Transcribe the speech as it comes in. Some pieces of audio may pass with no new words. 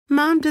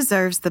Mom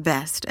deserves the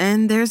best,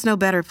 and there's no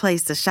better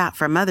place to shop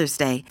for Mother's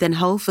Day than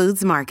Whole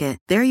Foods Market.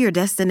 They're your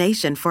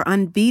destination for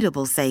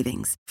unbeatable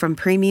savings, from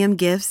premium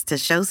gifts to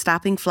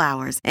show-stopping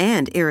flowers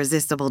and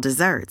irresistible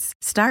desserts.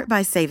 Start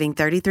by saving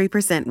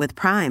 33% with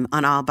Prime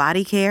on all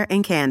body care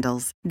and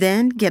candles.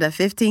 Then get a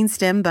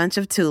 15-stem bunch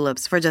of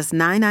tulips for just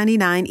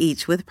 $9.99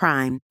 each with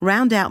Prime.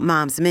 Round out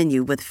Mom's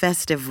menu with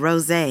festive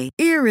rosé,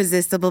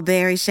 irresistible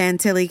berry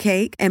chantilly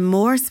cake, and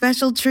more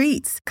special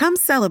treats. Come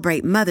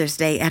celebrate Mother's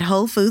Day at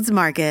Whole Foods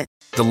Market.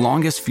 The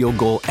longest field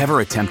goal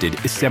ever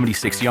attempted is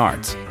 76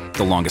 yards.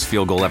 The longest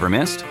field goal ever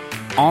missed?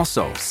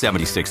 Also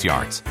 76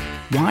 yards.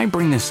 Why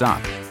bring this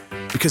up?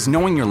 Because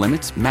knowing your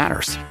limits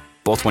matters,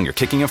 both when you're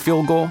kicking a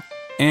field goal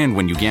and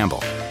when you gamble.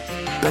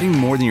 Betting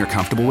more than you're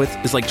comfortable with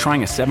is like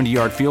trying a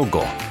 70-yard field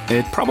goal.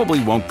 It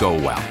probably won't go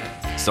well.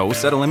 So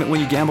set a limit when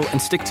you gamble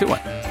and stick to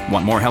it.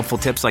 Want more helpful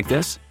tips like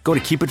this? Go to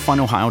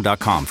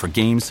keepitfunohio.com for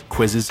games,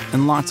 quizzes,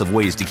 and lots of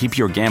ways to keep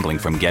your gambling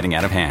from getting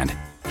out of hand.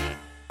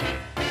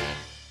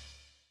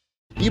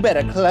 You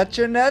better clutch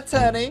your nuts,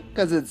 honey,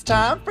 because it's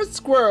time for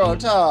Squirrel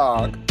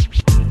Talk.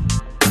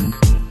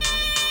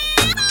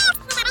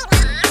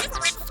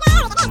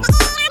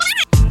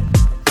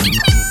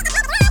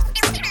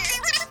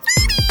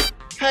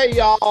 Hey,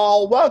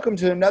 y'all. Welcome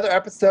to another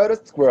episode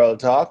of Squirrel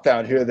Talk,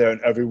 found here, there,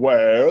 and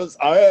everywhere.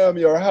 I am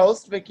your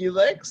host, Vicky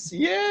Licks.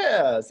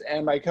 Yes,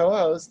 and my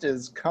co-host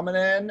is coming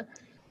in.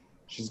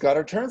 She's got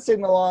her turn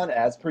signal on,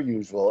 as per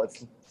usual.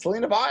 It's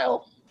Selena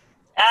Vile.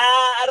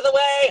 Out of the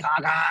way.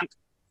 Honk, honk.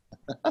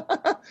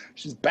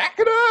 She's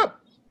backing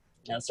up.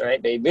 That's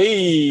right,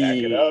 baby. Back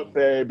it up,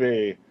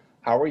 baby.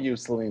 How are you,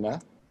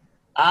 Selena?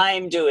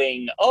 I'm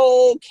doing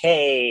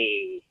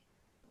okay.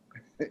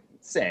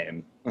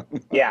 Same.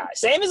 Yeah,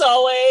 same as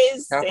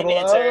always. Capital Same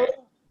answer.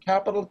 O,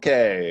 capital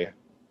K.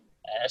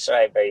 That's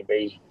right,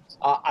 baby.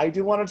 I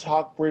do want to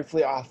talk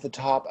briefly off the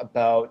top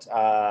about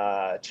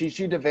Chi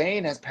Chi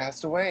DeVayne has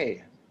passed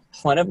away.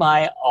 One of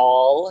my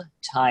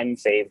all-time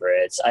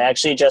favorites. I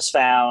actually just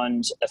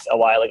found a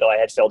while ago, I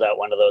had filled out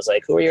one of those,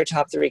 like, who are your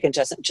top 3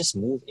 contestants? Just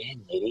move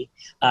in, lady.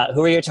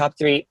 Who are your top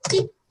 3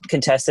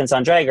 contestants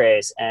on Drag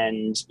Race?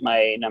 And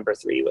my number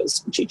 3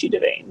 was Chi Chi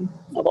DeVayne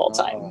of all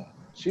time.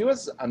 She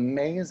was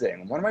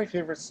amazing. One of my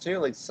favorites, too.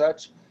 Like,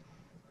 such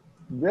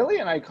really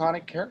an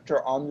iconic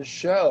character on the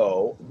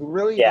show who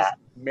really just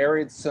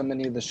married so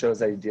many of the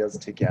show's ideas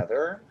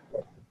together.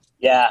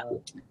 Yeah.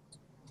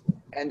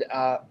 And,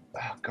 oh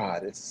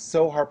God, it's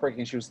so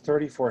heartbreaking. She was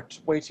 34,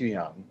 way too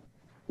young.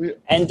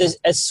 And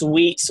a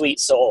sweet, sweet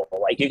soul.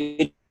 Like, you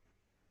could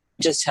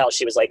just tell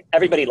she was like,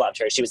 everybody loved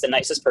her. She was the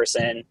nicest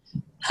person,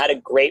 had a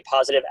great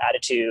positive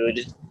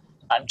attitude,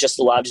 just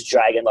loved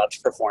drag and loved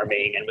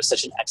performing, and was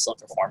such an excellent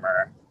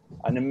performer.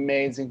 An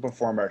amazing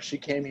performer. She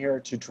came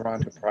here to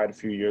Toronto Pride a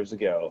few years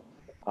ago.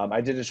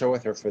 I did a show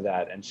with her for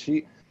that. And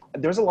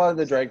there's a lot of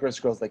the Drag Race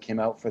girls that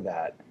came out for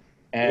that.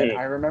 And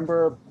I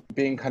remember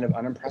being kind of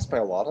unimpressed by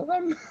a lot of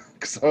them.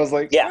 Because I was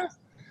like, yeah.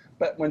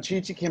 But when Chi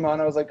Chi came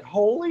on, I was like,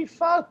 holy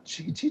fuck,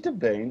 Chi Chi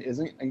DeVayne is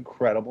an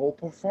incredible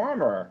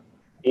performer.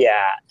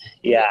 Yeah.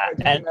 No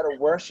matter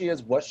where she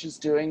is, what she's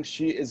doing,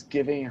 she is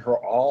giving her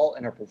all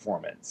in her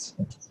performance.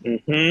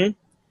 Mm-hmm.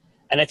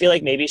 And I feel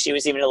like maybe she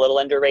was even a little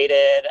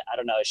underrated. I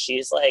don't know.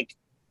 She's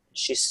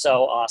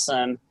so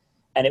awesome.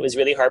 And it was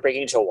really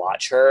heartbreaking to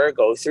watch her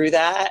go through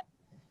that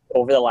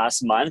over the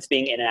last month,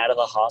 being in and out of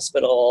the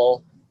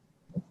hospital.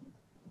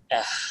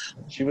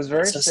 She was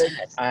very sick,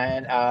 sad.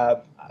 and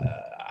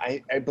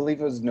I believe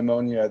it was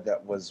pneumonia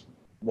that was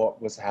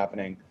what was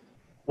happening.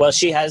 Well,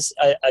 she has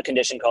a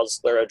condition called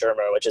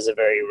scleroderma, which is a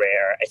very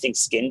rare, I think,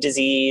 skin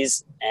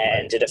disease,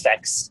 and it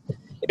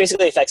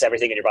basically affects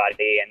everything in your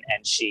body.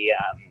 And she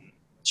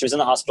was in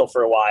the hospital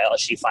for a while.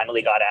 She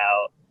finally got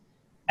out,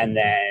 and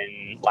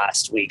then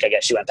last week, I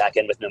guess she went back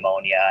in with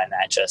pneumonia, and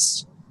that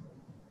just,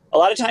 a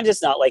lot of times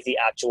it's not like the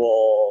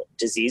actual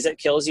disease that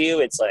kills you.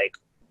 It's like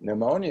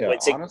pneumonia.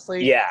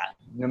 Honestly,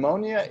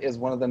 pneumonia is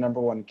one of the number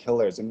 1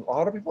 killers, and a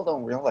lot of people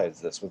don't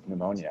realize this with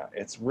pneumonia.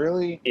 It's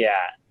really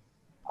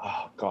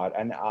oh God,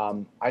 and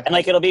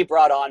it'll be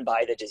brought on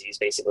by the disease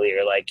basically,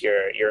 or like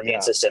your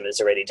immune system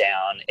is already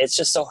down. It's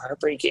just so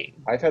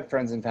heartbreaking. I've had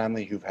friends and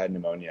family who've had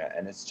pneumonia,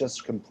 and it's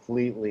just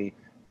completely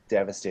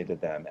devastated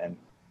them, and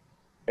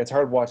it's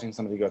hard watching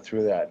somebody go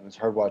through that, and it's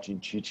hard watching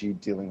Chi Chi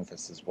dealing with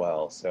this as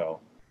well. So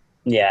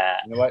yeah,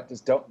 you know what?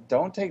 Just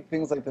don't take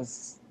things like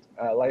this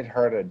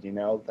lighthearted, you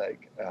know,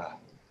 like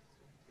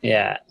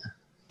yeah.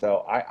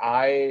 So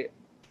I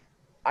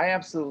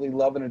absolutely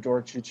love and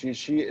adore Chi Chi.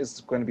 She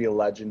is going to be a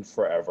legend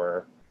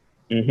forever.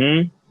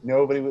 Mm-hmm.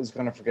 Nobody was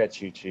going to forget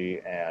Chi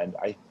Chi, and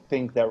I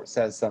think that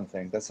says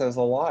something. That says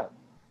a lot.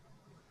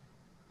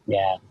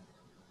 Yeah.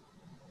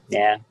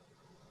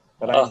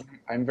 But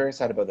I'm very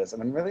sad about this,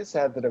 and I'm really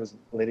sad that it was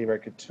Lady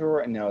Red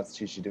Couture, and now it's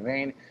Chi Chi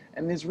DeVayne,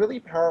 and these really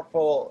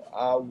powerful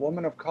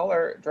women of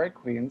color drag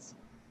queens.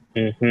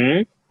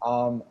 Mm-hmm.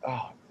 I'm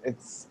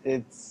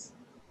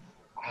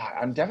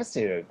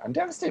devastated. I'm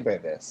devastated by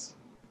this.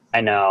 I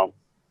know.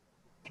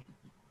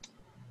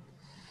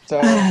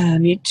 So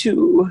Me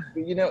too.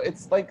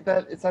 it's like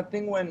that. It's that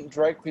thing when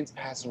drag queens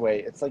pass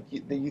away. It's like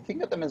you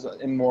think of them as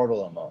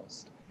immortal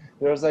almost.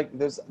 There's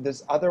this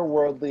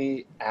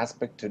otherworldly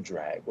aspect to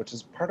drag, which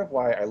is part of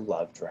why I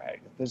love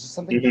drag. There's just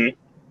something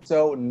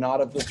so not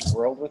of this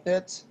world with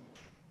it,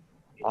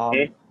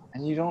 and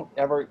you don't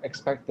ever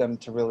expect them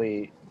to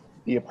really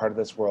be a part of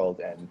this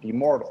world and be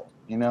mortal.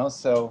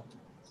 So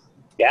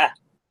Yeah.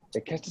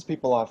 it catches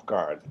people off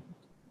guard.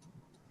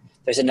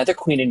 There's another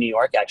queen in New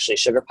York, actually,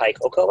 Sugar Pie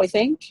Coco, I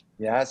think.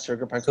 Yeah,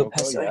 Sugar Pie Coco,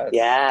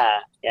 yes.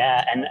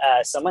 Yeah. And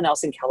someone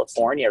else in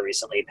California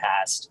recently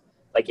passed,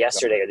 like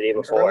yesterday or the day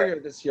before. Earlier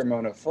this year,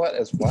 Mona Foot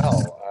as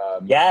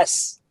well.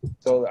 Yes.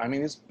 So, I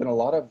mean, there's been a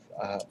lot of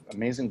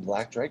amazing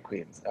Black drag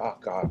queens. Oh,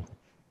 God.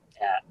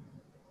 Yeah.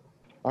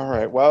 All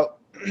right, well,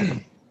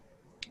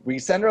 we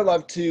send our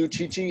love to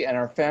Chi Chi and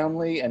our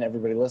family and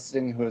everybody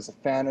listening who is a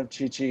fan of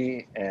Chi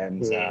Chi,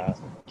 and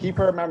keep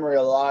her memory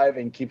alive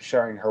and keep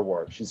sharing her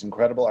work. She's an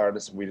incredible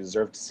artist, and we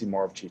deserve to see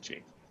more of Chi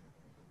Chi.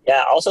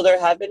 Yeah, also there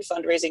have been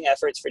fundraising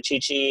efforts for Chi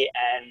Chi,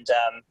 and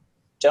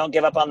don't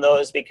give up on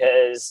those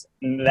because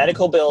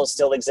medical bills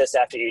still exist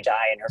after you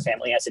die, and her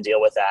family has to deal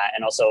with that,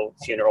 and also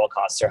funeral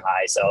costs are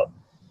high. So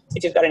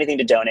if you've got anything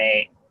to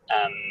donate,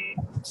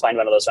 find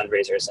one of those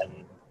fundraisers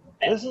and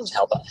this is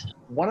help us.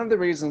 One of the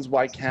reasons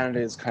why Canada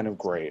is kind of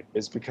great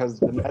is because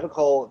the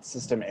medical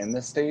system in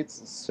the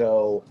States,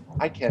 so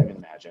I can't even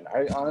imagine.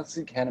 I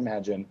honestly can't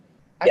imagine.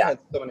 I've had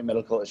so many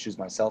medical issues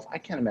myself. I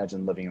can't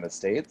imagine living in the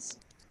States.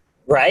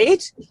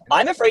 Right?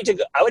 I'm afraid to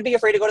go. I would be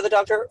afraid to go to the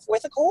doctor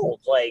with a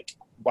cold. Like,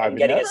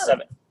 getting a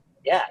seven.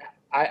 Yeah.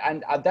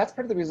 And that's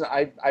part of the reason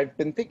I've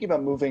been thinking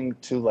about moving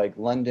to like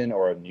London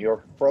or New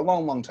York for a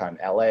long, long time,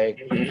 LA.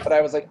 But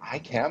I was like, I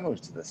can't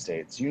move to the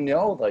States.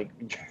 Like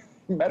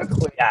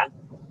medically,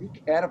 you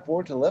can't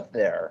afford to live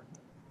there.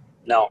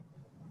 No.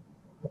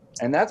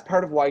 And that's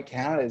part of why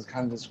Canada is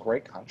kind of this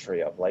great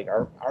country of like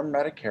our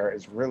Medicare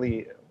is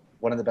really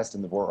one of the best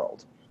in the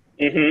world.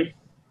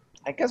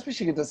 I guess we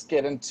should just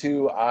get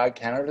into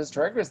Canada's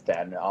Drag Race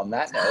then on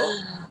that note.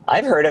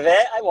 I've heard of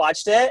it. I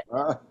watched it.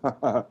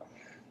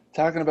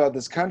 Talking about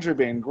this country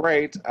being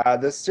great,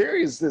 this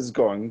series is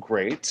going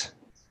great.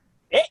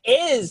 It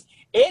is.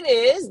 It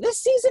is. This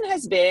season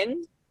has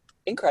been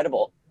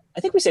incredible. I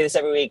think we say this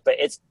every week, but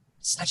it's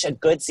such a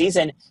good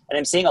season, and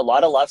I'm seeing a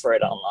lot of love for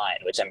it online,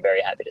 which I'm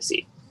very happy to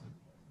see.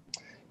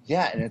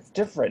 Yeah, and it's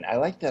different. I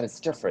like that it's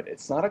different.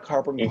 It's not a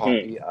carbon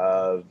copy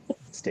of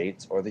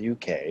States or the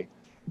UK.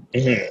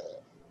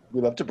 We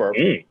love to burp.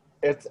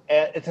 It's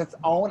its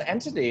own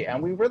entity,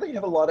 and we really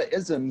have a lot of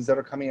isms that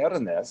are coming out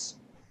in this.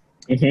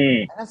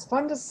 And it's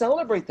fun to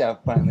celebrate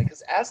that finally,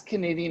 because as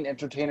Canadian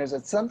entertainers,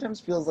 it sometimes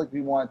feels like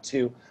we want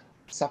to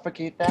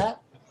suffocate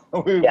that.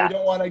 We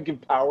don't want to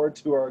give power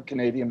to our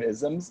Canadian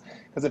isms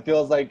because it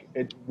feels like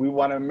we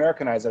want to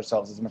Americanize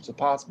ourselves as much as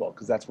possible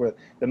because that's where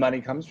the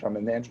money comes from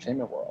in the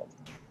entertainment world.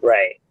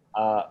 Right.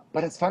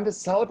 But it's fun to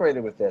celebrate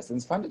it with this. And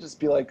it's fun to just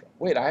be like,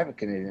 wait, I have a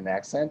Canadian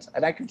accent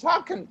and I can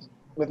talk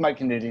with my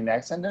Canadian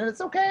accent and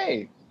it's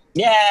okay.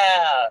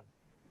 Yeah.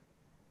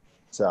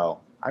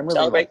 So I'm really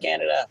celebrate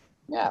Canada.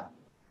 Yeah.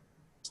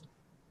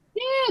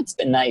 Yeah, it's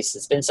been nice.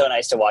 It's been so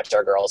nice to watch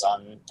our girls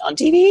on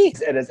TV.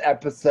 It is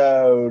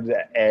episode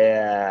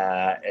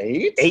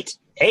 8?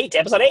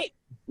 Episode 8.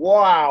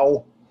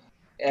 Wow.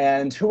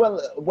 And who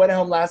went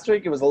home last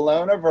week? It was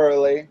Ilona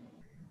Verley.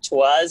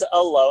 'Twas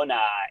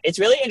Ilona. It's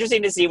really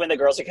interesting to see when the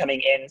girls are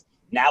coming in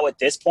now at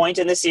this point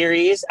in the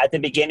series. At the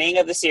beginning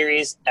of the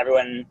series,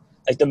 everyone,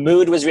 like the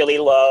mood was really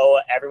low.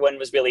 Everyone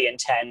was really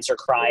intense or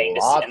crying.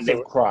 Lots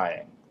of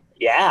crying.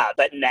 Yeah,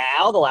 but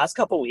now the last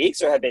couple weeks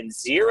there have been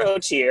 0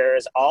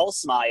 tears, all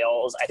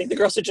smiles. I think the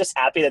girls are just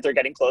happy that they're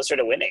getting closer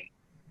to winning.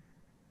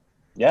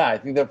 Yeah, I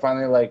think they're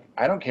finally like,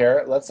 I don't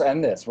care. Let's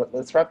end this.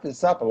 Let's wrap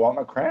this up. I want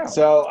my crown.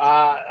 So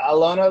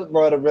Ilona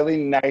wrote a really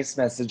nice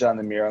message on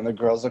the mirror, and the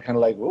girls are kind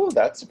of like, ooh,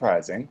 that's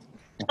surprising.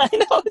 I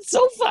know, it's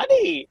so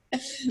funny.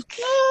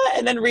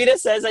 And then Rita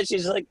says that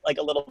she's like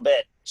a little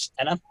bitch.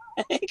 And I'm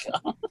like,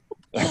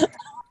 oh.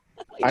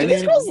 Do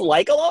these girls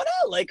like Ilona?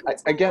 Like,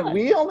 again,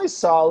 we only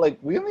see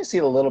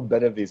a little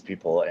bit of these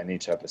people in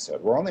each episode.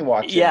 We're only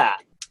watching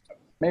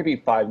maybe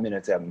 5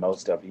 minutes at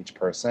most of each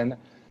person.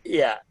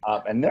 Yeah.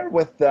 And they're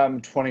with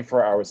them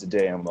 24 hours a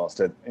day almost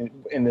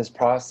in this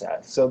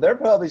process. So they're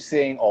probably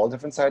seeing all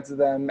different sides of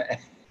them.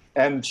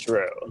 And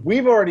true.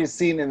 We've already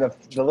seen in the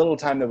little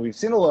time that we've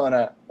seen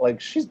Ilona, like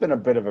she's been a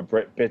bit of a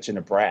bitch and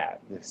a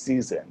brat this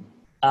season.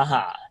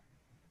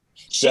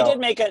 She did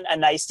make a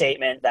nice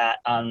statement that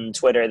on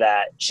Twitter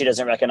that she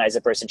doesn't recognize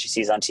the person she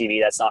sees on TV.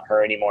 That's not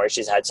her anymore.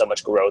 She's had so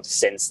much growth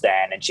since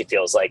then, and she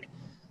feels like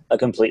a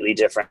completely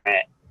different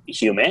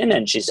human,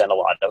 and she's done a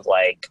lot of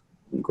like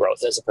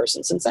growth as a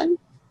person since then.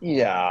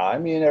 Yeah, I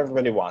mean,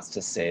 everybody wants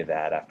to say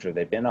that after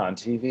they've been on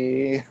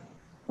TV.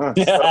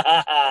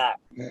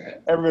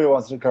 Everybody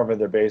wants to cover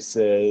their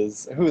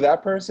bases. Who,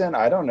 that person?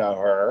 I don't know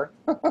her.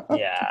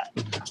 Yeah.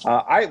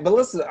 But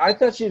listen, I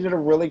thought she did a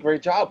really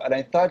great job, and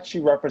I thought she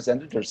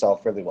represented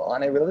herself really well,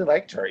 and I really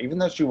liked her. Even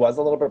though she was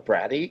a little bit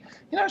bratty,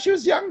 she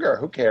was younger.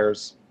 Who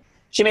cares?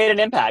 She made an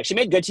impact. She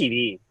made good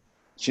TV.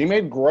 She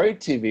made great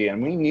TV,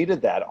 and we needed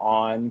that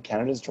on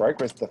Canada's Drag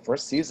Race the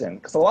first season,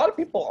 because a lot of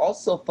people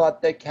also thought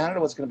that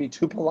Canada was going to be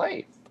too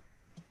polite.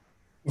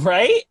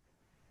 Right?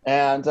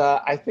 And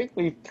I think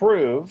we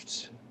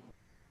proved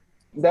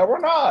that we're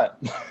not.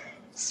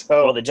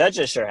 So, well, the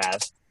judges sure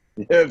have.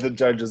 Yeah, the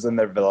judges and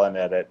their villain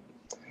edit.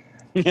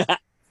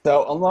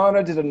 So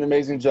Alana did an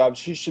amazing job.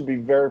 She should be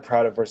very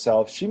proud of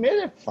herself. She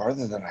made it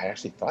farther than I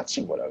actually thought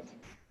she would have.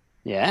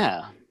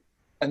 Yeah.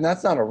 And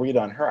that's not a read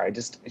on her.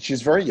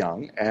 She's very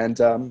young and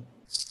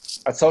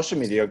a social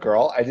media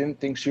girl. I didn't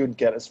think she would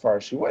get as far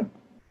as she would.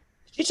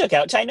 She took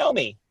out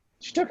Tainomi.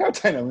 She took out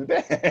Tainomi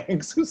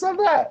Banks. Who said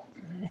that?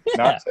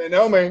 Not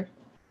Tainomi.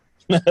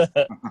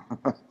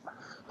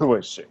 Who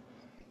is she?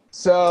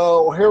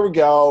 So here we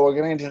go. We're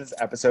getting into this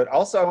episode.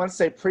 Also, I want to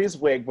say Pre's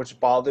wig, which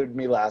bothered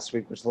me last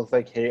week, which looked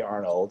like Hey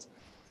Arnold.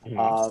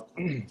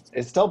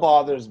 It still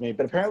bothers me,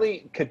 but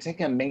apparently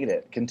Katinka made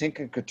it.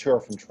 Katinka Couture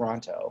from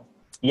Toronto.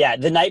 Yeah,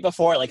 the night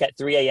before, like at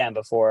 3 a.m.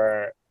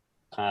 before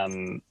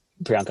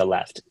Priyanka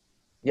left.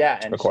 Yeah,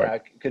 and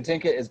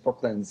Katinka is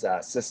Brooklyn's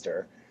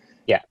sister.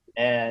 Yeah.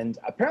 And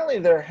apparently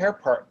they're hair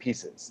part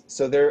pieces.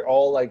 So they're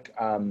all like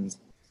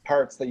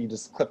parts that you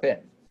just clip in.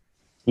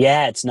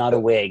 Yeah, it's not a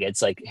wig.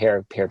 It's like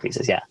hair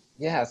pieces, yeah.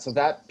 Yeah, so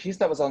that piece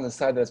that was on the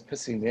side that's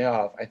pissing me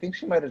off, I think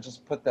she might have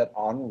just put that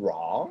on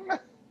wrong.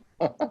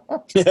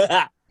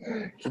 I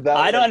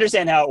don't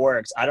understand how it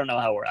works. I don't know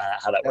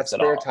how that works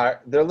at all.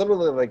 They're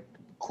literally like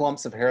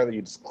clumps of hair that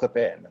you just clip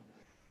in.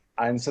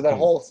 And so that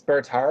whole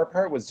spare tire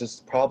part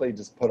was probably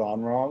put on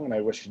wrong, and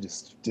I wish she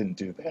just didn't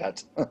do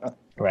that.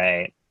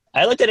 Right.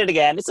 I looked at it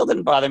again. It still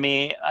didn't bother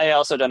me. I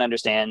also don't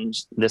understand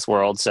this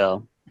world,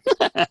 so...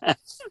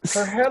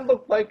 Her head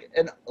looked like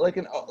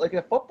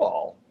a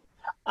football.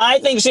 I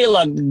think she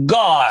looked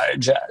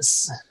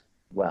gorgeous.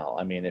 Well,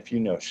 I mean, if you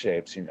know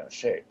shapes, you know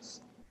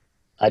shapes.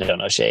 I don't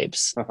know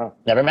shapes.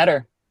 Never met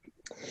her.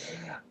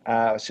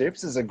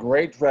 Shapes is a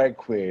great drag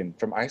queen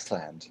from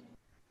Iceland.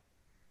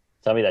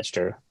 Tell me that's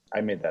true.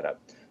 I made that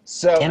up.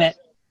 So, damn it.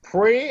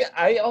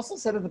 I also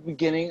said at the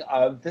beginning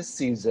of this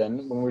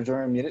season, when we were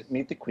doing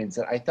Meet the Queens,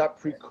 that I thought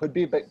Pre could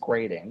be a bit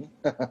grating.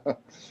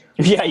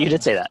 Yeah, you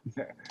did say that.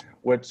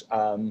 Which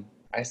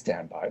I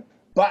stand by.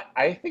 But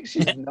I think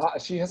she's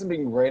not. She hasn't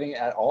been grating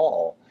at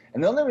all.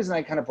 And the only reason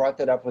I kind of brought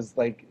that up was,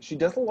 like, she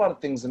does a lot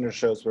of things in her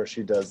shows where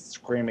she does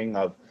screaming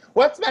of,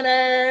 "What's my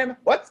name?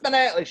 What's my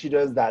name?" Like, she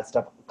does that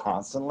stuff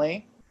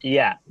constantly.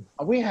 Yeah.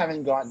 We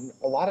haven't gotten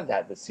a lot of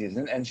that this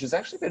season, and she's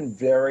actually been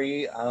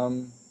very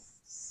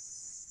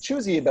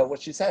choosy about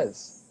what she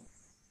says.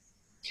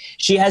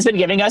 She has been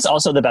giving us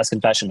also the best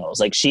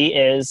confessionals. Like, she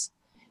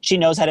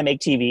knows how to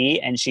make TV,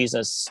 and she's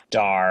a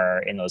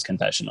star in those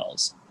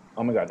confessionals.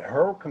 Oh my God,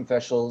 her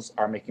confessionals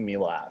are making me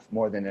laugh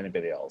more than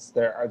anybody else.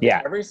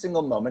 Every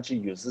single moment she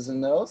uses in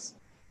those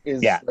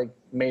is like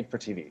made for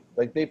TV.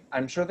 Like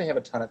I'm sure they have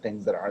a ton of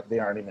things that aren't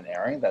even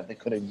airing that they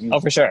could have used. Oh,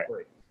 for sure.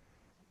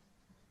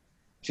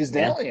 She's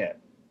nailing it.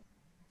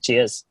 She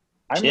is.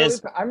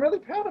 I'm really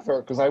proud of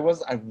her because I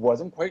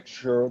wasn't quite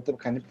sure the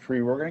kind of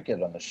Pre we're going to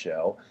get on the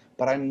show,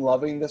 but I'm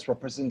loving this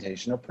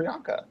representation of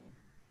Priyanka.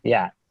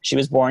 Yeah, she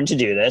was born to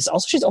do this.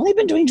 Also, she's only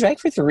been doing drag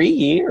for 3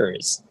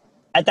 years.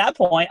 At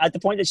the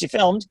point that she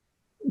filmed,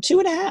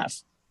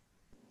 2.5.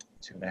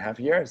 2.5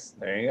 years.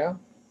 There you go.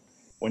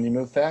 When you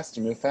move fast,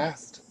 you move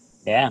fast.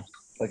 Yeah.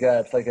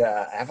 It's like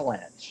a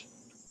avalanche.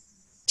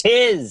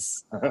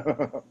 'Tis.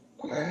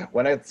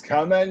 When it's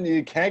coming,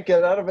 you can't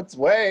get out of its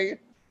way.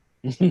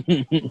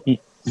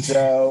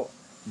 So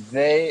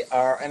they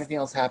are. Anything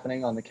else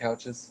happening on the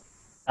couches?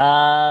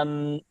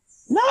 Not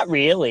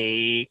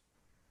really.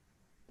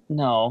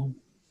 No.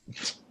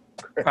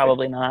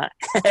 Probably not.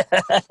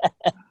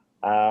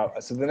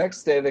 So the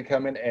next day they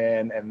come in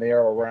and they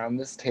are around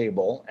this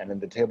table, and then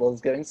the table is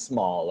getting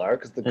smaller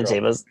because the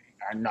girls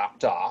are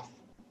knocked off.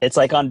 It's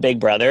like on Big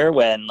Brother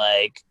when,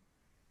 like,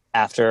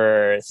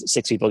 after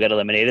 6 people get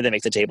eliminated, they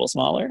make the table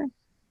smaller.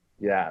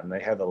 Yeah, and they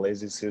have the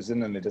lazy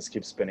Susan, and they just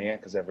keep spinning it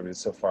because everybody's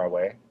so far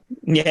away.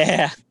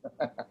 Yeah.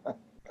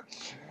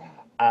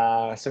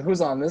 So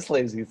who's on this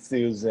lazy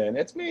Susan?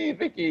 It's me,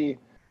 Vicky.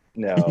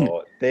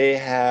 No,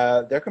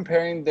 they're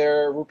comparing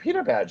their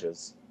repeater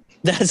badges.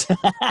 That's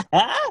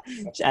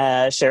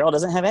Cheryl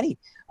doesn't have any.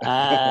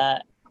 I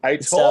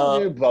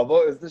told you,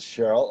 Bubba is the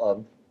Cheryl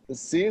of the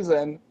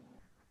season.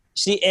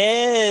 She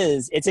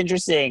is. It's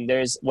interesting.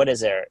 There's, what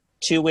is there?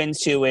 2 wins,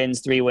 2 wins,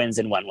 3 wins,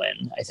 and 1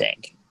 win, I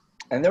think.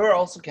 And they were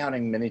also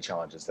counting mini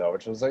challenges, though,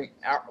 which was like,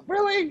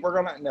 really? We're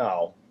going to...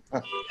 No.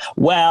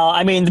 Well,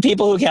 I mean, the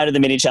people who counted the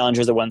mini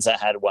challenges are the ones that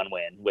had 1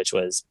 win, which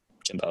was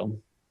Jimbo.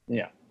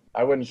 Yeah.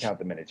 I wouldn't count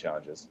the mini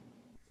challenges.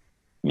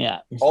 Yeah.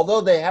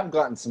 Although they have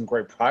gotten some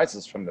great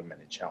prizes from the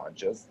mini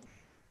challenges.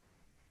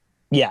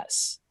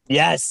 Yes.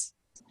 Yes.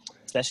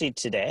 Especially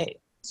today.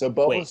 So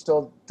Bobo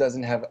still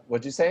doesn't have...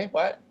 What'd you say?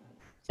 What?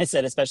 I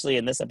said especially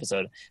in this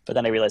episode, but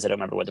then I realized I don't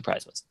remember what the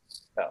prize was.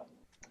 Oh.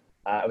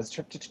 It was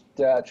trips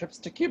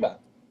to Cuba.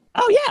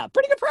 Oh, yeah.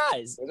 Pretty good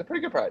prize. It was a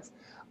pretty good prize.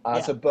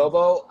 So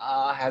Bobo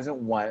hasn't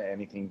won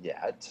anything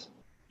yet.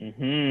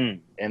 Mm-hmm.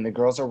 And the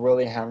girls are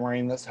really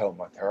hammering this home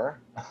with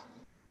her.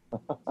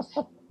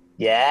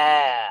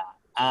 Yeah.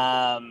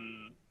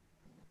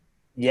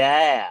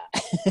 Yeah.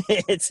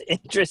 It's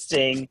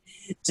interesting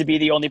to be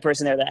the only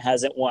person there that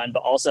hasn't won,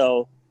 but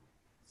also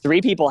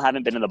 3 people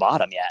haven't been in the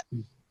bottom yet.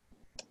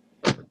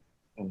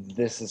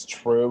 This is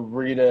true.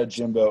 Rita,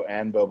 Jimbo,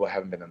 and Bobo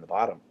haven't been in the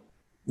bottom.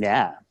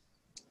 Yeah.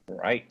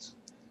 Right.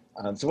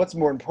 So what's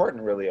more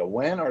important, really, a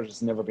win or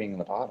just never being in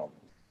the bottom?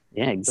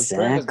 Yeah,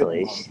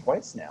 exactly.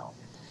 Twice now.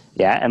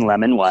 Yeah, and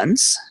Lemon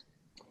once.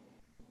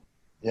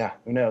 Yeah,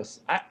 who knows?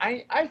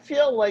 I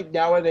feel like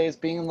nowadays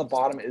being in the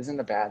bottom isn't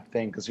a bad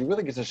thing because you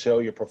really get to show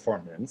your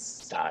performance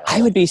style.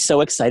 I would be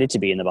so excited to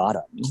be in the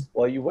bottom.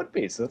 Well, you would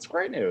be, so that's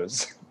great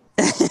news.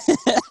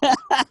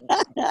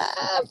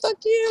 Fuck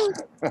you.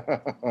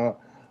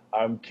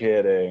 I'm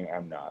kidding.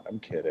 I'm not. I'm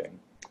kidding.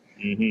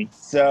 Mm-hmm.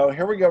 So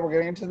here we go. We're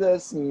getting into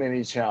this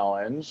mini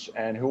challenge.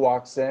 And who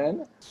walks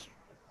in?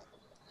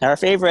 Our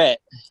favorite,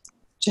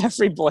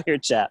 Jeffrey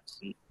Boyerchap.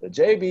 The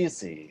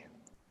JBC.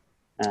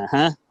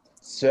 Uh-huh.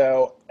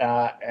 So,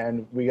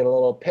 and we get a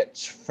little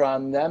pitch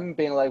from them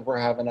being like, we're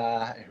having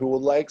a who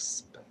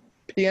likes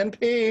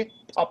PNP,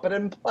 puppet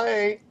and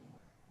play.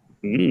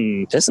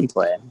 Piss and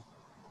play.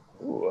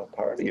 Ooh, a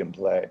party and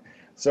play.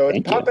 So it's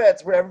Thank you.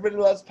 puppets, where everybody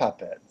loves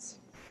puppets.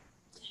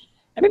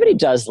 Everybody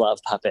does love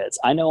puppets.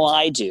 I know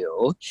I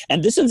do.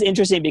 And this one's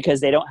interesting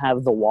because they don't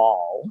have the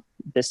wall.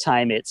 This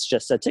time it's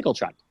just a tickle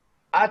trunk.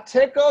 A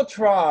tickle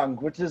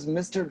trunk, which is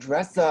Mr.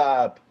 Dress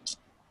Up.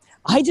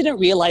 I didn't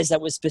realize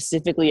that was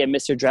specifically a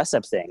Mr. Dress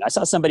Up thing. I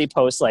saw somebody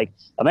post like,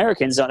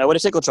 Americans don't know what a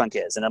tickle trunk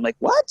is. And I'm like,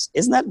 what?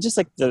 Isn't that just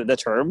like the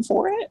term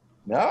for it?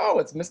 No,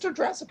 it's Mr.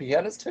 Dress Up. He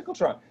had his tickle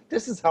trunk.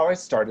 This is how I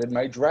started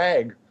my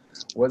drag,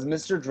 was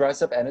Mr.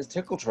 Dress Up and his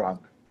tickle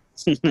trunk.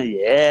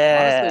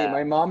 Yeah. Honestly,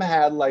 my mom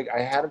had I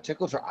had a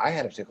tickle trunk. I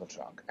had a tickle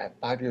trunk at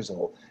 5 years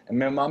old. And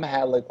my mom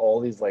had all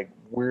these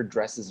weird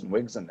dresses and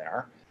wigs in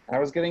there. And I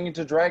was getting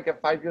into drag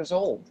at 5 years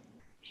old.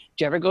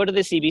 Do you ever go to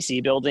the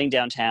CBC building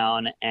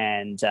downtown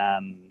and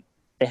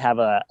they have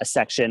a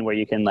section where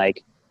you can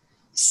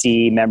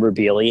see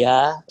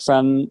memorabilia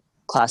from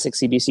classic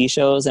CBC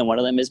shows, and one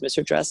of them is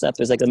Mr. Dress Up.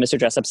 There's a Mr.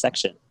 Dress Up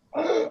section.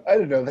 I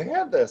didn't know they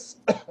had this.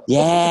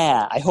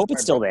 Yeah, I hope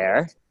it's still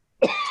there.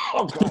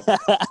 Oh,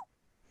 God.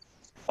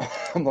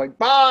 I'm like,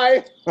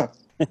 bye.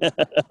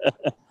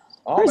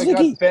 Oh, Where's my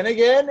Vicky? God,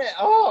 Finnegan.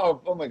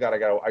 Oh my God, I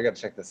gotta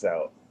check this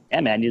out.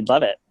 Yeah, man, you'd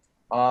love it.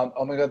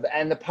 Oh my God,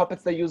 and the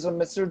puppets they use on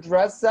Mr.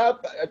 Dress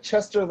Up,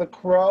 Chester the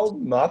Crow,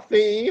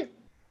 Muffy.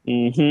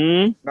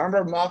 Mm-hmm.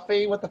 Remember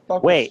Muffy? What the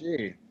fuck Wait. was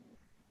she?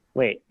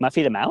 Wait,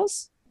 Muffy the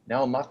Mouse?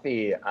 No,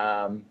 Muffy,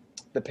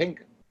 the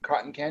pink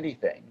cotton candy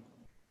thing.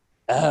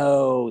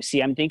 Oh,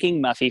 see, I'm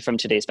thinking Muffy from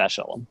Today's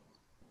Special,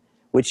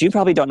 which you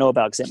probably don't know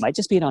about because it might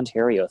just be an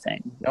Ontario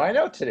thing. No, I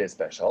know Today's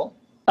Special.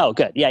 Oh,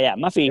 good. Yeah.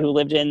 Muffy, who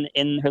lived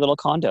in her little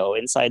condo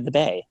inside the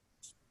bay.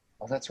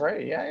 Oh, that's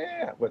right.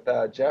 Yeah. With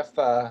Jeff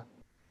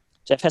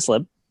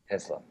Heslop,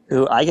 Heslop,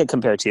 who I get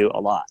compared to a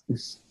lot.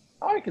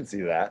 Oh, I can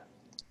see that.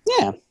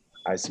 Yeah.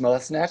 I smell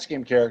a Snatch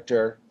Game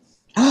character.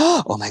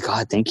 Oh my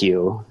God, thank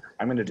you.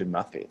 I'm going to do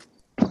Muffy.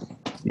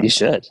 You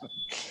should.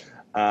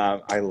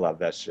 I love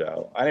that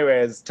show.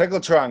 Anyways, Tickle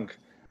Trunk.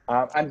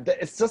 And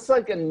it's just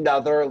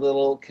another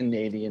little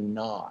Canadian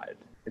nod.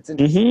 It's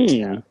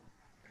interesting.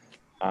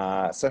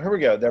 Mm-hmm. So here we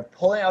go. They're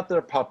pulling out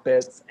their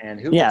puppets, and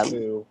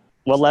who?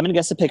 Well, Lemon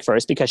gets to pick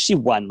first because she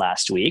won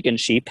last week, and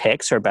she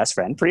picks her best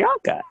friend,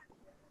 Priyanka.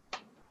 All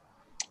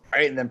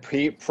right, and then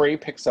Pre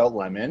picks out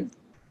Lemon.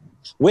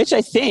 Which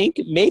I think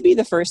may be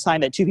the first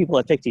time that 2 people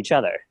have picked each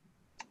other.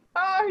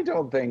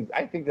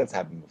 I think that's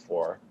happened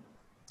before.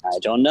 I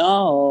don't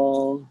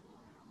know.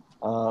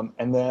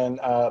 And then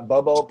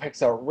Bobo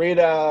picks out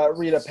Rita.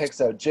 Rita picks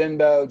out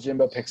Jimbo.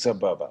 Jimbo picks out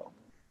Bobo.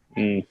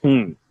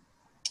 Mm-hmm.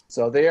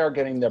 So they are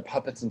getting their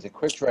puppets into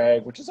quick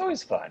drag, which is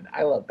always fun.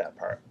 I love that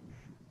part.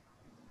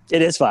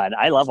 It is fun.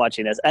 I love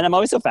watching this. And I'm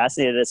always so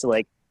fascinated as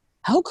to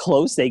how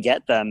close they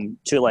get them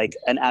to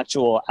an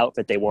actual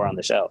outfit they wore on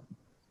the show.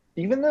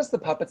 Even though the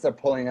puppets they're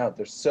pulling out,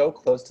 they're so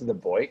close to the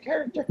boy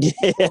character.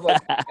 Yeah.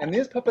 And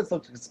these puppets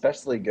look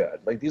especially good.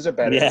 These are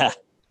better than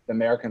the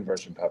American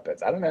version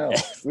puppets. I don't know.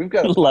 We've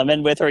got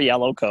Lemon with her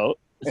yellow coat.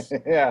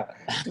 Yeah.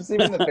 Just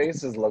even the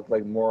faces look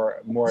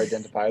more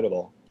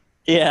identifiable.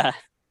 Yeah.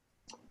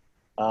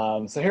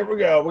 So here we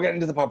go. We're getting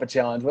into the puppet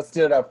challenge. What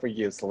stood out for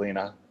you,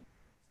 Selena?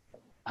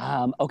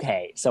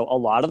 Okay, so a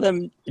lot of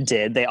them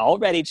did. They all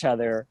read each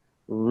other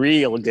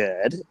real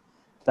good.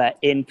 But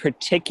in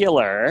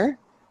particular,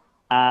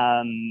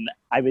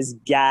 I was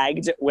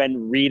gagged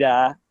when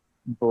Rita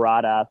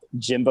brought up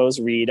Jimbo's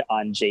read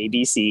on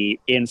JBC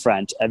in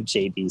front of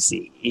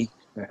JBC.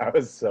 That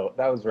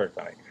was very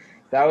funny.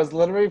 That was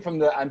literally from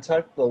the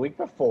Untucked the week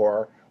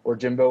before, where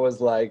Jimbo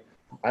was like,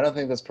 I don't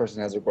think this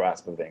person has a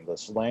grasp of the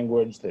English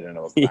language. They don't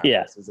know what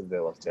class is if they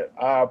looked it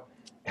up.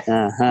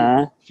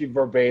 Uh-huh. She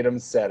verbatim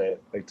said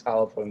it,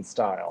 telephone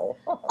style.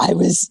 I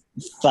was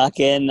like,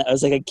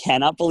 I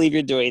cannot believe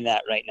you're doing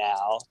that right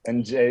now.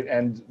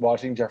 And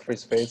watching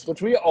Jeffrey's face,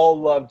 which we all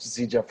love to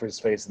see Jeffrey's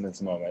face in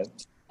this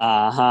moment.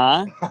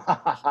 Uh-huh.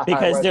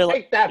 Because they're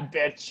take that,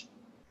 bitch.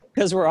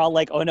 because we're all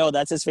like, oh no,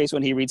 that's his face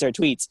when he reads our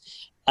tweets.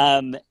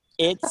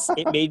 It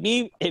made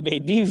me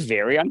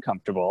very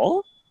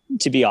uncomfortable,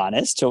 to be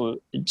honest,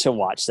 to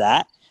watch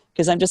that,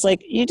 because I'm just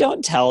like, you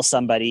don't tell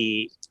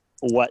somebody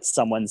what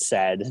someone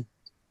said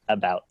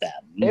about them.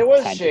 It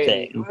was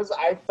shady.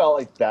 I felt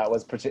like that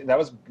was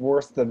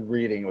worse than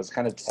reading. It was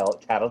kind of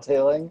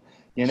tattletaling,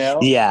 you know?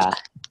 Yeah.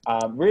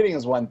 Reading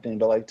is one thing,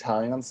 but like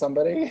telling on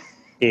somebody.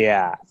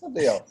 Yeah.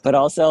 Something else. But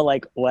also,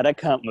 like, what a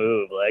cunt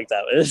move. Like,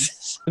 that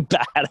was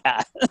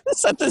badass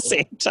at the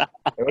same time.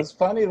 It was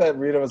funny that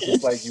Rita was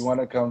just like, you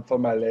want to come for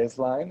my lace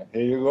line?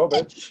 Here you go,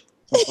 bitch.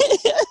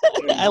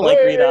 I like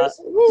Rita.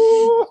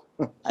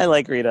 I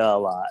like Rita a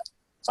lot.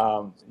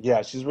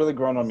 Yeah, she's really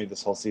grown on me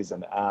this whole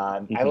season.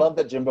 And I love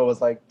that Jimbo was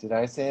like, did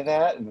I say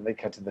that? And then they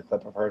cut to the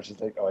clip of her. She's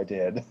like, oh, I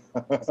did.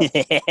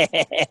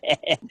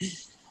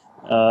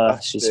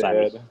 She's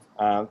funny.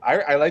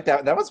 I like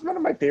that. That was one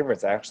of my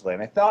favorites, actually.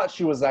 And I thought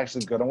she was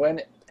actually going to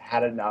win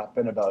had it not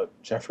been about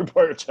Jeffrey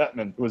Porter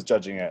Chapman, who was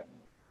judging it.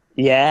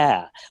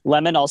 Yeah.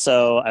 Lemon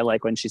also, I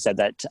like when she said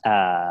that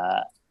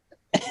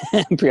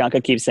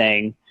Priyanka keeps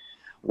saying,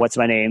 what's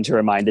my name, to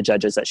remind the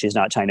judges that she's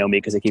not Tainomi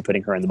because they keep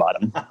putting her in the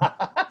bottom.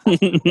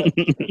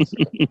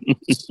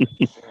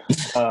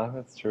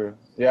 That's true.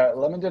 Yeah,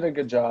 Lemon did a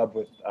good job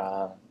with...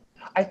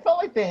 I felt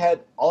like a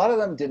lot of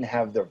them didn't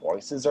have their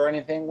voices or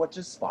anything, which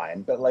is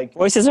fine, but like...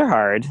 Voices are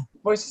hard.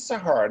 Voices are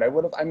hard.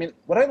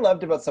 What I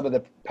loved about some of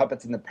the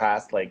puppets in the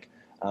past, like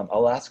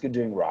Alaska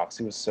doing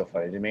Roxy was so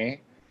funny to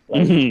me.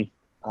 Like,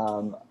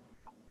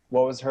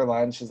 what was her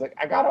line? She's like,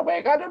 I got a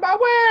wig under my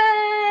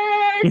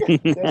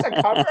wig! There's a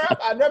cover-up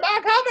under my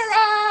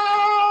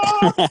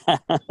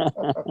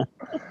cover-up!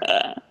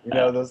 You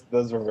know,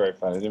 those were very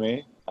funny to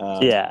me.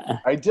 Yeah.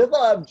 I did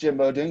love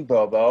Jimbo doing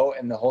Bobo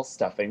and the whole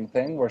stuffing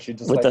thing where she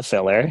just with the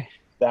filler.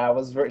 That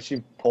was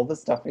she pulled the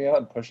stuffing out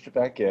and pushed it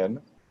back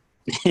in.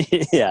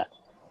 Yeah.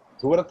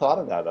 Who would have thought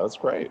of that? That was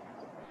great.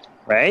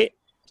 Right?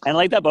 And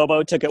like that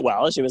Bobo took it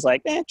well. She was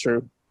like,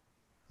 true.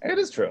 It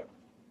is true.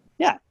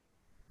 Yeah.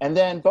 And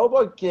then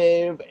Bobo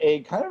gave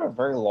a kind of a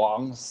very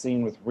long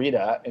scene with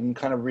Rita and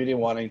kind of Rita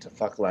wanting to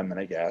fuck Lemon,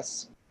 I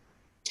guess.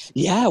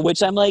 Yeah,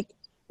 which I'm like,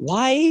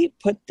 why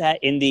put that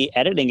in the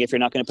editing if you're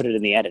not going to put it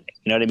in the editing?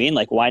 You know what I mean?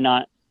 Like, why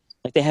not?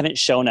 Like, they haven't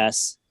shown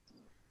us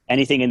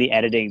anything in the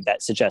editing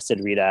that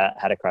suggested Rita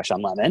had a crush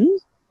on Lemon.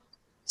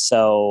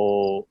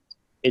 So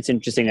it's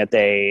interesting that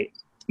they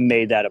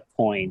made that a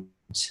point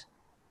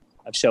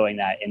of showing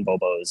that in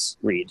Bobo's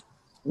read.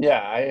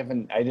 Yeah, I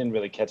didn't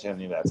really catch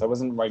any of that. So I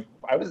wasn't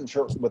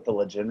sure what the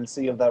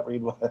legitimacy of that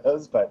read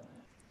was, but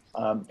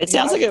it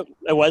sounds like it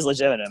was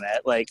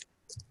legitimate. Like,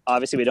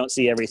 obviously we don't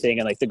see everything,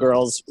 and like the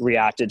girls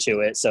reacted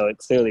to it, so it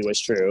clearly was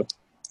true.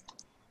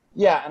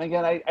 Yeah, and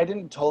again, I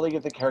didn't totally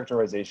get the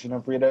characterization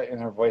of Rita in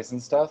her voice and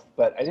stuff,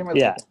 but I didn't really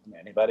get it from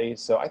anybody,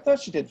 so I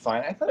thought she did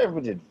fine. I thought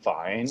everyone did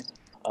fine.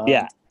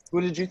 Yeah. Who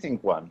did you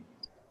think won?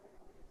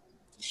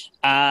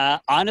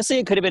 Honestly,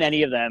 it could have been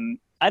any of them.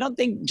 I don't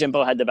think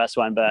Jimbo had the best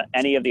one, but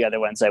any of the other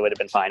ones I would have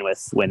been fine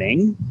with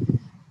winning.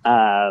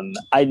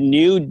 I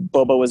knew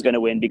Bobo was going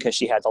to win because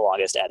she had the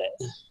longest edit.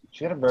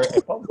 She had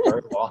it felt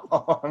very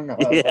long.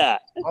 Yeah.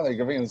 Like, oh, they're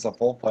giving us a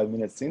full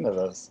 5-minute scene of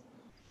this.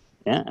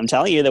 Yeah, I'm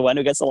telling you, the one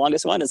who gets the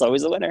longest one is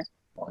always the winner.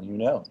 Well, you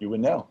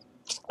would know.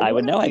 I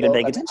would know. I've been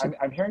paying attention.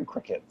 I'm hearing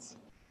crickets.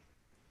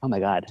 Oh my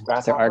God.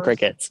 There are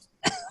crickets.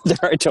 There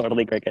are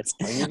totally crickets.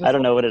 I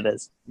don't know what it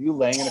is. You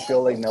laying in a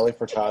field like Nelly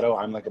Furtado,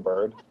 I'm like a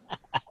bird.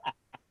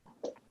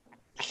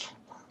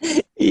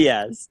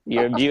 Yes,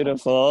 you're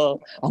beautiful.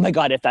 Oh my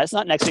God, if that's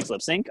not next week's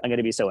lip sync, I'm going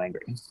to be so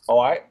angry.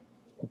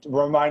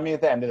 Remind me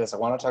at the end of this. I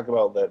want to talk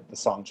about the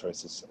song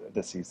choices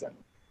this season.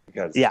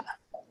 Because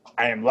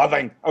I am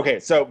loving. Okay,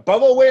 so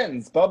Bubba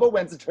wins. Bubba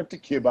wins a trip to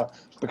Cuba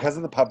because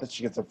of the puppets.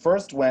 She gets her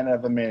first win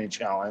of a mini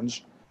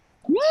challenge.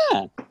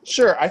 Yeah.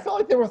 Sure, I felt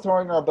like they were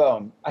throwing her a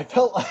bone. I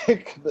felt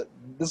like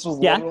this was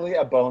literally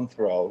a bone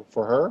throw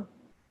for her.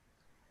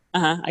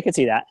 I could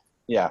see that.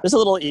 Yeah. There's a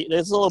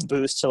little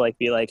boost to like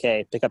be like,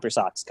 hey, pick up your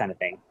socks kind of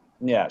thing.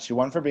 Yeah, she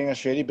won for being a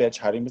shady bitch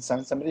hiding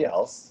beside somebody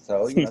else.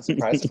 So,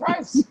 surprise,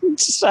 surprise.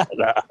 Shut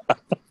up.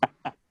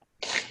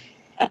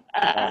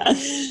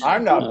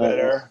 I'm not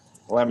bitter.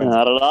 Lemon.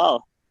 Not at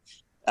all.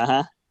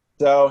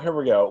 So here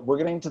we go. We're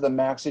getting to the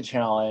Maxi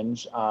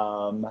Challenge.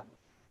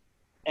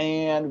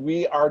 And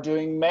we are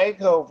doing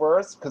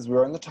makeovers because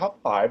we're in the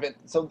top 5. And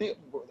so the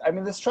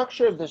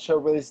structure of the show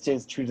really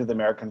stays true to the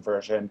American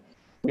version.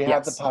 We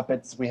have the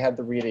puppets, we have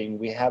the reading,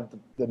 we have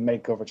the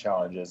makeover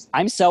challenges.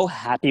 I'm so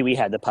happy we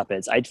had the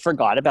puppets. I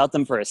forgot about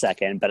them for a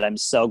second, but I'm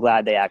so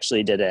glad they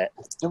actually did it.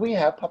 Did we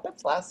have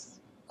puppets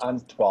on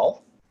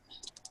 12?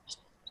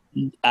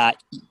 I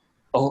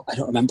don't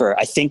remember.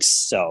 I think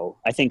so.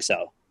 I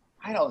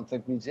don't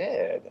think we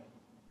did.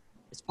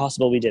 It's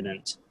possible we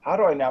didn't. How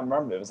do I not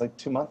remember? It was like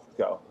 2 months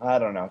ago. I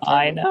don't know.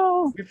 I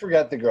know. We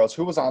forget the girls.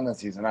 Who was on this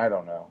season? I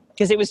don't know.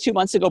 Because it was 2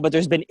 months ago, but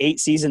there's been 8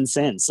 seasons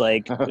since.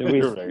 Like,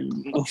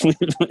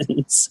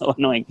 it's so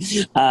annoying.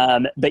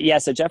 But yeah,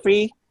 so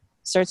Jeffrey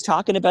starts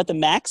talking about the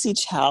Maxi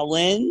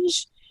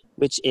Challenge,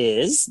 which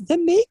is the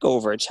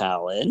makeover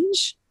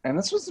challenge. And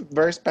this was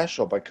very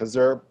special because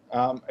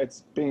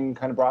it's being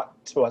kind of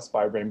brought to us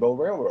by Rainbow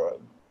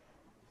Railroad.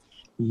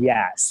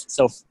 Yes.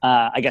 So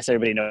I guess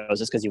everybody knows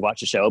this because you watch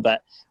the show,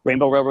 but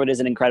Rainbow Railroad is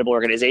an incredible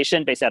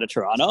organization based out of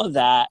Toronto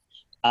that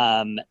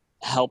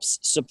helps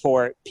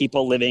support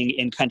people living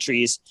in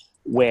countries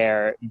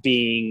where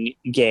being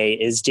gay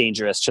is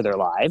dangerous to their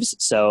lives.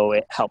 So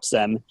it helps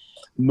them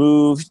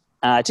move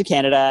to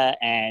Canada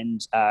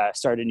and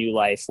start a new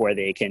life where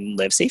they can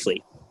live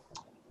safely.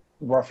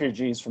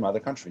 Refugees from other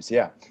countries,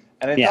 yeah.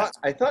 And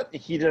I thought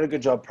he did a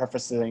good job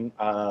prefacing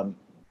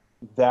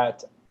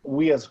that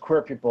we as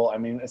queer people, I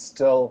mean, it's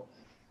still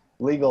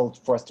legal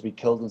for us to be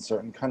killed in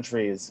certain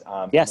countries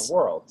in the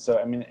world. So,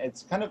 I mean,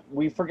 it's kind of,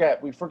 we forget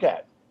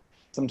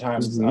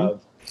sometimes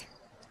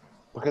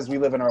because we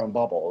live in our own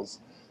bubbles,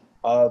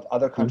 of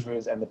other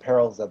countries and the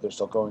perils that they're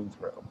still going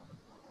through.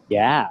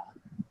 Yeah.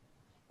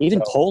 Even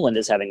Poland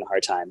is having a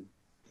hard time.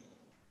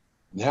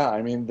 Yeah,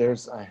 I mean,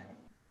 there's a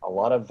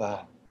lot of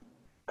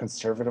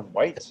conservative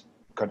white.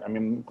 I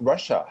mean,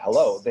 Russia,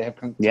 hello. They have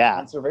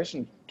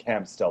conservation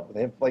camps still.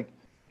 They have, like,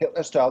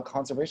 Hitler-style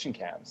conservation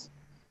camps.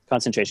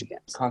 Concentration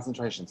camps.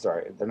 Concentration,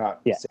 sorry. They're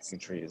not saving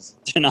trees.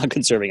 They're not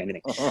conserving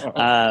anything.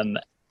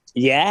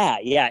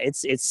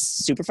 It's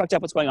super fucked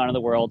up what's going on in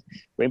the world.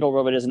 Rainbow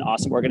Railroad is an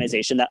awesome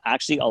organization that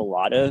actually a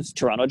lot of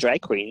Toronto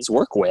drag queens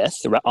work with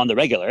on the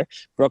regular.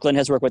 Brooklyn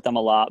has worked with them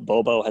a lot.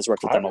 Bobo has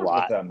worked with them a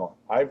lot.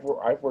 I've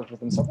worked with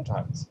them several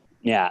times.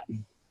 Yeah.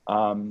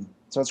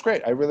 So it's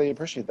great. I really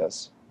appreciate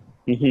this.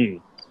 Mm-hmm.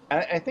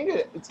 And I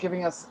think it's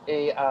giving us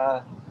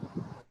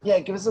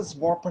it gives us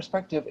more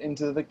perspective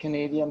into the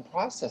Canadian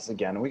process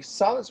again. We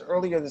saw this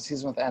earlier this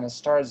season with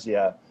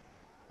Anastasia,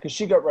 because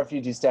she got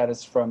refugee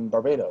status from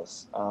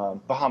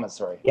Bahamas,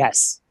 sorry.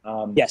 Yes.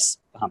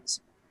 Bahamas.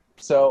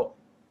 So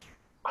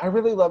I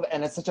really love it,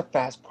 and it's such a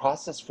fast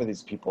process for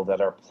these people that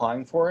are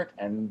applying for it,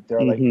 and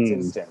they're like, it's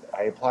instant.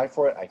 I apply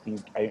for it. I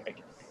think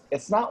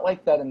it's not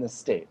like that in the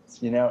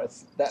States, you know.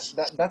 It's that's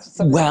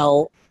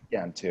something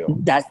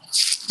too.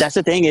 That's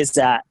the thing, is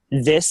that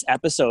this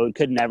episode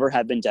could never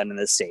have been done in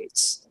the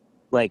States.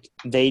 Like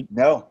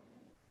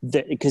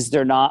because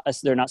they're not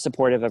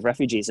supportive of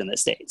refugees in the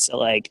States. So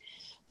like,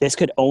 this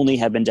could only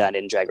have been done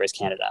in Drag Race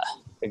Canada.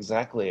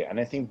 Exactly. And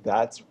I think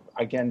that's,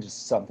 again,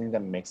 just something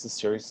that makes the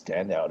series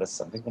stand out as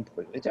something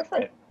completely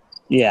different.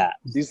 Yeah.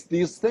 These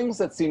things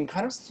that seem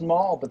kind of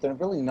small, but they're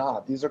really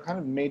not. These are kind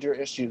of major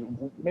issues,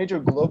 major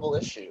global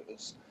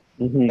issues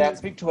that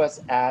speak to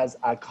us as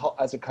a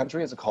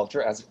country, as a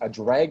culture, as a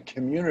drag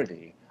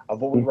community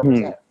of what we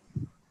represent.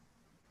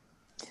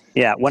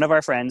 Yeah, one of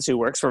our friends who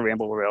works for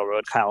Rainbow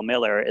Railroad, Kyle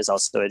Miller, is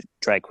also a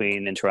drag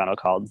queen in Toronto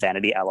called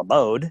Vanity a la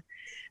Mode.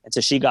 And so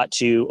she got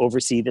to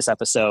oversee this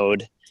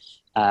episode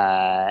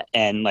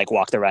and like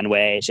walk the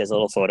runway. She has a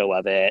little photo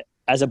of it.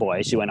 As a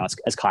boy, she went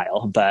as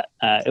Kyle, but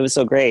it was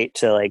so great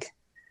to like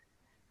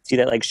see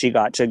that like she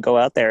got to go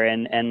out there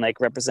and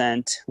like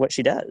represent what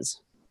she does.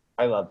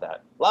 I love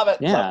that. Love it.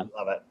 Yeah.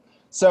 Love it.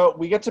 So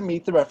we get to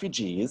meet the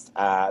refugees.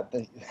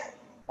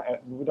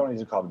 We don't need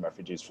to call them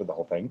refugees for the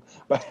whole thing.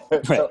 But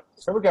so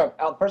here we go.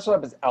 First one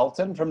up is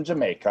Elton from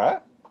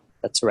Jamaica.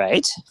 That's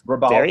right.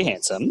 Rabal, very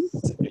handsome.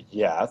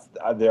 Yes,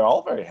 they're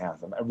all very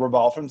handsome.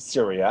 Rabal from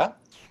Syria.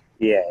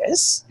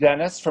 Yes.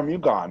 Dennis from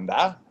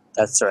Uganda.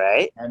 That's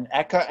right. And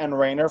Eka and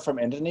Rainer from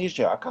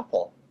Indonesia, a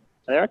couple.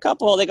 They're a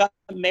couple. They got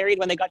married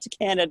when they got to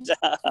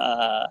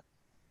Canada.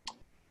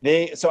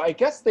 So I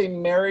guess they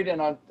married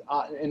in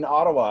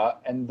Ottawa,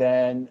 and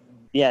then...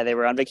 Yeah, they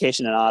were on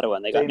vacation in Ottawa,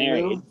 and they got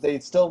married. They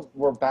still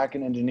were back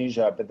in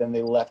Indonesia, but then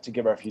they left to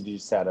get refugee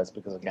status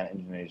because, again,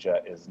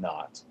 Indonesia is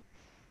not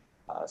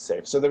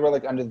safe. So they were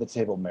like under the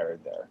table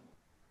married there.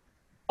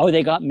 Oh,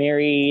 they got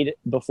married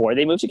before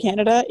they moved to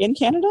Canada, in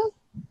Canada?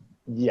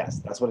 Yes,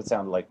 that's what it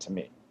sounded like to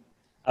me.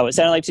 Oh, it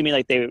sounded like to me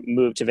like they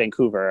moved to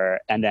Vancouver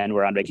and then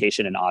were on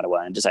vacation in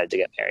Ottawa and decided to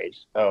get married.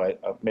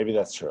 Oh, maybe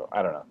that's true.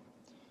 I don't know.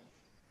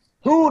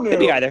 Who knew? Could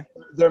be either.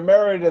 They're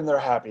married and they're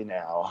happy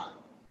now.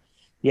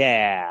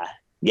 Yeah.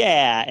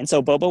 Yeah. And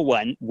so Bobo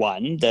won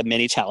the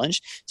mini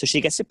challenge. So she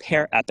gets to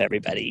pair up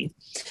everybody.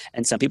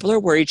 And some people are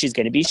worried she's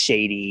going to be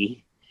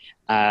shady.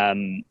 I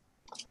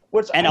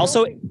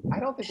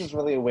don't think there's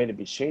really a way to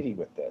be shady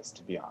with this,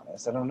 to be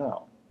honest. I don't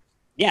know.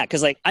 Yeah,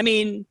 because like, I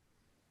mean,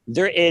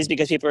 there is,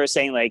 because people are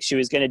saying like she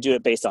was going to do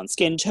it based on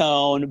skin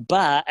tone,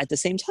 but at the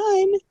same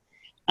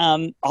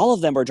time, all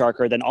of them were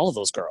darker than all of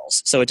those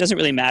girls. So it doesn't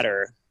really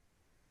matter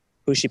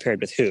who she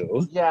paired with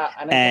who. Yeah,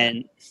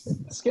 and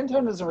skin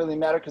tone doesn't really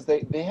matter because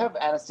they have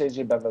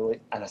Anastasia Beverly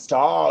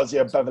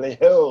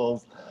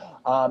Hills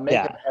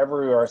makeup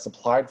everywhere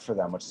supplied for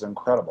them, which is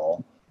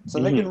incredible. So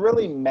they can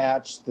really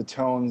match the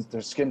tones,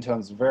 their skin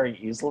tones very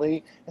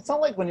easily. It's not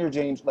like when you're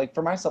doing, like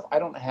for myself, I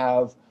don't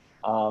have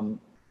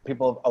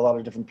a lot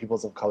of different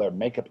peoples of color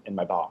makeup in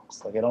my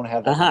box. Like I don't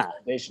have that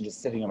foundation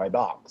just sitting in my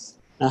box.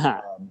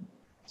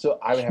 So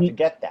I would have to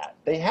get that.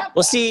 They have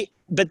Well, see,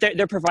 but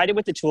they're provided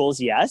with the tools,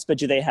 yes, but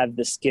do they have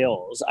the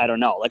skills? I don't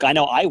know. Like, I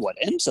know I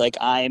wouldn't. Like,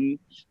 I'm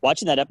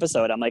watching that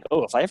episode, I'm like,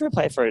 oh, if I ever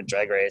apply for a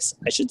Drag Race,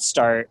 I should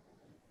start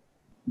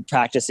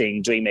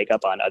practicing doing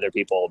makeup on other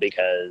people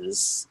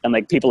because and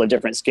like people of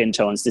different skin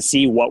tones to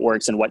see what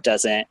works and what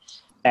doesn't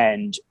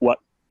and what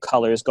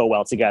colors go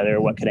well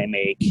together. What can I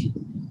make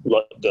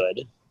look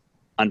good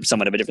on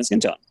someone of a different skin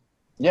tone?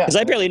 Yeah. Because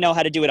I barely know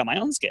how to do it on my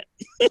own skin.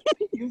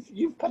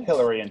 You've put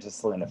Hillary into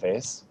Selena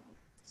face.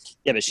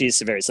 Yeah, but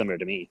she's very similar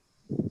to me.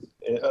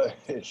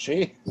 Is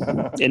she?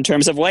 In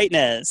terms of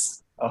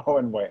whiteness. Oh,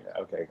 and white.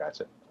 Okay,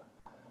 gotcha.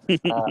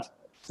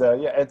 So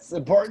yeah, it's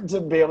important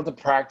to be able to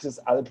practice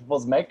other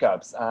people's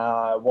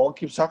makeups. We'll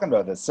keep talking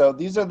about this. So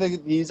these are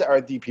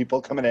the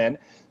people coming in.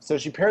 So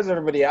she pairs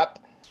everybody up.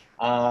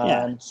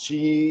 I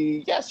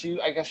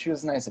guess she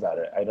was nice about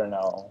it. I don't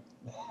know.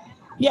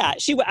 Yeah,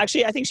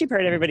 I think she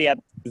paired everybody up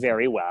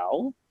very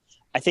well.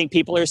 I think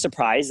people are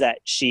surprised that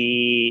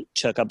she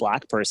took a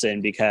black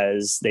person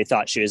because they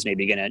thought she was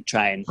maybe going to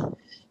try and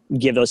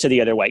give those to the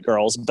other white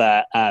girls.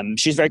 But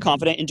she's very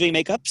confident in doing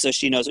makeup, so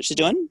she knows what she's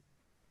doing.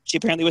 She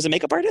apparently was a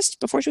makeup artist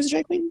before she was a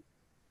drag queen.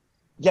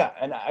 Yeah,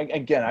 and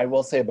I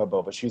will say about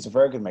Boba, she's a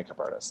very good makeup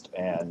artist.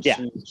 And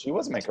she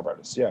was a makeup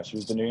artist. Yeah,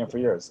 she's been doing it for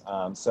years.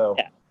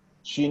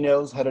 She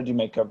knows how to do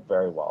makeup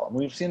very well. And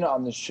we've seen it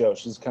on this show.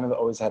 She's kind of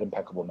always had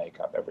impeccable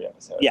makeup every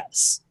episode.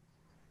 Yes.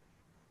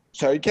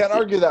 So you can't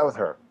argue that with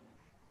her.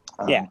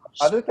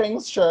 Other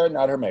things, sure,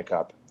 not her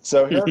makeup.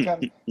 So here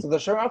comes. So they're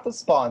showing off the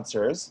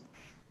sponsors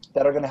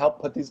that are going to help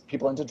put these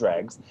people into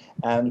drags,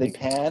 and they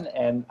pan,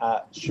 and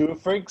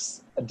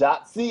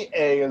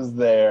ShoeFreaks.ca is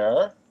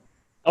there.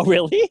 Oh,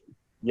 really?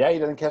 Yeah, you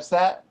didn't catch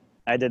that?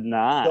 I did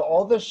not. So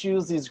all the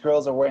shoes these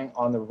girls are wearing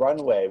on the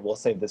runway, we'll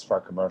save this for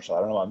our commercial. I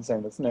don't know why I'm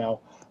saying this now,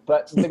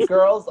 but the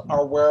girls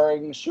are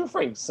wearing Shoe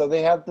Freaks, so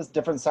they have this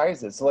different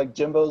sizes. So like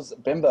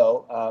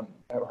Bimbo,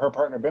 her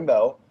partner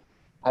Bimbo,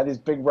 had these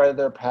big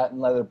patent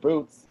leather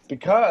boots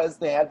because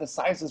they had the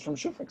sizes from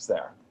Shoe Freaks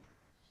there.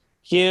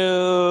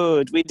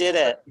 Huge. We did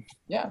it.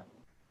 Yeah.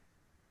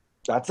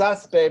 That's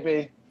us,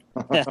 baby.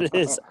 That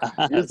is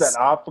us. Use that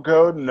offer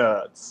code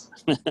nuts.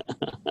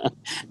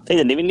 They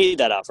didn't even need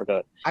that offer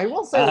code. I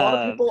will say a lot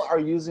of people are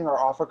using our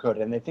offer code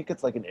and they think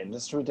it's like an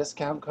industry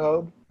discount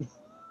code.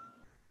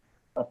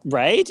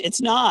 Right?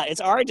 It's not.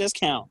 It's our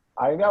discount.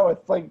 I know.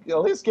 It's like,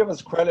 at least give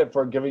us credit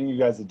for giving you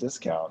guys a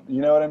discount.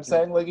 You know what I'm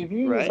saying? Like, if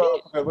you use our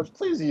offer code, which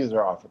please use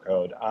our offer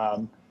code.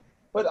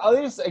 But at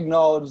least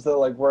acknowledge that,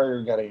 like, where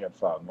you're getting it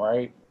from,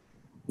 right?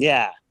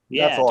 Yeah.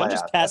 Yeah. Don't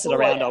just pass it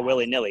around all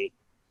willy-nilly.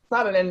 It's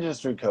not an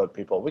industry code,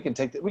 people. We can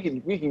take we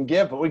can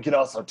give, but we can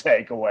also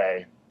take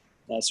away.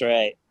 That's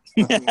right.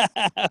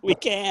 We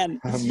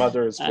can.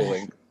 Mother is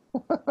fooling.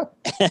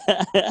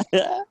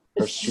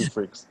 Or Shoe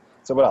Freaks.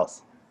 So what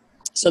else?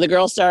 So the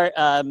girls start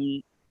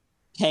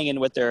hanging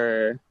with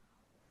their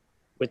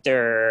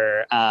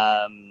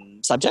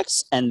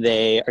subjects, and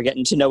they are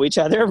getting to know each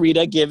other.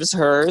 Rita gives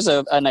hers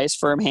a nice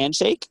firm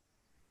handshake.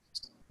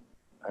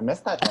 I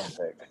missed that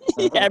handshake.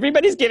 Yeah,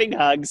 everybody's giving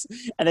hugs,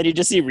 and then you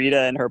just see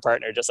Rita and her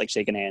partner just like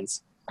shaking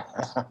hands.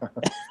 I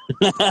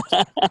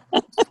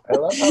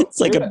love how it's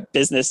like a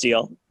business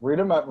deal.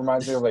 Rita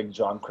reminds me of like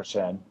John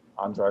Christian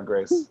on Drag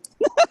Race.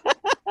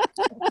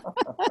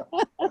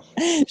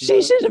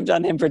 She should have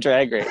done him for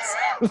Drag Race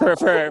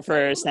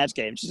for Snatch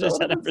Game. She should have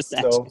done him for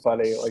Snatch. So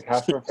funny. Like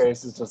half her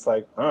face is just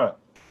like, huh.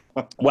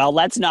 Well,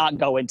 let's not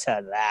go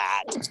into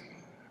that.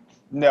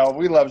 No,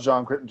 we love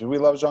John. Do we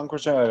love John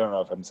Christian? I don't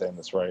know if I'm saying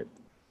this right.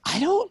 I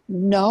don't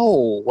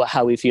know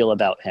how we feel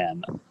about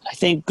him. I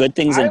think good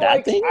things and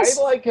bad things.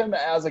 I like him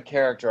as a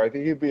character. I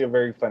think he'd be a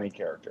very funny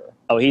character.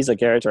 Oh, he's a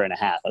character and a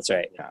half. That's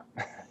right. Yeah.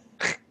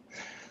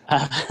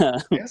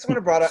 I just want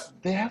to brought up.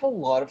 They have a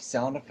lot of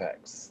sound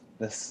effects.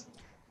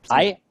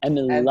 I am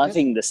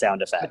loving the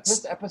sound effects.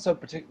 This episode,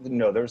 particularly,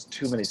 no, there's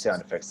too many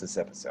sound effects this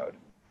episode,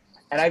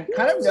 and I've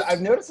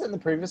noticed it in the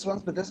previous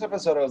ones, but this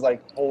episode I was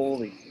like,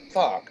 holy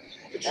fuck!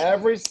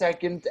 Every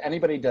second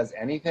anybody does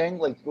anything,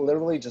 like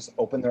literally just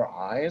open their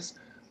eyes.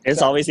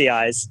 It's always the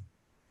eyes.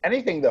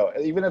 Anything though,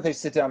 even if they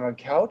sit down on a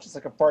couch, it's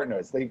like a fart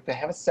noise. They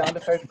have a sound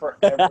effect for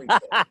everything.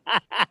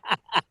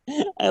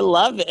 I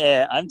love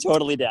it. I'm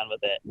totally down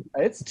with it.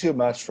 It's too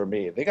much for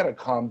me. They got to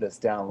calm this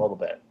down a little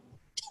bit.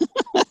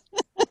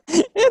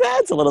 It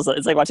adds a little.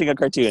 It's like watching a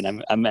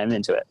cartoon. I'm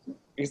into it.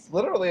 It's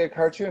literally a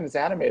cartoon. It's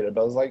animated,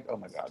 but I was like, oh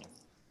my god.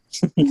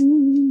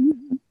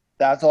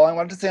 That's all I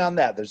wanted to say on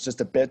that. There's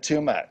just a bit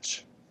too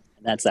much.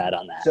 And that's that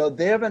on that. So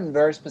they have been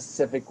very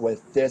specific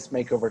with this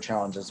makeover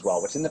challenge as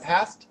well, which in the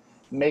past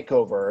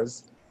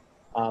makeovers,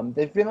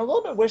 they've been a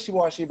little bit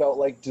wishy-washy about,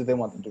 like, do they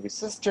want them to be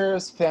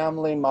sisters,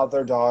 family,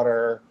 mother,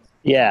 daughter,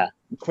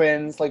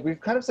 twins? Like, we've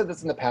kind of said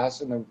this in the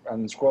past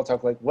on Squirrel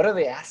Talk, like, what are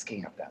they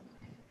asking of them?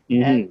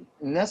 Mm-hmm. And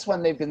in this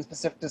one, they've been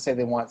specific to say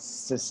they want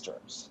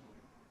sisters.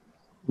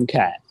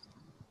 Okay.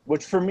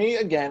 Which for me,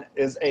 again,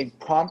 is a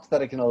prompt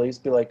that I can at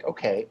least be like,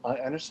 okay, I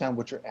understand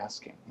what you're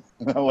asking.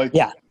 Like,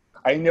 yeah.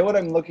 I know what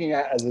I'm looking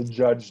at as a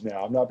judge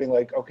now. I'm not being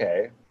like,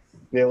 okay,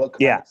 they look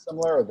kind of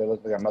similar, or they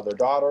look like a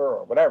mother-daughter,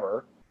 or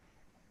whatever.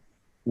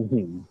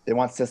 Mm-hmm. They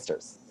want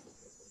sisters.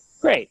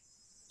 Great.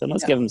 Then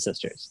let's give them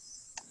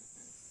sisters.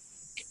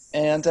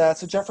 And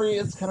so Jeffrey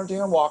is kind of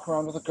doing a walk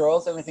around with the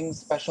girls. Anything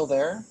special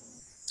there?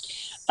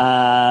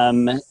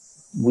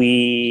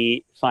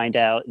 We find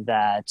out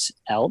that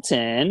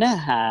Elton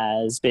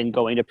has been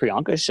going to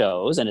Priyanka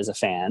shows and is a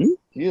fan.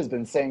 He has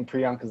been saying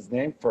Priyanka's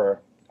name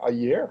for a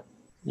year.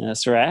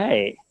 That's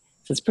right.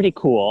 So it's pretty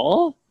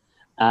cool.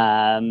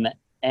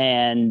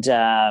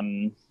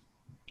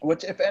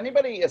 Which, if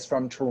anybody is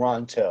from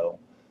Toronto,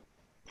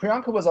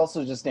 Priyanka was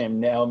also just named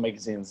Now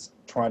Magazine's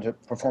Toronto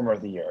Performer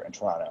of the Year in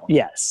Toronto.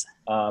 Yes.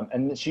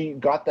 And she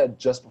got that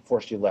just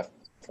before she left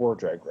for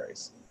Drag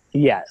Race.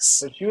 Yes.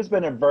 So she has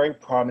been a very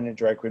prominent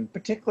drag queen,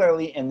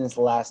 particularly in this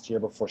last year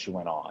before she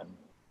went on.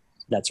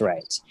 That's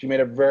right. She made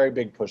a very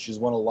big push. She's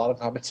won a lot of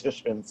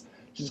competitions.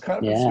 She's kind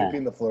of been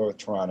sweeping the floor with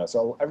Toronto.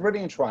 So everybody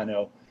in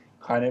Toronto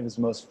kind of is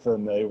most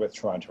familiar with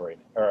Priyanka.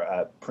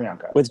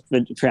 With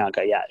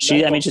Priyanka, yeah.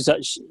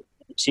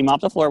 She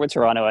mopped the floor with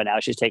Toronto, and now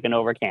she's taken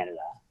over Canada.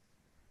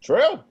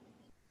 True.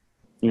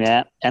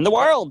 Yeah, and the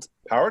world.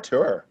 Power to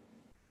her.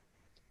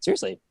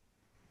 Seriously.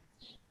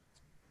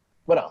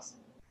 What else?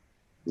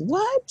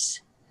 What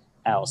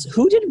else?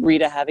 Who did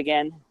Rita have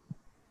again?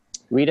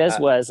 Rita's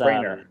was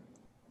Rainer.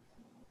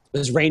 It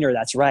was Rainer.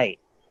 That's right.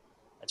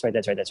 That's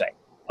right.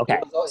 Okay,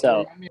 He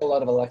reminded me a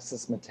lot of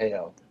Alexis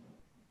Mateo.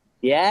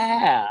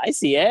 Yeah, I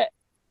see it.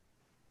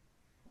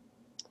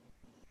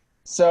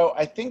 So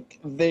I think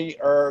they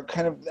are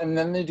kind of, and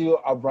then they do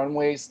a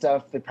runway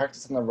stuff. They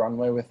practice on the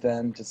runway with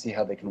them to see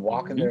how they can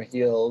walk in their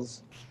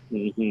heels,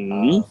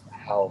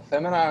 how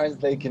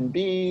feminized they can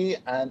be,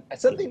 and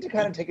something to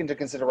kind of take into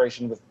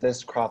consideration with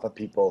this crop of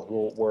people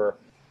who were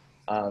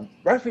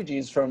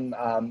refugees from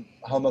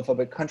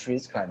homophobic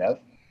countries, kind of.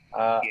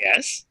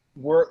 Yes.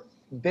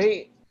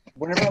 They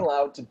were never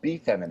allowed to be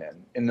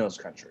feminine in those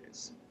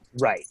countries.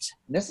 Right.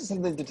 This is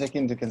something to take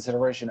into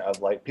consideration of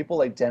like people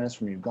like Dennis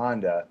from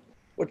Uganda,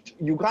 which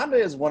Uganda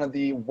is one of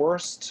the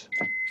worst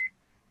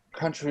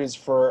countries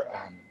for,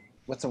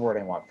 what's the word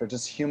I want, for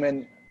just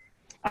human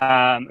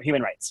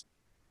rights.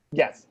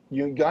 Yes,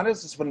 Uganda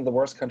is just one of the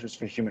worst countries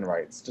for human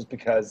rights, just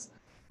because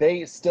I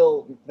think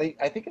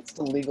it's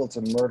still legal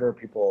to murder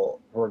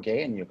people who are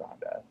gay in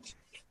Uganda.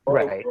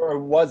 Or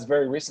was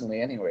very recently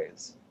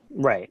anyways.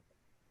 Right.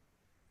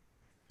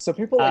 So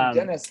people like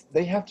Dennis,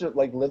 they have to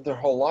like live their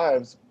whole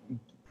lives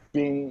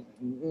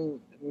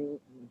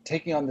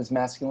taking on this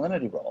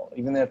masculinity role,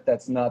 even if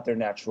that's not their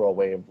natural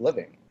way of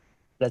living.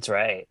 That's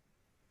right.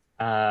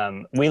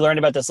 We learned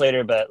about this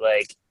later, but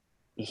like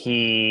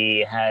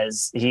he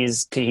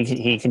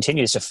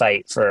continues to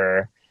fight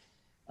for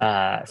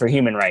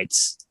human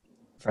rights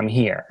from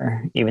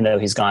here. Even though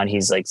he's gone,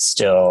 he's like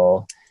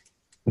still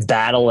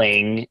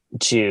battling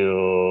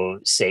to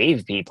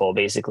save people,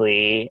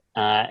 basically,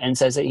 and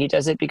says that he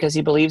does it because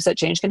he believes that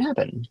change can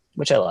happen,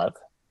 which I love.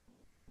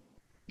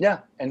 Yeah,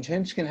 and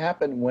change can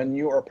happen when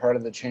you are part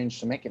of the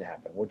change to make it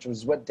happen, which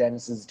was what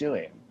Dennis is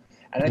doing.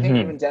 And I think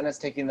even Dennis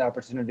taking the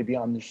opportunity to be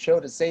on the show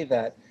to say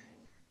that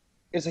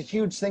is a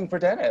huge thing for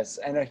Dennis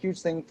and a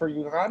huge thing for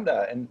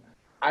Uganda. And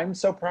I'm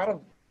so proud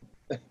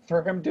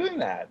for him doing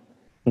that.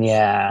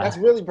 Yeah. That's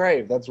really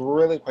brave. That's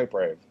really quite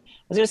brave. I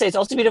was going to say, it's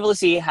also beautiful to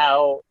see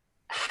how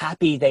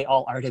happy they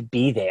all are to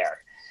be there.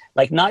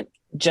 Like, not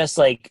just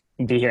like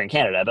be here in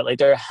Canada, but like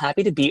they're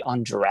happy to be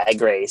on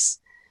Drag Race.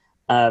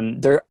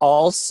 They're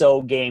all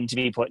so game to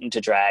be put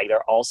into drag.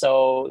 They're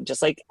also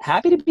just like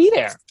happy to be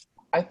there.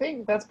 I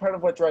think that's part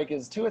of what drag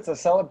is too. It's a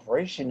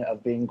celebration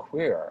of being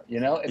queer.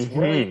 You know, it's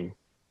really,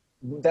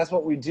 that's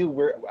what we do.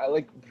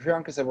 Like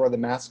Priyanka said, we're the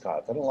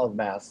mascots. I don't love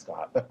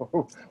mascot.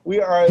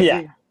 We are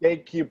the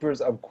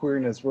gatekeepers of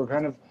queerness.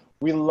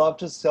 We love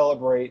to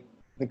celebrate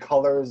the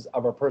colors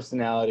of our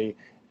personality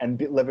and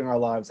living our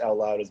lives out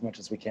loud as much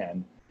as we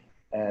can.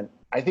 And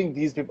I think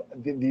these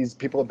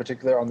people in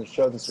particular on the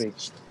show this week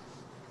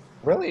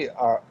really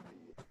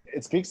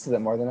it speaks to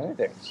them more than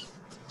anything.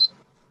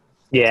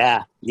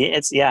 Yeah,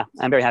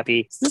 I'm very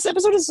happy. This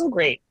episode is so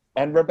great.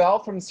 And Rebel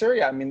from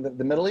Syria, I mean,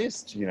 the Middle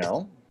East, you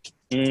know.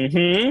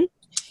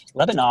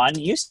 Lebanon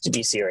used to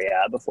be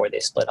Syria before they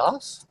split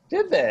off.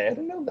 Did they? I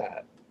didn't know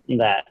that.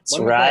 That's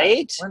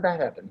right. When did that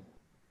happen?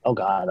 Oh,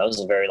 God, that was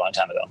a very long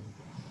time ago.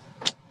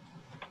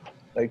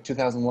 Like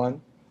 2001?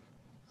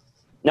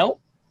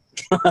 Nope.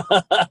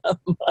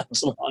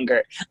 Much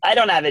longer. I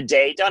don't have a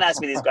date. Don't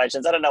ask me these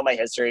questions. I don't know my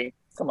history.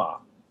 Come on.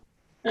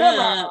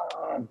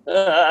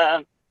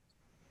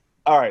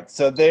 All right,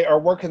 so they are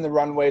working the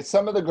runway.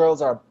 Some of the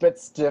girls are a bit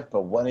stiff,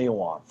 but what do you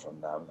want from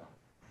them?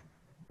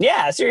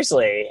 Yeah,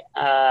 seriously.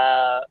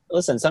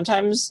 Listen,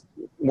 sometimes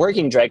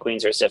working drag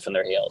queens are stiff in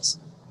their heels.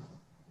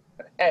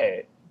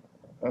 Hey.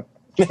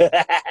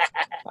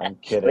 I'm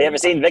kidding. We ever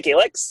seen Vicky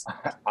Licks?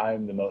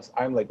 I'm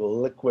like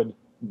liquid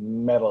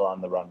metal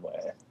on the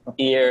runway.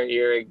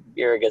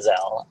 You're a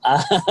gazelle.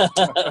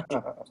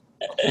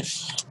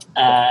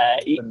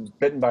 Been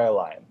bitten by a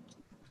lion.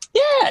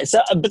 Yeah,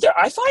 but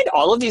I find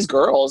all of these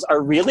girls are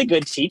really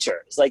good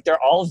teachers. Like,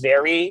 they're all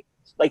very,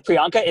 like,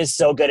 Priyanka is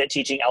so good at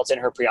teaching Elton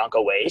her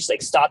Priyanka way. She's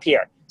like, stop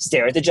here,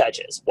 stare at the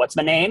judges. What's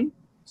my name?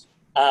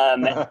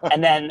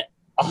 And then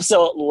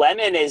also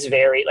Lemon is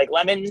very, like,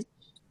 Lemon,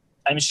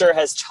 I'm sure,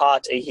 has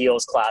taught a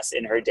heels class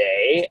in her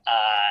day.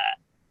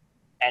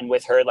 And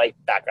with her like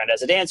background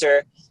as a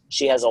dancer,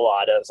 she has a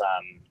lot of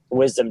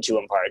wisdom to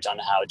impart on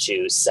how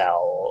to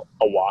sell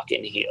a walk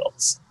in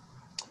heels.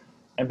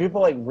 And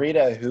people like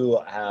Rita, who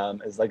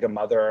is like a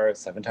mother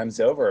 7 times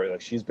over,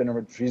 like she's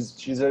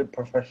a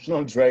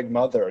professional drag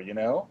mother, you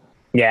know?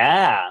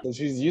 Yeah. So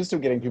she's used to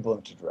getting people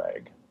into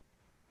drag.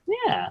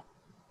 Yeah.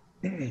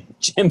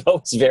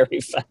 Jimbo's very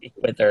funny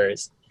with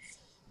hers.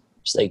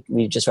 She's like,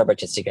 we just rub our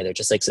tits together,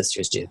 just like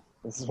sisters do.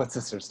 This is what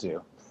sisters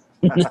do.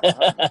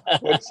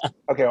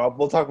 Okay, well,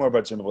 we'll talk more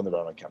about Jimbo when the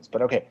moment comes.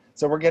 But okay,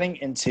 so we're getting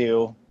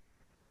into,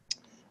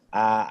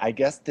 I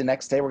guess the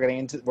next day we're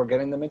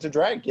getting them into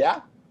drag,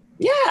 yeah?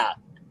 Yeah.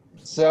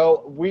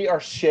 So we are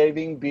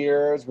shaving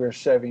beards, we're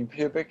shaving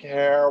pubic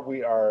hair,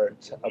 we are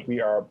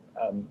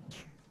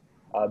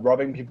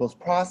rubbing people's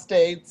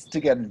prostates to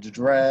get into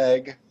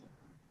drag.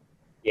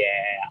 Yeah,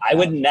 I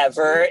would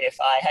never, if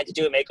I had to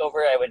do a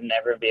makeover, I would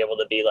never be able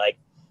to be like,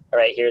 all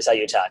right, here's how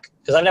you tuck.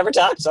 Because I've never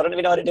tucked, so I don't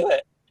even know how to do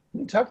it.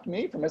 You tucked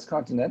me for Miss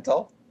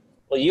Continental.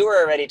 Well, you were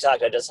already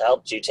tucked. I just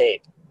helped you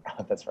tape.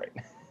 That's right.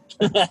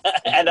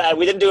 And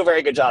we didn't do a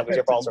very good job because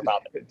your balls were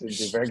popping. Didn't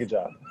do a very good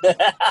job.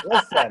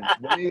 Listen,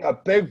 when you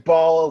got big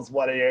balls,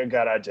 what are you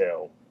gonna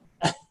do?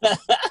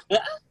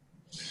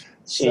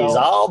 She's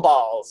all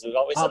balls. We've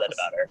always said that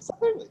about her.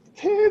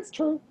 It's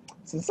true.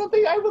 So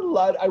something I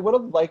would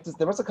have liked is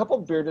there was a couple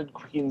of bearded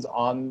queens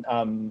on.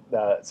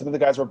 Some of the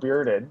guys were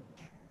bearded.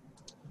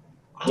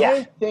 Yeah.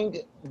 I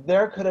think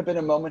there could have been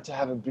a moment to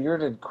have a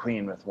bearded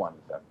queen with one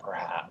of them,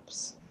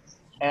 perhaps.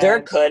 And There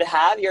could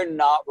have. You're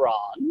not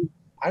wrong.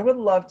 I would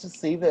love to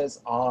see this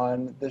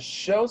on the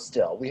show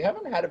still. We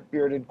haven't had a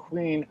bearded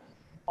queen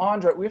on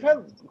drag. We've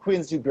had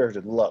queens do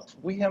bearded looks.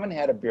 We haven't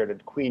had a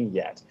bearded queen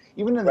yet.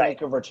 Even in the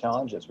makeover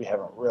challenges, we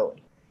haven't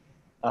really.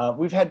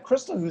 We've had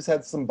Crystal, who's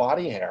had some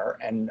body hair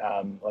and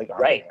like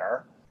armpit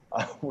hair,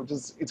 which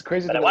is, it's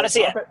crazy. But I want to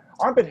see it.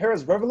 Armpit hair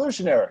is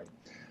revolutionary.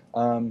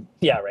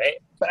 Yeah, right?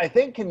 But I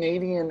think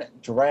Canadian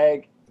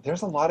drag,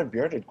 there's a lot of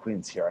bearded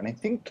queens here. And I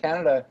think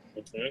Canada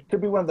could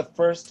be one of the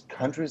first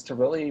countries to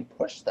really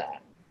push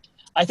that.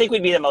 I think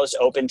we'd be the most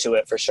open to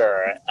it for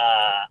sure.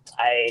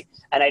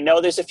 I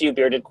know there's a few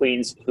bearded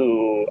queens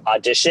who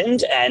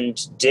auditioned and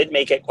did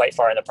make it quite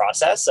far in the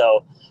process.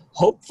 So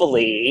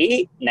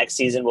hopefully next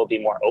season we'll be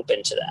more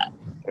open to that.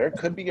 There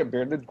could be a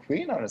bearded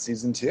queen on a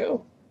season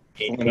 2.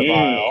 I'm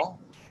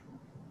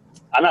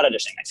not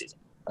auditioning next season,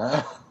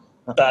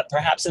 but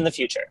perhaps in the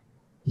future.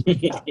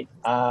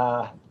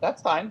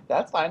 That's fine.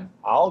 That's fine.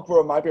 I'll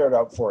grow my beard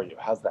out for you.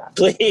 How's that?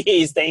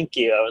 Please, thank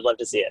you. I would love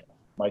to see it.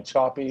 My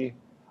choppy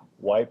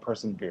white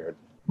person beard.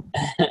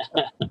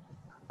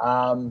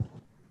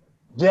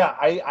 Yeah,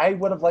 I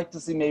would have liked to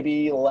see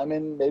maybe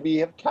Lemon maybe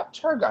have kept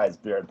her guy's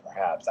beard,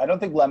 perhaps. I don't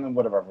think Lemon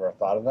would have ever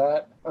thought of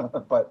that,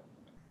 but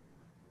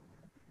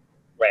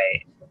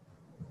right.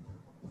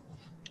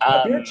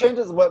 Beard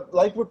changes. What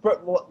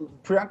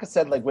Priyanka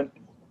said, like when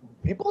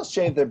people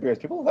shave their beards,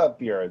 people who have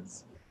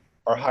beards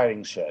are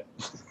hiding shit.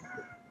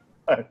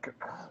 Like,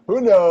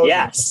 who knows?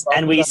 Yes,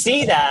 and we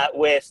see that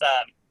with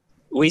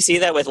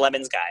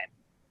Lemon's guy.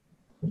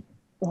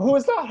 Who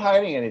is not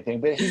hiding anything,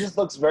 but he just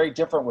looks very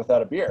different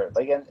without a beard.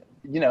 Like, and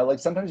you know, like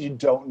sometimes you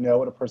don't know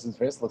what a person's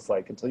face looks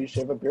like until you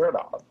shave a beard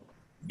off.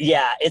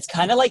 Yeah, it's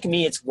kind of like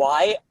me. It's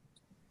why,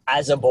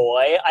 as a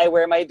boy, I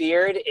wear my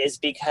beard is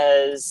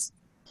because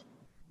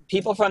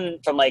people from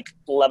like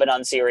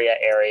Lebanon, Syria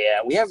area,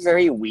 we have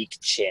very weak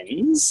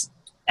chins,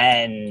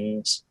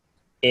 and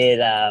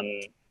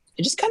it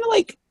just kind of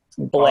like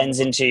blends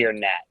into your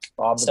neck.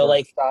 So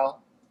like,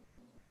 style.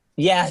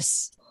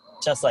 Yes,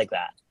 just like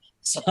that.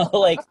 So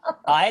like,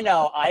 I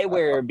know I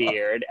wear a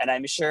beard, and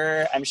I'm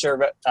sure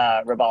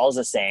Rabal's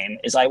the same.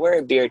 Is I wear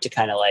a beard to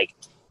kind of like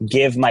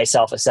give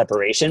myself a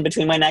separation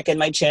between my neck and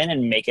my chin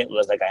and make it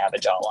look like I have a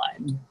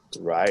jawline.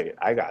 Right,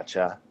 I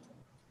gotcha.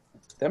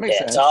 That makes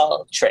sense. It's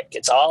all trick.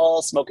 It's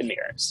all smoke and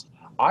mirrors.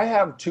 I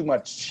have too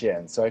much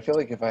chin, so I feel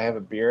like if I have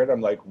a beard,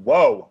 I'm like,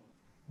 whoa,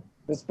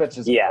 this bitch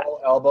is all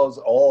elbows,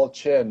 all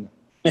chin.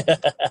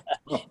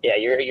 Yeah,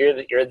 you're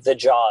the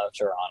jaw of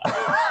Toronto.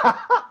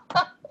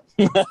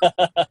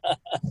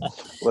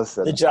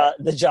 Listen,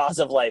 the jaws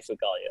of life, we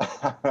call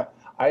you.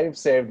 I have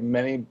saved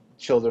many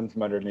children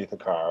from underneath a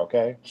car.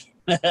 Okay.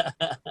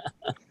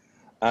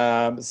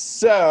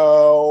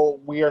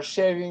 So we are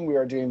shaving. We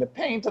are doing the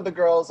paint of the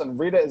girls, and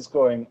Rita is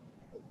going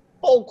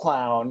full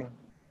clown.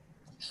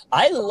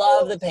 I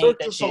love the paint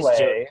that she's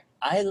doing.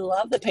 I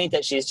love the paint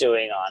that she's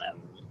doing on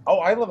him. Oh,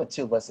 I love it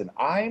too. Listen,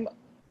 I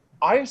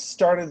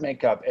started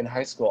makeup in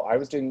high school. I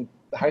was doing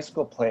high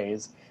school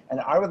plays, and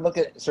I would look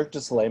at Cirque du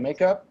Soleil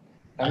makeup,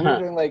 and we were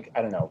doing like,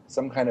 I don't know,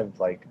 some kind of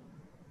like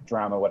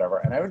drama, whatever.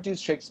 And I would do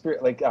Shakespeare,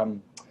 like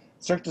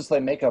Cirque du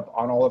Soleil makeup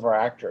on all of our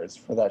actors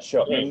for that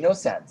show. Mm-hmm. No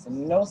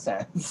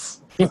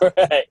sense.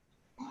 Right.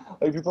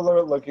 Like people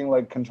are looking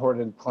like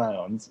contorted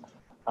clowns.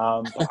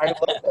 But I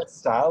love that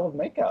style of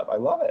makeup. I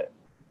love it.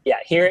 Yeah,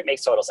 here it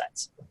makes total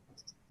sense.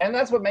 And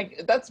that's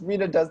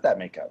Rita does that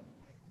makeup.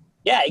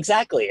 Yeah,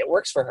 exactly. It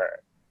works for her.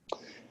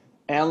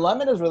 And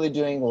Lemon is really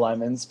doing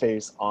Lemon's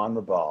face on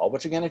Raval,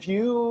 which again,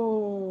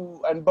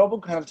 and Bobo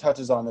kind of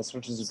touches on this,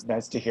 which is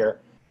nice to hear.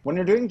 When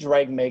you're doing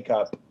drag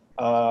makeup,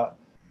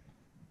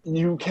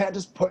 you can't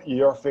just put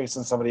your face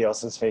on somebody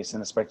else's face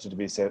and expect it to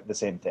be the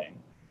same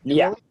thing.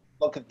 You really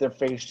look at their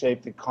face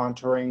shape, the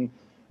contouring,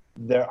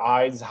 their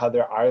eyes, how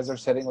their eyes are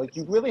setting. Like,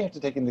 you really have to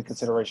take into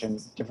consideration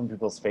different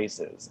people's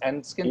faces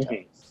and skin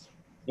tones.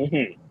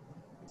 Mm-hmm.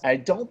 I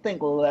don't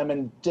think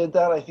Lemon did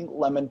that. I think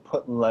Lemon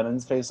put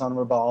Lemon's face on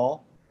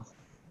Raval.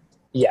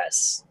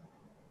 Yes.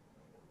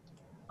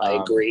 I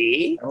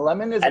agree. And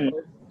Lemon is a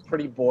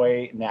pretty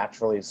boy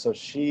naturally, so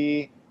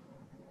she,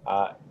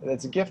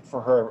 it's a gift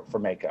for her for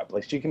makeup.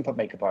 Like, she can put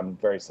makeup on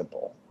very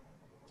simple.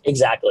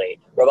 Exactly.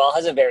 Raval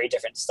has a very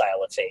different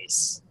style of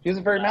face. She has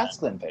a very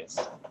masculine face.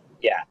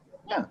 Yeah.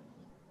 Yeah.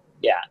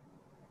 Yeah.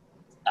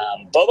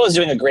 Bobo's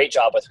doing a great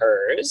job with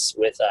hers,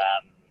 with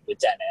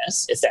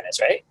Dennis. It's Dennis,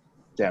 right?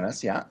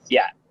 Dennis, yeah.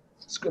 Yeah.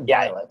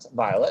 Violet.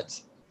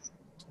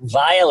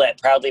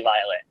 Violet, proudly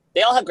Violet.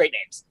 They all have great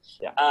names.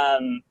 Yeah.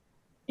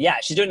 Yeah,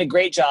 she's doing a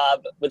great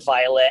job with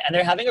Violet, and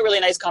they're having a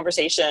really nice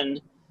conversation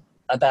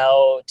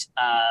about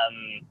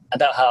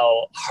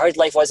how hard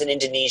life was in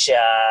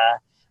Indonesia,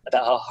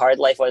 about how hard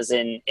life was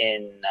in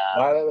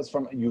Violet was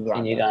from Uganda.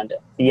 In Uganda.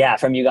 Yeah,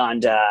 from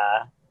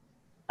Uganda.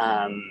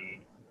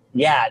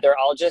 Yeah, they're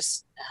all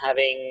just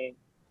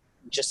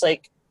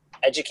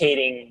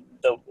educating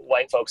the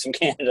white folks from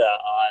Canada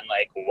on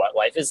like what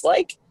life is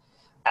like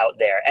out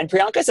there. And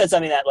Priyanka said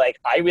something that like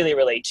I really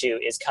relate to,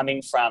 is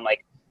coming from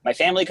like, my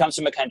family comes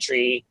from a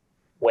country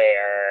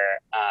where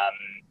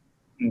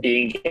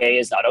being gay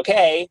is not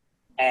okay.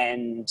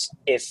 And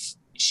if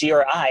she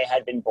or I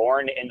had been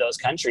born in those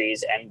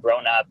countries and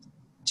grown up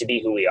to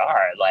be who we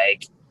are,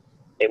 like,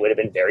 it would have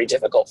been very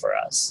difficult for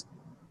us.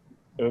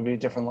 It would be a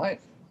different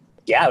life.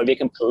 Yeah, it would be a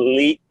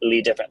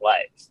completely different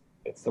life.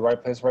 It's the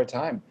right place, right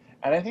time.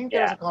 And I think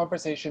there's a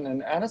conversation,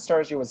 and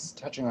Anastasia was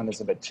touching on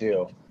this a bit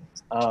too,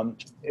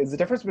 is the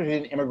difference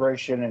between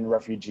immigration and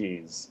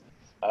refugees.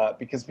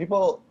 Because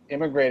people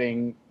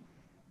immigrating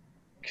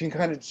can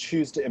kind of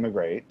choose to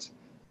immigrate,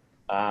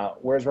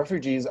 whereas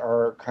refugees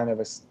are kind of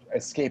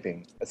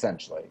escaping,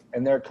 essentially.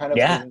 And they're kind of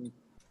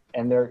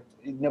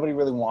nobody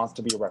really wants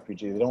to be a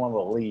refugee. They don't want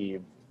to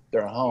leave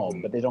their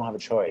home, but they don't have a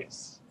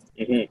choice.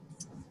 Mm-hmm.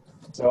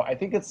 So I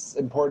think it's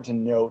important to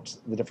note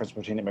the difference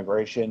between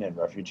immigration and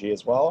refugee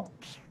as well.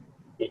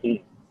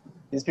 Mm-hmm.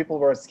 These people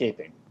were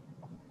escaping.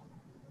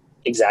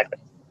 Exactly.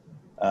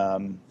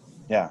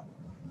 Yeah.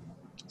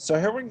 So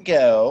here we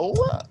go.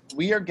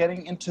 We are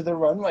getting into the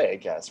runway, I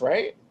guess,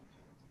 right?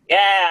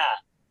 Yeah.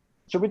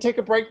 Should we take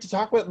a break to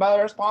talk about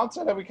our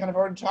sponsor that we kind of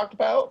already talked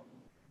about?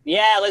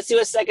 Yeah, let's do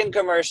a second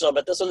commercial,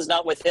 but this one's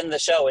not within the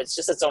show. It's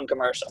just its own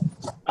commercial.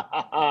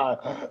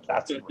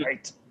 That's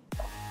great.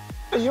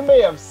 You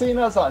may have seen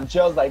us on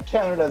shows like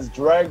Canada's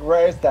Drag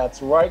Race.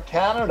 That's right,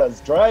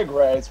 Canada's Drag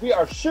Race. We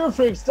are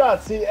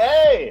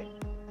shoefreaks.ca.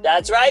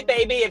 That's right,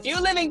 baby. If you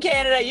live in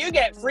Canada, you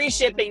get free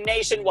shipping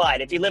nationwide.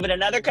 If you live in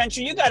another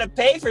country, you got to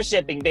pay for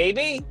shipping,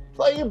 baby.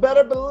 So you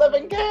better live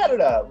in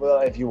Canada. Well,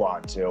 if you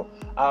want to.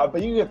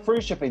 But you get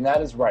free shipping.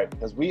 That is right,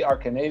 because we are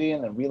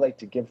Canadian and we like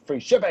to give free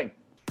shipping.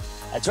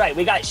 That's right.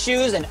 We got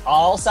shoes in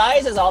all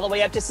sizes, all the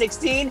way up to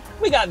 16.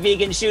 We got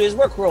vegan shoes.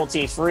 We're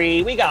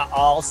cruelty-free. We got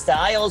all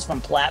styles, from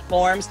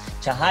platforms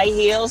to high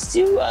heels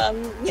to,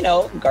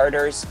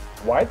 garters.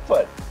 Wide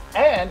foot.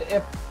 And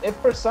if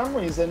for some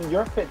reason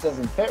your fit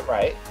doesn't fit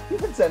right, you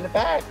can send it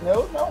back.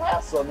 No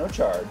hassle, no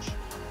charge.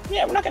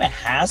 Yeah, we're not going to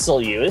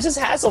hassle you. This is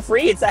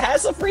hassle-free. It's the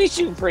hassle-free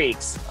Shoe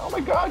Freaks. Oh my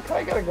God, can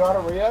I get a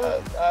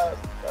gonorrhea?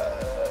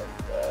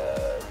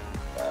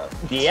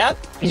 Yep,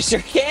 you sure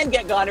can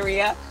get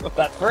gonorrhea.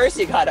 But first,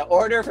 you got to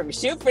order from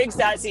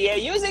shoefreaks.ca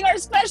using our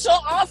special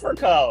offer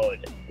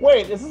code.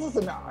 Wait, is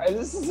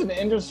this an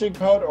industry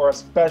code or a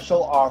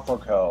special offer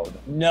code?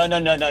 No.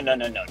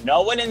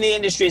 No one in the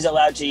industry is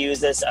allowed to use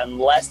this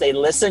unless they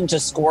listen to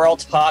Squirrel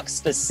Talk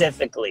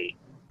specifically.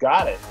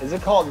 Got it. Is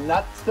it called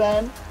Nuts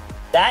then?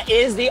 That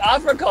is the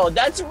offer code.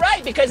 That's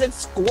right, because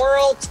it's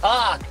Squirrel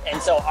Talk.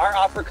 And so our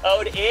offer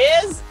code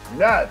is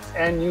Nuts,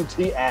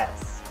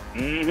 N-U-T-S.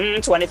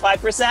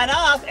 25%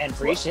 off and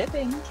free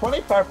shipping.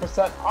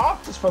 25%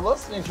 off just for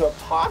listening to a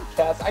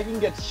podcast. I can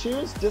get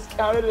shoes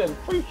discounted and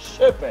free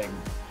shipping.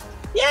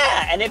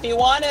 Yeah, and if you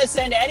want to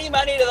send any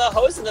money to the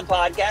host of the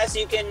podcast,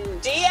 you can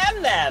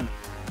DM them.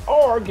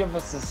 Or give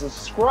us a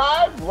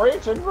subscribe,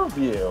 rate, and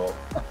review.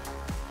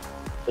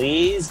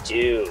 Please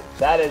do.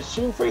 That is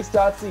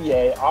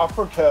shoefreaks.ca,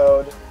 offer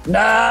code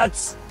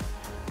NUTS.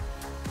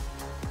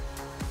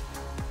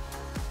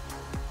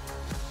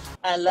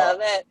 I love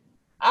it.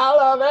 I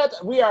love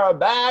it. We are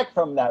back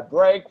from that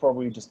break where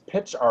we just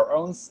pitch our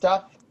own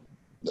stuff.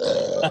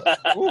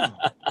 Yum,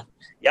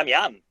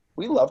 yum.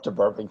 We love to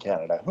burp in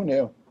Canada. Who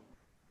knew?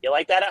 You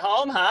like that at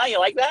home, huh? You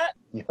like that?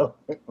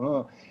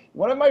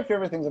 One of my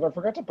favorite things, and I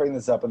forgot to bring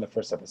this up in the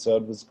first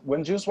episode, was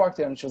when Juice walked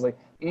in and she was like,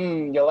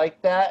 you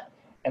like that?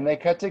 And they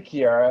cut to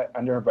Kiara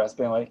under her breast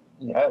being like,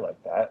 yeah, I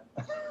like that.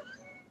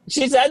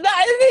 She said that?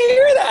 I didn't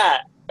hear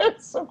that.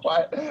 It's so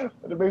quiet.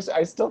 But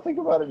I still think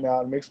about it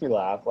now. It makes me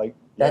laugh. Like,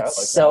 That's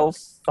like so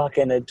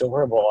fucking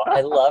adorable.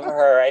 I love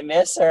her. I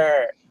miss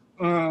her.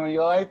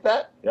 You like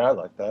that? Yeah, I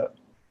like that.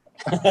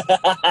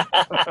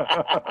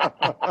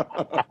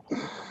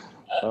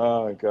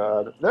 Oh my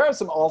God. There are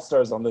some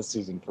all-stars on this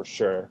season for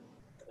sure.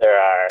 There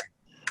are.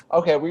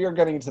 Okay, we are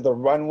getting to the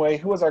runway.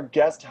 Who is our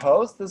guest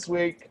host this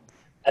week?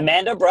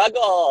 Amanda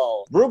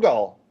Brugel.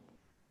 Brugel.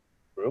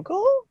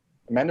 Brugel?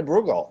 Amanda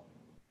Brugel.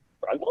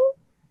 Brugel?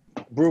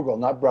 Brugel,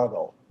 not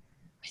Brugel.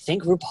 I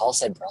think RuPaul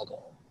said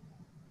Brugel.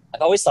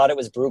 I've always thought it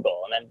was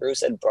Brugel, and then Bruce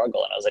said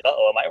Brugel, and I was like,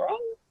 oh, am I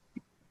wrong?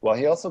 Well,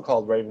 he also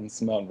called Raven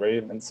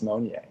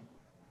Simonier.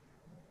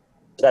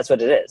 That's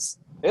what it is.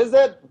 Is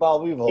it?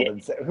 Well, we've all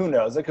been saying. Who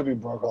knows? It could be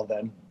Brugel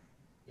then.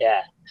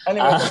 Yeah.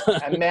 Anyway,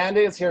 Amanda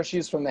is here.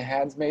 She's from The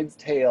Handmaid's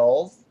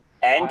Tales.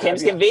 And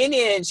Kim's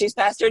Convenience. She's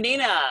Pastor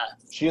Nina.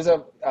 She is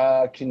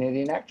a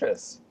Canadian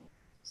actress.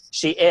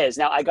 She is.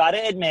 Now, I got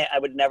to admit, I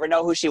would never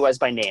know who she was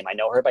by name. I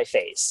know her by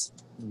face.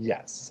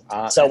 Yes.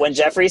 So when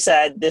Jeffrey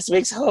said, this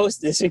week's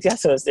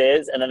guest host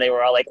is, and then they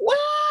were all like,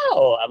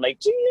 wow. I'm like,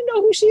 do you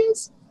know who she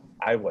is?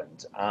 I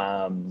wouldn't.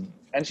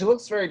 And she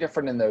looks very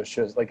different in those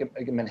shows. Like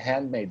in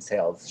Handmaid's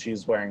Tales,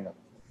 she's wearing a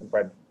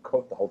red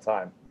coat the whole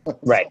time.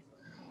 Right.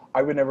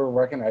 I would never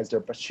recognize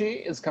her, but she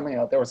is coming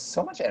out there with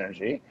so much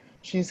energy.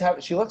 She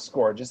looks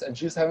gorgeous, and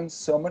she's having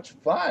so much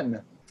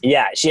fun.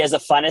 Yeah, she has the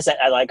funnest.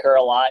 I like her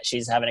a lot.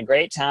 She's having a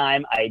great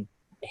time. I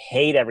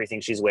hate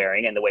everything she's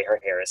wearing and the way her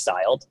hair is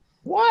styled.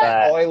 What?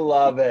 I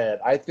love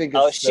it. I think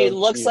it's she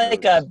looks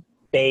like a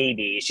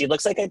baby. She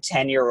looks like a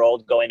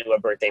 10-year-old going to a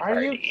birthday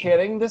party. Are you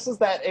kidding? This is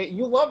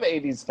you love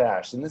 80s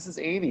fashion. This is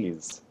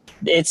 80s.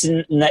 It's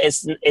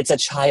a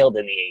child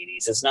in the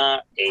 80s. It's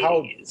not 80s.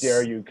 How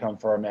dare you come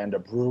for Amanda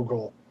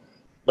Brugel?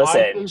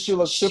 Listen, I think she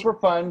looks super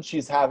fun.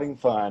 She's having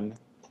fun.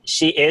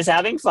 She is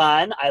having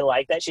fun. I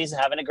like that she's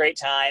having a great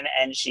time,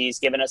 and she's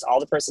given us all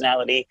the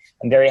personality.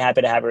 I'm very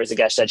happy to have her as a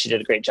guest judge. She did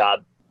a great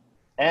job.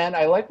 And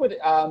I like what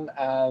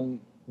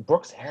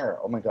Brooke's hair.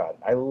 Oh my God.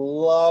 I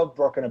love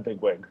Brooke in a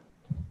big wig.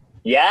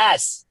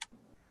 Yes,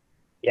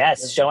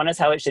 showing us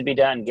how it should be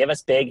done. Give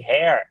us big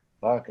hair.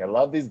 Look, I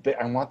love these big.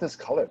 I want this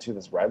color too.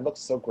 This red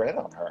looks so great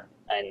on her.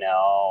 I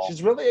know.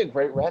 She's really a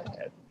great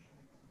redhead.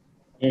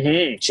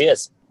 Mm-hmm. She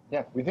is.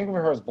 Yeah, we think of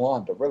her as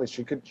blonde, but really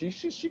she could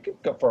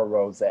go for a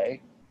rosé.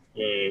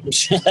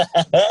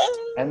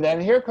 And then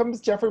here comes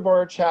Jeffrey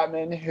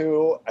Boyer-Chapman,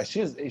 who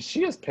she is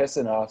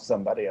pissing off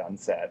somebody on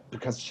set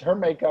because her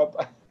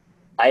makeup.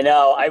 I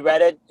know. I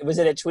read it. Was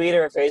it a tweet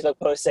or a Facebook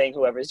post saying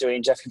whoever's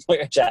doing Jeffrey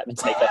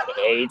Boyer-Chapman's makeup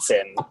hates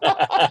him?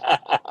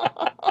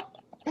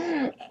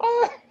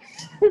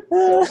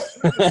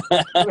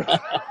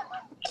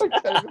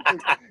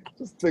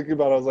 Just thinking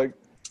about it, I was like,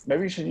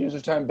 maybe you should use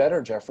your time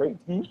better, Jeffrey.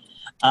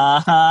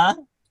 Uh-huh.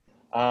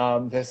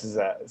 This is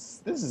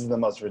the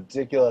most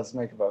ridiculous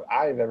makeup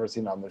I've ever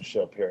seen on this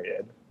show,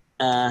 period.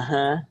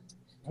 Uh-huh.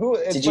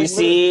 Did you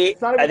see?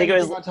 It's not even I think it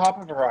was on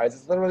top of her eyes.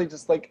 It's literally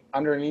just like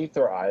underneath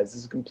her eyes.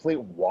 It's a complete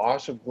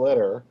wash of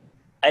glitter.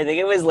 I think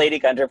it was Lady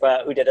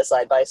Gunderpa who did a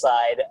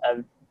side-by-side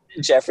of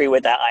Jeffrey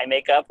with that eye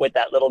makeup, with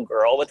that little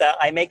girl with that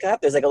eye makeup.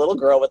 There's like a little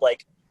girl with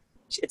like,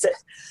 it's a...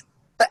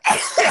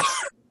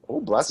 Oh,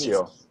 bless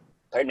you.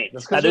 Pardon me.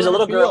 There's a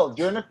little girl.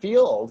 You're in a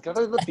field. Go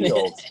to the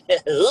field.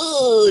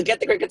 Ooh, get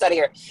the crickets out of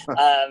here.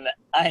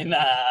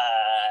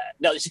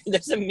 No,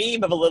 there's a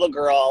meme of a little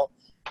girl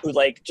who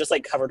just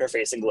covered her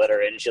face in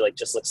glitter, and she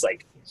just looks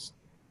like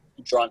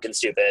drunk and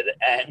stupid.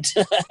 And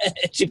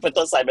she put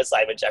those side by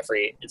side with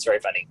Jeffrey. It's very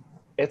funny.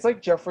 It's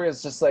like Jeffrey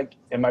is just like,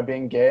 am I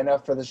being gay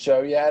enough for the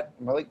show yet?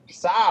 And we're like,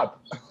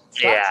 stop.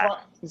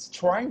 He's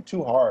trying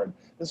too hard.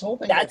 This whole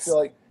thing, I feel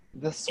like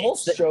this whole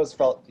show has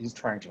felt he's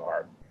trying too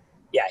hard.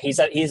 Yeah, he's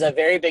a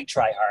very big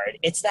tryhard.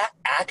 It's that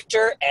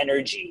actor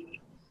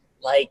energy.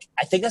 I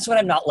think that's what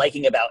I'm not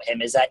liking about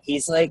him, is that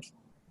he's like,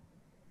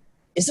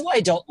 this is why I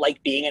don't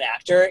like being an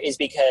actor, is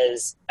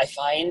because I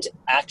find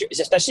actors,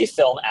 especially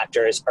film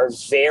actors, are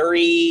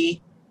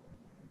very,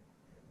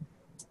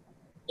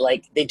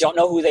 they don't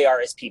know who they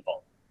are as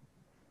people.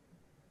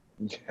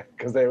 Yeah,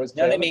 because they always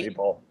play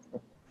people.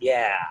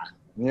 Yeah.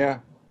 Yeah.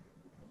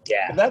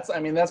 Yeah. But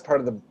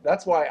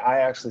that's why I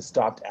actually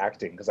stopped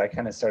acting, because I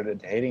kind of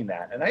started hating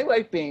that. And I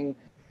like being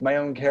my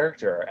own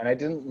character, and I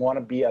didn't want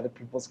to be other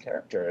people's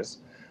characters.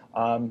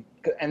 And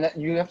that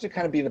you have to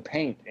kind of be the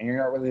paint, and you're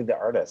not really the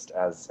artist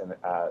as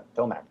a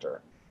film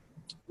actor.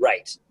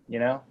 Right. You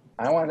know?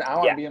 I want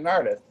to be an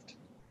artist.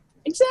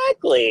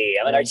 Exactly.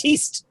 I'm an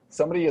artiste.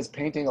 Somebody is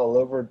painting all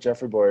over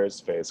Jeffrey Boyer's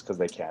face because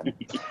they can.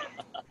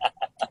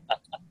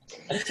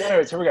 So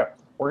anyways, here we go.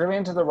 We're going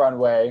into the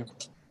runway.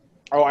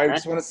 Oh, I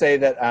just want to say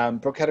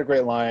that Brooke had a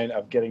great line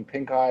of getting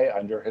pink eye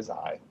under his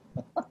eye.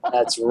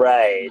 That's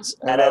right.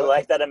 And I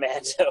like that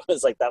Amanda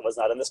was like, that was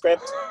not in the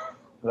script.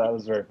 That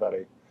was very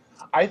funny.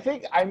 I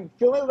think I'm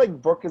feeling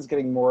like Brooke is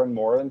getting more and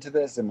more into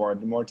this and more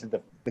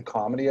to the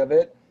comedy of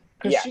it.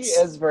 Because she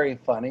is very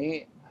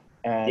funny.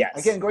 And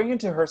again, going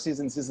into her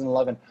season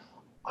 11,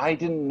 I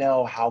didn't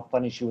know how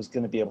funny she was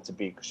going to be able to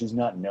be because she's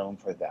not known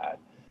for that.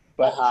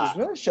 But she's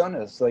really shown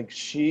us, like,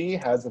 she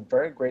has a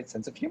very great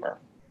sense of humor.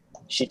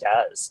 She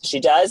does. She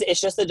does.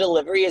 It's just the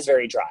delivery is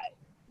very dry.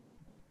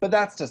 But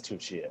that's just who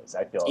she is,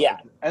 I feel. Yeah.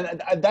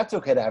 And that's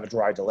okay to have a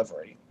dry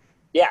delivery.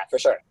 Yeah, for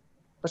sure.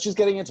 But she's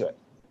getting into it.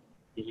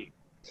 Mm-hmm.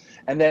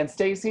 And then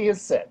Stacey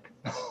is sick.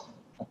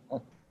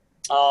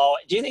 Oh,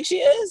 do you think she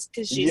is?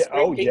 Because she's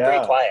being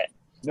very quiet.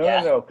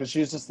 No, because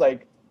she's just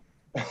like,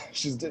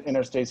 she's in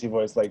her Stacey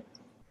voice, like,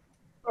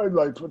 I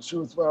liked what she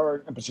was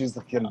wearing, but she's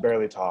like, can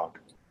barely talk.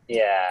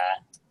 Yeah.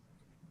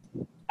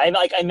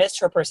 I missed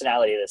her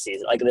personality this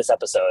season, like this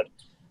episode.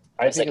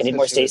 I need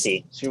more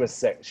Stacey. She was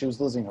sick. She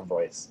was losing her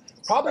voice.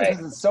 Probably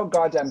because it's so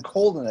goddamn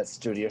cold in that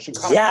studio. She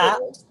caught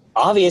cold.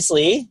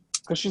 Obviously.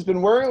 Because she's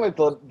been wearing like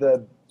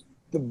the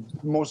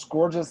most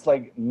gorgeous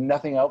like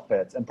nothing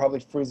outfits and probably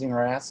freezing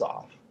her ass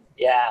off.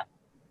 Yeah.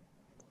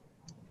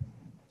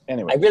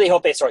 Anyway, I really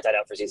hope they sort that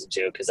out for season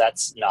 2 because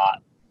it's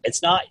not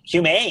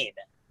humane.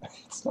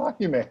 It's not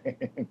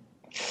humane.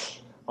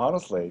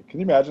 Honestly, can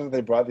you imagine if they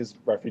brought these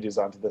refugees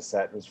onto the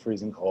set and it was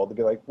freezing cold? They'd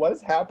be like, what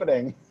is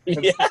happening?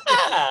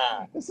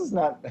 Yeah. This is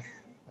not...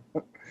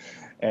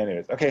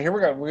 Anyways, okay, here we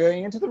go. We're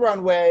going into the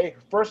runway.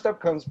 First up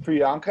comes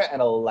Priyanka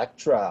and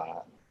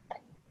Elektra.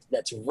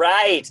 That's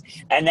right.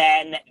 And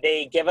then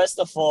they give us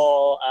the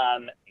full,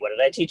 what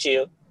did I teach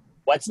you?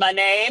 What's my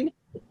name?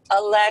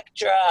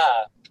 Elektra.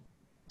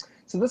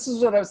 So this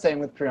is what I was saying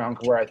with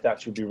Priyanka, where I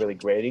thought she would be really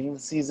grading the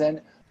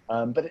season.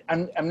 But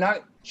I'm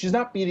not, she's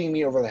not beating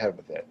me over the head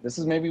with it. This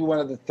is maybe one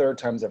of the third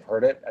times I've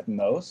heard it at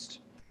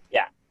most.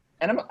 Yeah.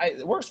 And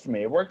it works for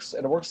me. It works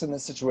in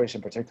this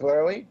situation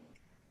particularly.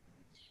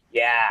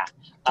 Yeah.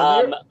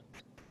 I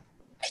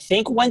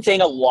think one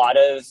thing a lot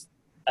of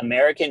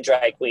American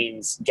drag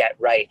queens get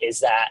right is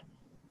that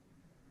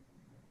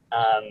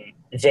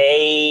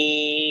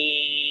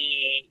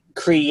they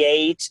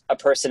create a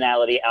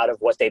personality out of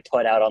what they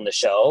put out on the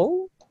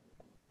show.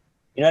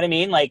 You know what I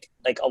mean? Like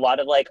a lot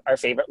of like our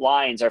favorite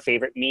lines, our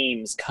favorite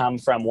memes come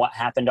from what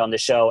happened on the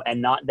show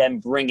and not them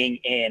bringing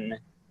in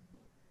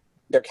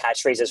their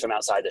catchphrases from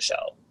outside the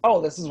show.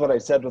 Oh, this is what I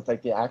said with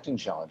like the acting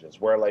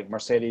challenges where like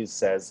Mercedes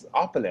says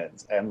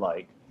opulence and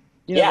like,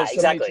 you know,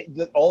 exactly.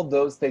 All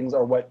those things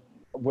are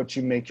what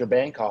you make your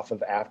bank off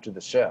of after the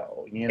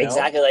show, you know?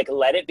 Exactly. Like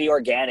let it be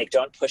organic.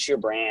 Don't push your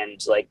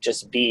brand. Like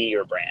just be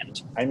your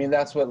brand. I mean,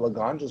 that's what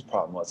Laganja's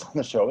problem was on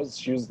the show is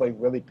she was like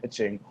really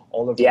pitching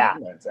all of her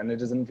moments and it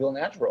doesn't feel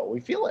natural. We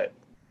feel it.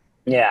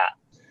 Yeah.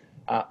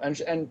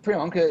 And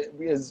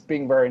Priyanka is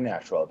being very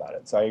natural about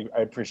it. So I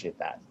appreciate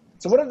that.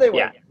 So what are they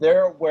wearing? Yeah.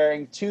 They're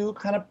wearing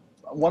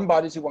one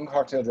bodysuit, one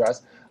cocktail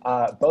dress,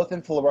 both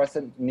in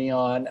fluorescent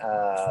neon,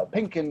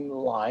 pink and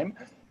lime,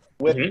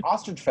 with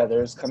ostrich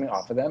feathers coming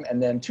off of them,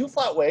 and then 2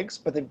 flat wigs,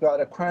 but they've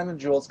got a crown of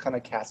jewels kind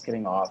of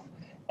cascading off,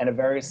 and a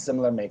very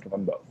similar makeup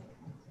on both.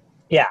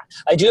 Yeah,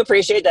 I do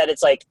appreciate that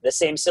it's like the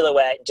same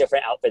silhouette,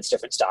 different outfits,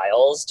 different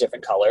styles,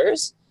 different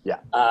colors. Yeah.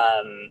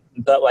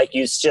 But like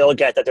you still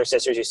get that they're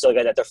sisters, you still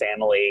get that they're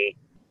family.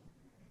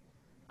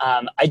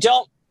 I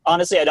don't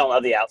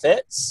love the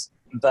outfits,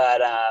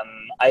 but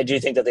I do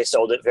think that they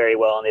sold it very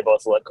well and they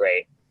both look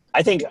great.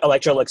 I think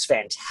Elektra looks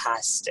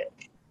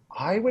fantastic.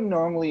 I would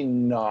normally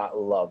not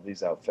love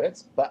these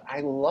outfits, but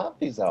I love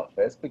these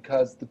outfits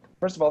because,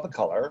 first of all, the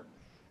color,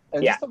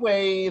 and just the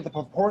way the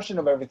proportion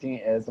of everything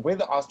is, the way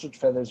the ostrich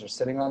feathers are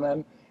sitting on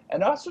them,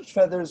 and ostrich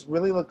feathers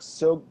really look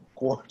so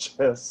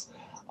gorgeous,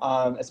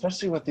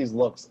 especially with these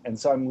looks. And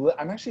so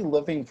I'm actually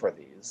living for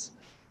these.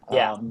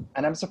 Yeah.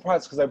 And I'm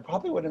surprised because I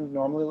probably wouldn't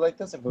normally like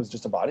this if it was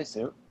just a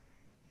bodysuit.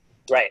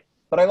 Right.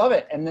 But I love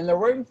it. And then they're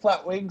wearing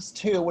flat wigs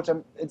too, which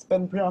it's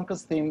been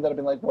Priyanka's theme that I've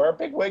been like, wear a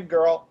big wig,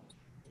 girl.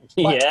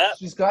 But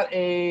she's got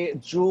a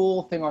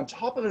jewel thing on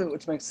top of it,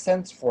 which makes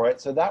sense for it.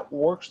 So that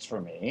works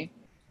for me.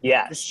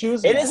 Yeah. The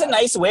shoes. It is a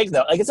nice wig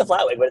though. Like it's a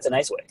flat wig, but it's a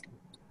nice wig.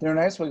 They're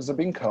nice wigs. They're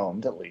being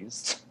combed at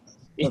least.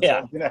 That's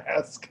Yeah. what I'm gonna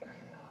ask.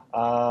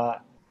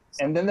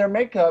 And then their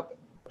makeup.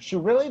 She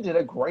really did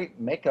a great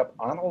makeup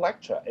on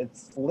Elektra.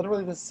 It's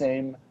literally the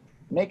same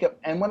makeup.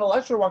 And when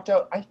Elektra walked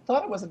out, I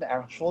thought it was an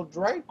actual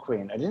drag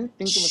queen. I didn't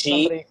think it was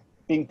somebody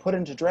being put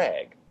into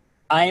drag.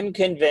 I'm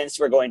convinced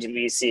we're going to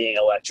be seeing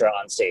Elektra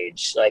on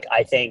stage. Like,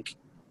 I think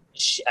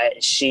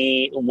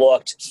she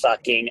looked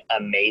fucking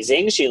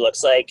amazing. She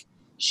looks like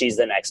she's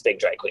the next big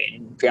drag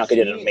queen. Priyanka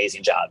did an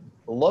amazing job.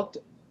 Looked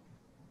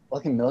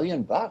like $1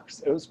 million.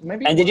 It was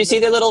maybe. And did you see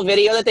the little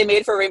video that they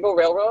made for Rainbow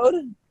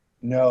Railroad?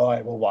 No,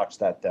 I will watch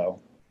that though.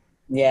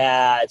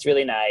 Yeah, it's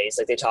really nice.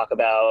 Like they talk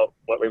about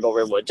what Rainbow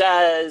Railroad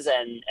does,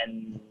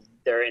 and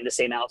they're in the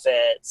same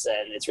outfits,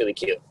 and it's really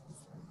cute.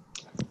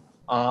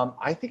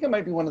 I think it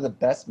might be one of the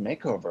best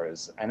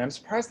makeovers, and I'm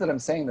surprised that I'm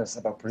saying this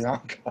about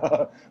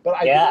Priyanka, but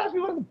I think it might be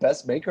one of the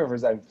best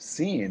makeovers I've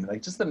seen.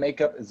 Like, just the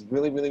makeup is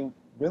really, really,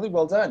 really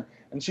well done,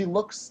 and she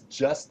looks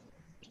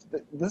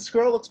this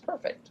girl looks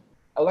perfect.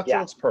 Elektra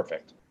looks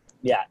perfect.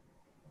 Yeah.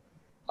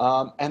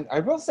 And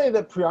I will say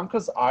that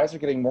Priyanka's eyes are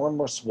getting more and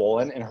more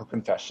swollen in her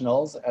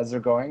confessionals as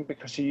they're going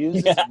because she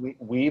uses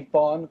Weave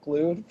Bond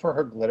glued for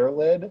her glitter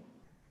lid.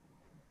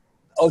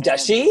 Oh,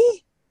 does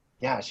she?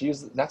 Yeah, she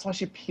uses. That's why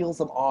she peels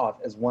them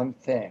off as one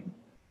thing.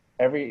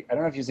 I don't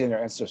know if you've seen her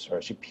Insta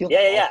story. She peels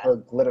off her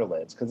glitter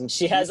lids because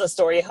she has a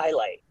story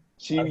highlight.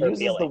 She uses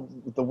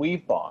the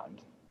weave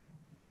bond,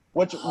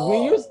 which we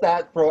use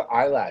that for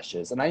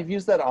eyelashes, and I've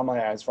used that on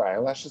my eyes for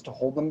eyelashes to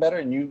hold them better.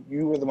 And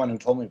you were the one who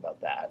told me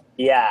about that.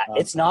 Yeah,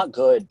 it's not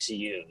good to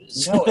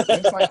use. No, it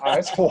makes my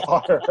eyes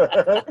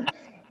water.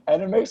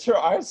 And it makes her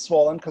eyes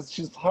swollen because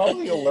she's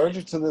probably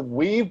allergic to the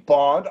weave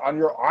bond on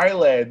your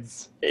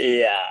eyelids.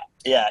 Yeah,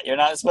 you're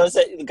not supposed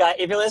to. Guy,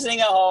 if you're listening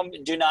at home,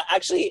 do not.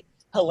 Actually,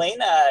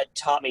 Helena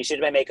taught me. She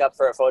did my makeup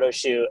for a photo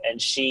shoot, and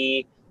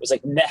she was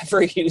like,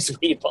 never use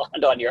weave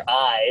bond on your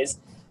eyes.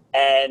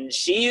 And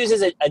she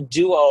uses a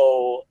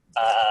duo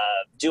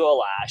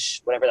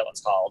lash, whatever that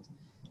one's called,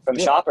 from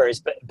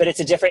Shoppers. But it's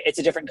a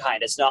different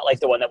kind. It's not like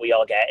the one that we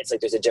all get. It's like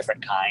there's a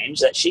different kind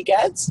that she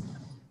gets.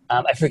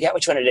 I forget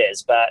which one it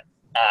is, but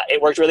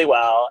it worked really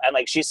well. And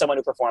like, she's someone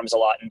who performs a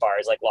lot in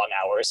bars, like long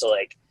hours. So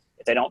like,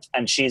 if they don't,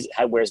 and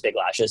wears big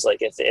lashes, like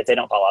if they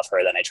don't fall off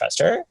her, then I trust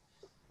her.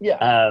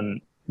 Yeah.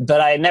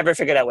 But I never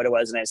figured out what it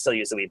was, and I still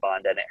use the weave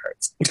bond, and it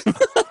hurts.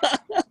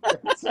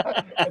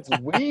 It's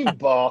weave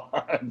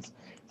bond.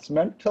 It's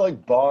meant to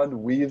like bond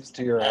weaves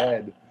to your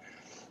head.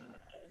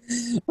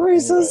 We're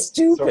so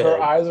stupid. So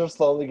her eyes are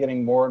slowly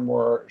getting more and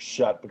more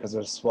shut because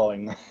they're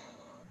swelling.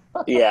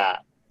 Yeah.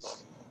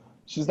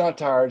 She's not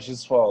tired. She's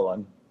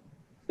swollen.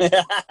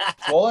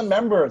 Swollen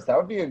members. That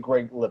would be a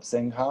great lip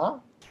sync, huh?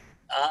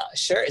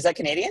 Sure. Is that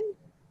Canadian?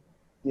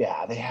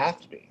 Yeah, they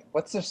have to be.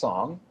 What's their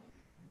song?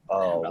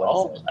 Oh,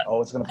 what is it?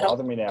 Oh, it's going to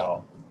bother me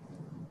now.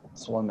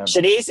 Swollen members.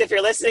 Shanice, if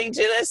you're listening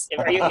to this,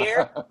 are you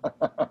here?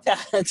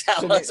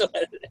 Tell us what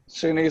it is.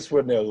 Shanice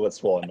would know what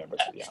swollen members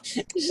are. Yeah.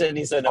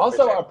 Shanice would know.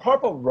 Also, a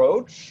Purple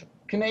Roach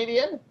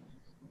Canadian?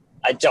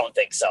 I don't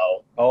think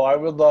so. Oh, I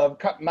would love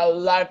cut my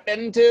life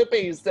into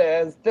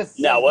pieces. This is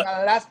my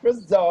last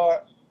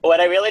resort. What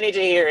I really need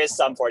to hear is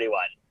Sum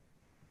 41.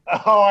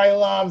 Oh, I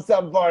love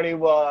Sum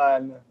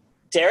 41.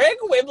 Derek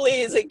Whibley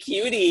is a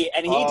cutie,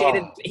 and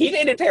he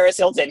dated Paris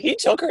Hilton. He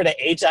took her to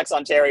HX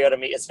Ontario to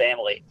meet his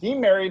family. He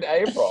married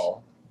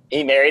Avril.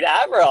 You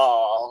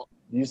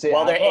say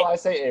Avril, I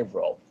say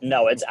Avril.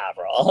 No, it's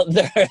Avril.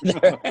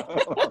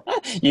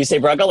 You say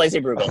Bruegel, I say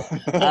Bruegel.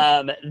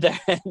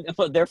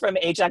 They're from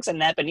HX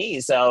and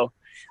Napanee, so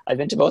I've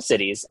been to both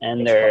cities,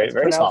 and they're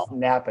very small.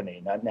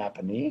 Napanee, not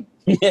Napanee.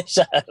 Yeah,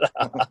 shut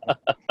up.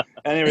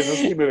 Anyways,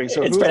 let's keep moving.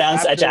 So it's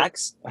pronounced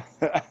Ajax.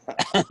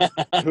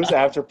 Who's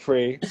after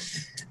Pre?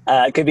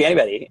 It could be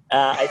anybody.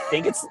 I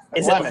think is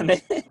Lemon.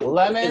 It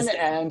Lemon? Lemon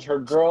and her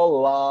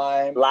girl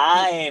Lime.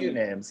 Cute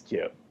names,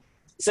 cute.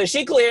 So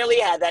she clearly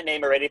had that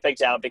name already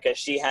picked out because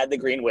she had the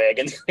green wig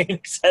and the green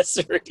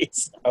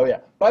accessories. Oh yeah.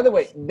 By the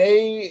way,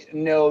 they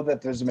know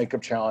that there's a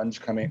makeup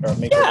challenge coming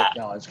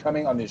challenge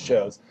coming on these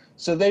shows,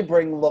 so they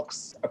bring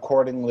looks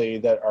accordingly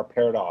that are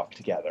paired off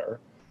together.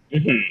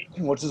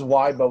 Mm-hmm. Which is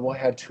why Bubble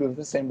had two of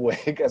the same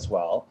wig as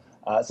well.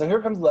 So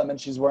here comes Lemon.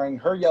 She's wearing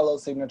her yellow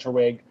signature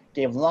wig.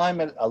 Gave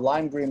Lime a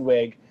lime green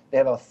wig. They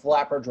have a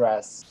flapper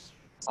dress.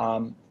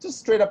 Just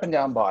straight up and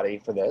down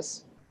body for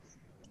this.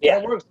 Yeah.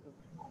 It works.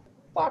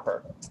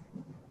 Flapper.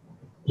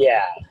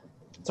 Yeah.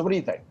 So what do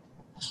you think?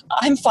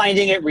 I'm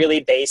finding it really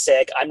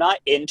basic. I'm not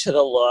into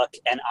the look,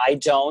 and I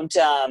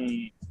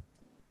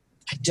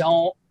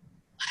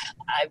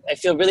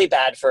feel really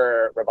bad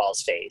for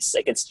Rabal's face.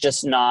 Like, it's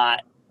just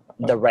not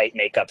the right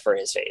makeup for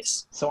his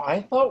face. So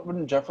I thought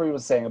when Jeffrey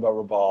was saying about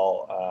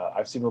Rabal,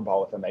 I've seen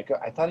Rabal without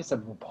makeup. I thought he said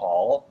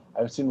RuPaul.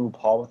 I've seen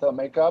RuPaul without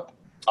makeup.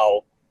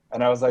 Oh.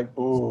 And I was like,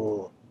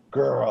 ooh,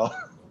 girl.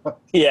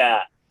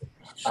 Yeah.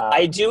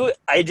 I do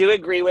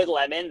agree with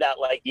Lemon that,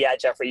 like, yeah,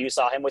 Jeffrey, you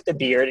saw him with the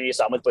beard and you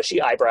saw him with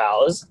bushy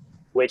eyebrows,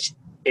 which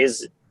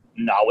is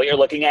not what you're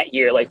looking at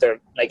here. Like,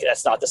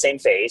 that's not the same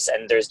face,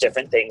 and there's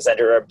different things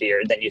under a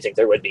beard than you think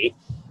there would be.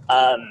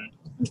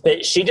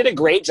 But she did a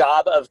great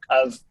job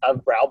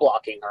of brow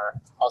blocking her.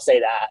 I'll say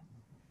that.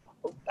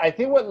 I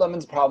think what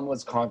Lemon's problem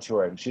was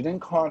contouring. She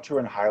didn't contour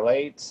and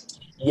highlight.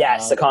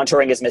 Yes, the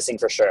contouring is missing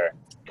for sure.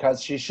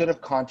 Because she should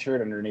have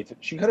contoured underneath it.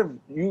 She could have.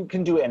 You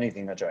can do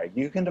anything a drag.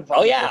 You can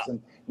define a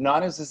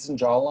non-existent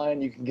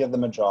jawline. You can give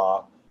them a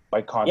jaw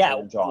by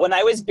contouring jaw. When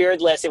I was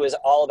beardless, it was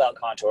all about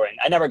contouring.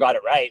 I never got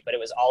it right, but it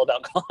was all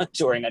about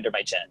contouring under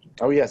my chin.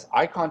 Oh yes,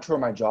 I contour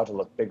my jaw to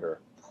look bigger.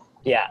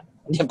 Yeah,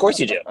 of course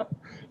you do.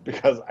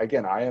 Because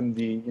again, I am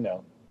the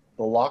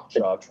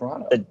lockjaw of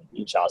Toronto. The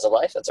jaws of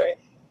life. That's right.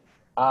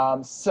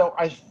 So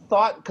I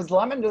thought, because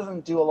Lemon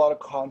doesn't do a lot of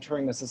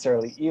contouring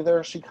necessarily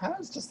either. She kind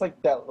of is just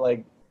like that,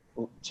 like,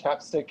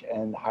 chapstick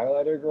and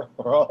highlighter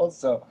girl.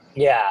 So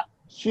yeah,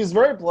 she's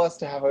very blessed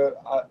to have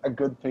a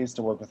good face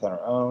to work with on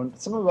her own.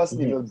 Some of us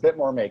need a bit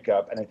more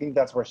makeup, and I think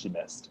that's where she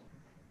missed.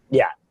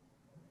 Yeah.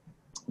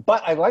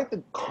 But I like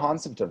the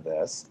concept of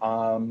this.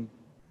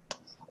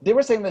 They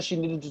were saying that she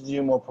needed to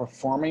do more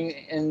performing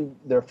in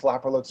their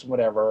flapper looks and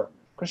whatever,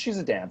 because she's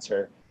a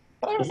dancer.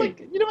 But I was like,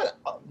 you know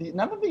what?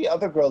 None of the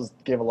other girls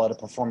gave a lot of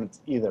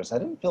performance either, so I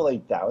didn't feel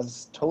like that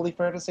was totally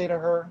fair to say to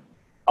her.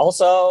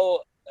 Also,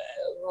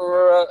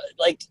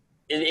 like,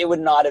 it would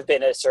not have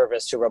been a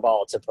service to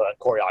Rabal to put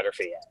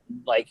choreography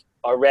in. Like,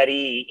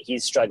 already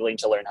he's struggling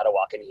to learn how to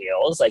walk in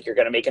heels. Like, you're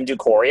going to make him do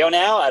choreo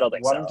now? I don't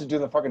think so. Want him to do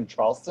the fucking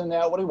Charleston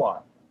now? What do you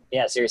want?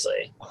 Yeah,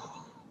 seriously.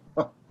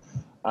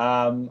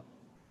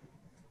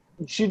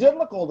 She did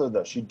look older,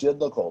 though. She did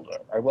look older.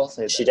 I will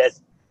say that. She did.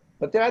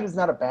 But that is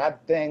not a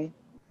bad thing.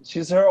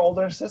 She's her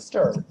older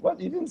sister. What?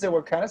 You didn't say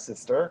what kind of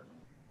sister.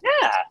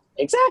 Yeah,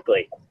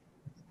 exactly.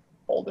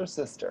 Older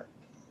sister.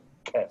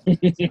 Okay.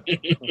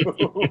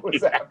 Who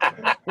was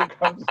that? Who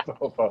comes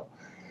Bobo?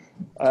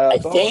 I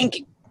Bobo.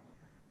 think,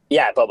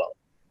 yeah, Bobo.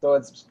 So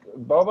it's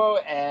Bobo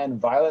and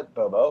Violet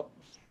Bobo.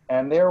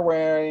 And they're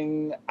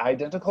wearing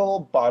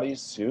identical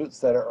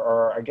bodysuits that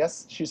are, I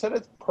guess, she said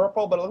it's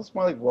purple, but it looks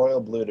more like royal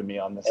blue to me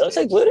on this. It looks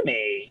like blue to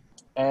me.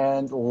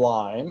 And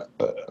lime.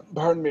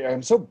 Pardon me,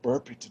 I'm so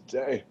burpy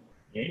today.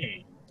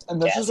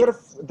 And this is sort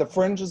of the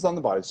fringes on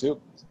the bodysuit.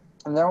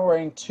 And they're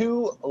wearing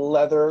 2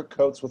 leather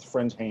coats with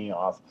fringe hanging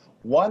off.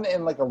 One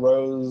in like a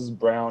rose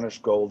brownish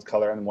gold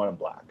color and one in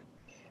black.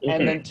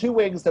 And then 2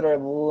 wigs that are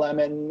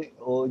lemon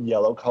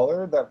yellow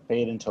color that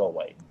fade into a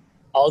white.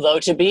 Although,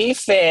 to be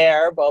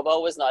fair,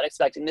 Bobo was not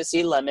expecting to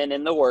see Lemon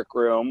in the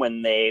workroom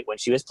when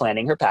she was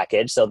planning her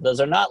package. So those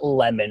are not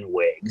Lemon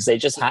wigs. It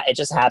just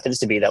happens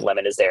to be that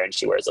Lemon is there and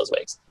she wears those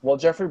wigs. Well,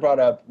 Jeffrey brought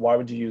up, why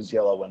would you use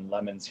yellow when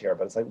Lemon's here?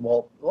 But it's like,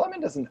 well,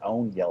 Lemon doesn't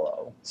own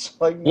yellow. So,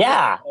 like,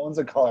 yeah, owns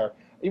a color.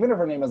 Even if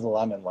her name is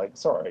Lemon, like,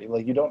 sorry,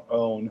 like, you don't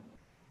own.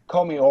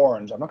 Call me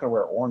orange. I'm not gonna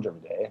wear orange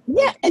every day.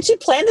 Yeah, and she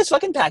planned this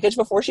fucking package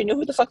before she knew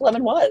who the fuck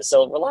Lemon was.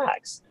 So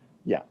relax.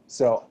 Yeah.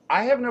 So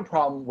I have no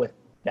problem with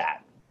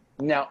that.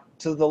 Now,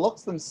 to the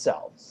looks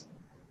themselves,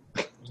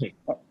 talking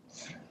about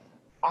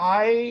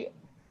the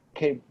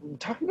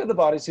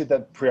bodysuit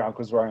that Priyanka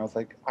was wearing, I was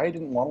like, I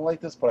didn't want to like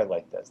this, but I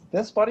like this.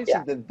 This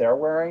bodysuit that they're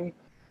wearing,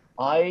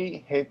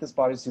 I hate this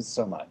bodysuit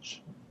so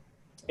much.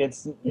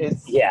 It's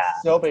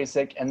so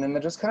basic, and then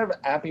they're just kind of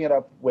amping it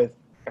up with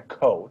a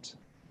coat,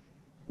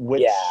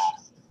 which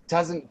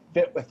doesn't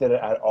fit with it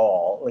at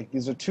all. Like,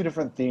 these are 2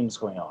 different themes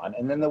going on,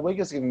 and then the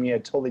wig is giving me a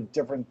totally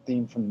different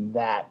theme from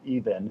that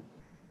even.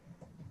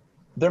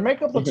 Their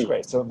makeup looks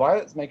great. So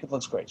Violet's makeup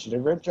looks great. She did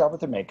a great job with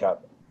her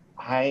makeup.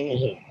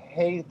 I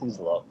hate these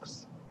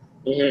looks.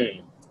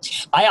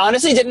 I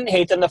honestly didn't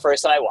hate them the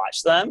first time I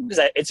watched them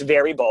because it's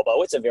very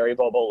Bobo. It's a very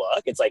Bobo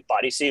look. It's like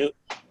bodysuit,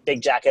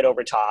 big jacket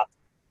over top,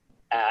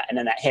 and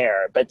then that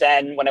hair. But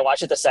then when I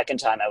watched it the second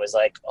time, I was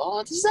like,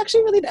 oh, this is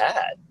actually really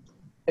bad.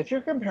 If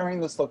you're comparing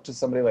this look to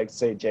somebody like,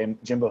 say,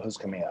 Jimbo, who's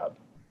coming up,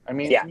 I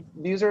mean,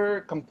 these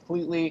are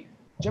completely...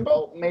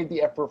 Jimbo made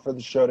the effort for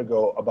the show to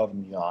go above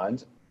and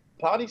beyond.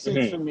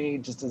 Bodysuits for me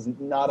just is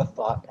not a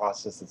thought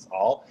process at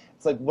all.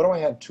 It's like, what do I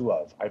have 2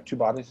 of? I have 2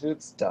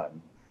 bodysuits,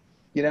 done.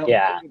 You know,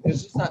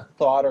 there's just not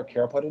thought or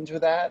care put into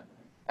that.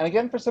 And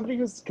again, for somebody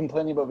who's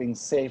complaining about being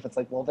safe, it's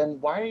like, well, then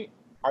why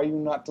are you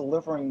not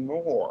delivering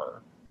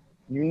more?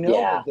 You know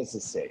that this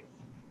is safe.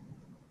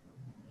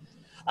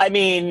 I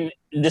mean,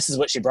 this is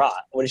what she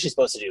brought. What is she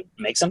supposed to do?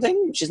 Make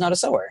something? She's not a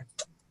sewer.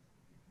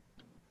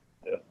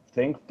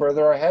 Think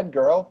further ahead,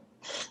 girl.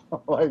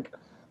 Like,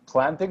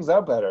 plan things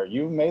out better.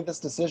 You made this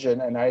decision,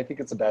 and I think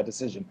it's a bad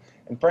decision.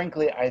 And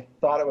frankly, I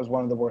thought it was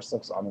one of the worst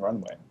looks on the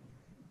runway.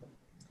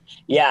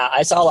 Yeah,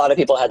 I saw a lot of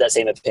people had that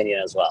same opinion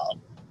as well.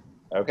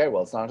 Okay,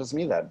 well, it's not just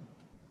me then.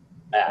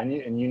 Yeah.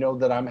 And you know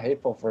that I'm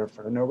hateful for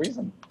no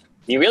reason.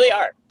 You really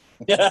are.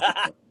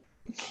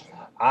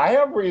 I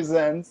have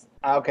reasons.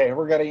 Okay,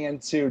 we're getting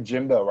into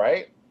Jimbo,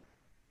 right?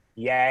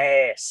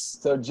 Yes.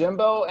 So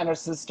Jimbo and her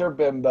sister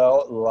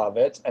Bimbo love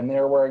it, and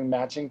they're wearing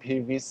matching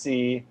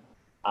PVC,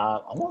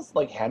 almost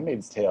like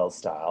Handmaid's Tale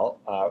style.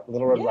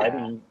 Little Red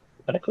Riding.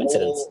 What a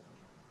coincidence.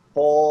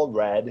 Full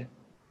red.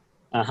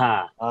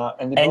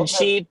 And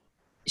she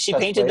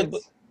painted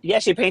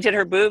she painted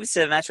her boobs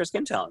to match her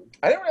skin tone.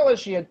 I didn't realize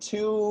she had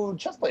 2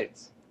 chest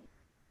plates.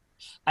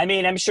 I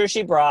mean, I'm sure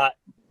she brought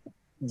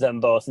them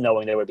both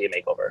knowing there would be a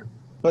makeover.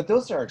 But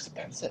those are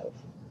expensive.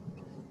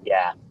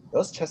 Yeah.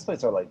 Those chest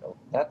plates are like,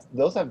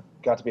 those have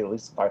got to be at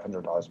least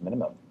 $500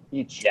 minimum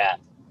each. Yeah.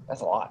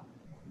 That's a lot.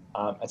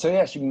 And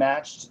so, she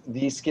matched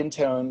the skin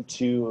tone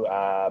to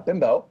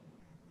Bimbo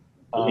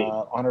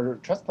on her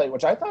chest plate,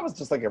 which I thought was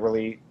just like a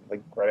really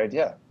great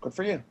idea. Good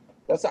for you.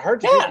 That's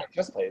hard to do on a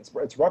chest plate.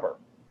 It's rubber.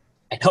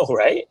 I know,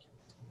 right?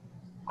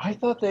 I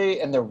thought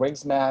their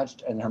wigs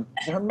matched, and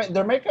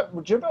their makeup.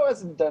 Jimbo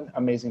hasn't done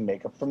amazing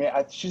makeup for me.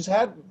 She's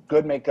had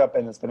good makeup,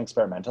 and it's been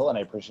experimental, and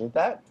I appreciate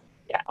that.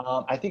 Yeah.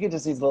 I think it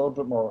just needs a little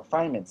bit more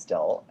refinement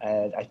still,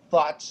 and I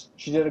thought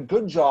she did a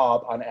good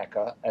job on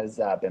Eka as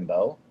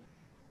Bimbo.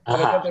 But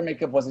I thought their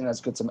makeup wasn't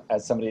as good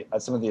as some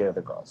of the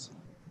other girls.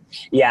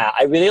 Yeah,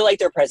 I really like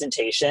their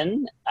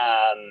presentation.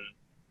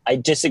 I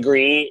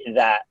disagree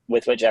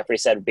with what Jeffrey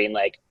said, being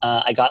like,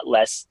 I got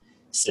less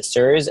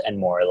sisters and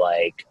more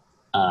like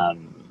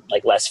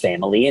less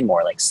family and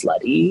more like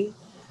slutty.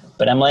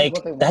 But I'm like,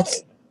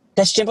 that's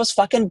Jimbo's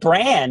fucking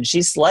brand.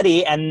 She's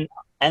slutty, and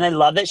I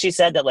love that she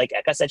said that, like,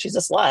 Eka said she's a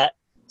slut,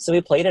 so we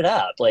played it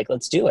up. Like,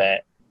 let's do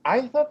it.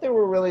 I thought they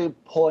were really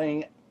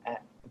pulling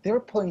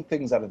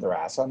things out of their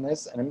ass on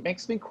this, and it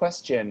makes me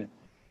question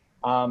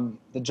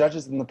the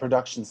judges in the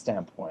production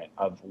standpoint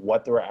of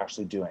what they were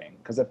actually doing,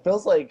 because it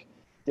feels like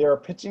they were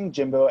pitching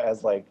Jimbo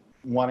as like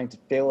wanting to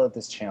fail at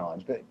this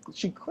challenge, but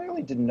she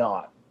clearly did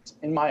not,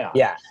 in my eyes.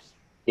 Yeah.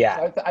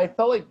 Yeah. So I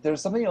felt like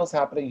there's something else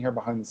happening here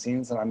behind the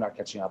scenes that I'm not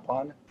catching up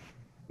on.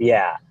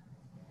 Yeah.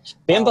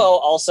 Bimbo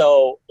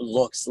also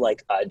looks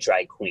like a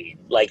drag queen.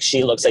 Like,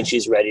 she looks like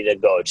she's ready to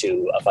go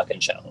to a fucking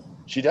show.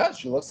 She does.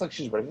 She looks like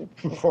she's ready to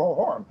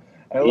perform.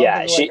 And I love Yeah,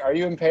 that they're like, are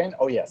you in pain?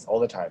 Oh, yes,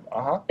 all the time.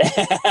 Uh-huh.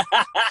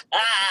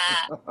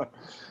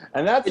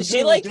 And that's Did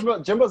she, like-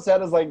 Jimbo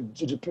said is like,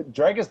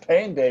 drag is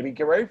pain, baby.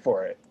 Get ready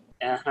for it.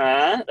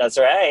 Uh-huh. That's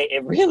right.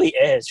 It really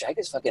is. Drag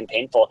is fucking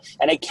painful.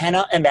 And I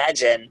cannot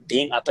imagine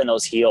being up in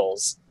those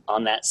heels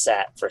on that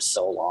set for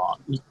so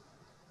long.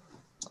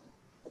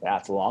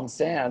 That's a long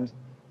stand.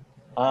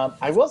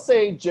 I will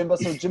say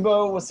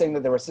Jimbo was saying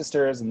that they were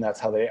sisters and that's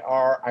how they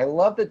are. I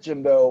love that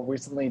Jimbo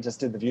recently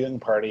just did the viewing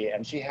party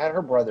and she had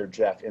her brother,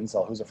 Jeff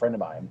Insel, who's a friend of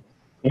mine,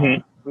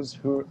 who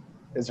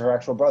is her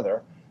actual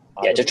brother.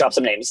 Yeah, just drop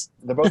some names.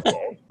 They're both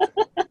gay.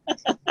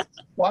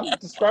 Well, I'm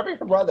describing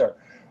her brother.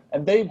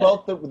 And they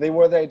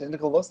wore the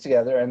identical looks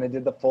together and they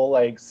did the full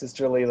like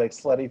sisterly, like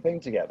slutty thing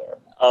together.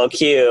 Oh,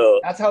 cute.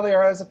 That's how they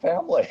are as a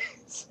family.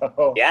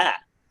 So Yeah.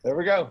 there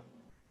we go.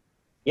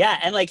 Yeah,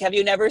 and like, have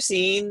you never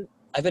seen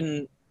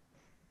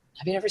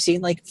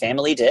like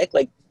Family Dick?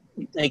 Like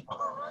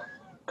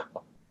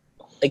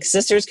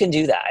sisters can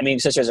do that. I mean,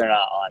 sisters are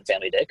not on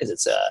Family Dick because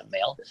it's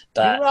male. Do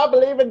But you not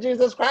believe in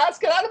Jesus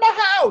Christ? Get out of my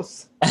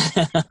house.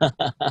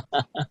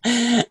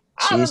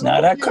 she's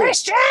not a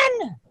Christian.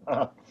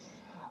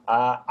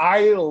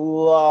 I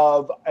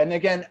love, and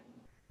again,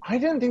 I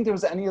didn't think there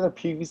was any other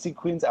PVC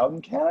queens out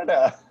in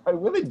Canada. I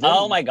really didn't.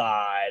 Oh my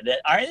God!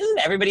 Isn't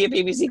everybody a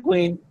PVC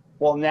queen?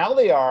 Well, now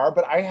they are,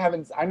 but I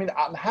haven't. I mean,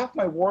 half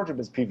my wardrobe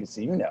is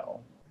PVC, you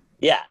know.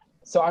 Yeah.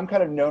 So I'm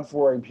kind of known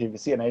for wearing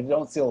PVC, and I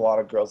don't see a lot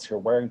of girls here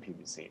wearing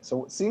PVC.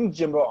 So seeing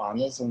Jimbo on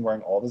this and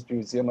wearing all this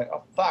PVC, I'm like,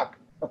 oh fuck.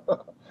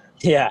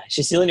 Yeah,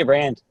 she's stealing your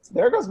brand.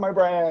 There goes my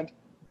brand.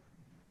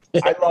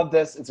 I love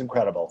this. It's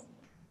incredible.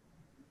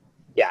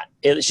 Yeah,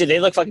 they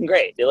look fucking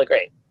great. They look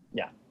great.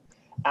 Yeah.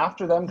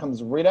 After them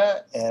comes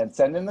Rita and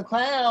Send in the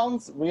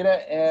Clowns.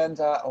 Rita and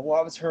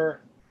what was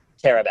her?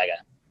 Tara Bega.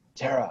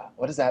 Tara.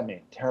 What does that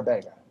mean? Tara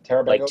Bega.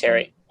 Tara Bega.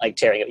 Like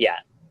Terry. Yeah.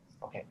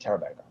 Okay, Tara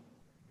Bega.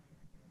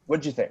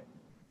 What'd you think?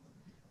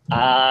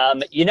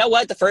 You know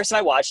what? The first time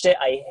I watched it,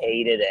 I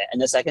hated it,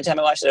 and the second time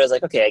I watched it, I was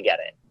like, okay, I get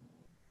it.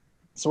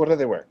 So what do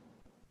they wear?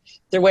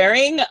 They're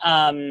wearing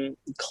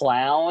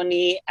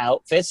clowny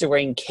outfits. They're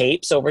wearing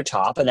capes over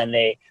top, and then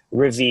they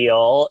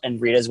reveal,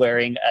 and Rita's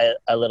wearing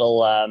a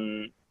little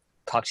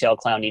cocktail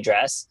clowny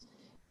dress,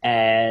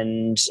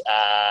 and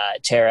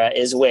Tara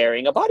is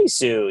wearing a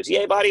bodysuit.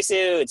 Yay,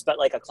 bodysuits! But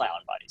like a clown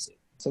bodysuit.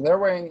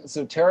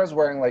 So Tara's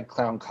wearing like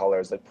clown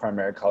colors, like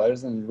primary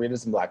colors, and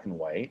Rita's in black and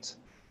white.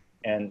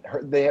 And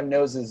they have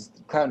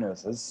clown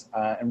noses,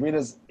 and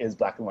Rita's is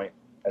black and white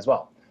as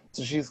well.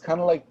 So she's kind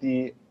of like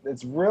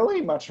it's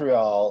really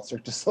Montreal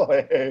Cirque du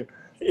Soleil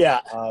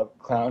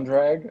clown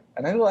drag.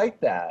 And I like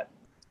that.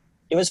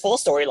 It was full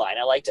storyline.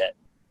 I liked it.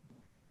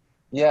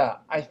 Yeah,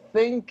 I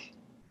think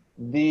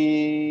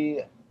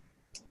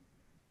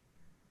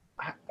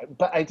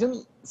but I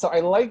didn't, so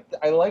I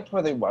liked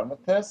where they went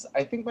with this.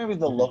 I think maybe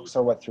the looks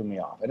are what threw me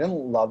off. I didn't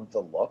love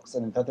the looks,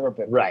 and I thought they were a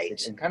bit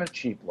basic and kind of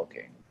cheap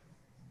looking.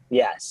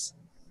 Yes.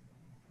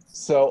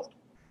 So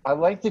I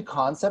liked the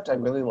concept. I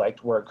really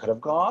liked where it could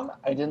have gone.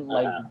 I didn't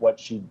like what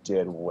she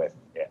did with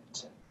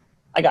it.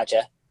 I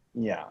gotcha.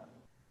 Yeah.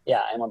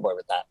 Yeah, I'm on board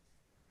with that.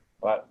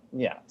 But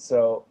yeah,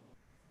 so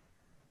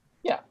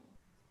yeah,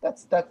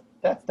 that's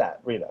that,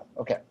 Rita.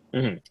 Okay.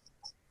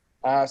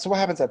 Mm-hmm. So what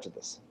happens after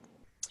this?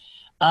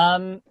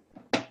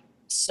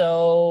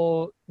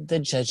 So the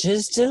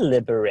judges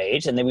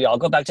deliberate, and then we all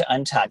go back to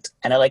Untucked.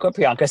 And I like what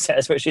Priyanka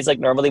says, where she's like,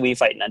 normally we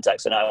fight in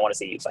Untucked, so now I want to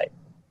see you fight.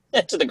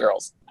 To the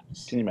girls.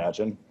 Can you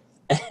imagine?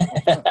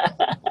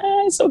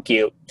 So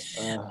cute.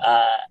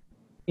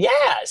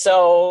 Yeah,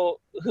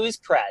 so who's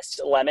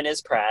pressed? Lemon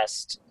is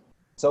pressed.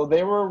 So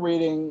they were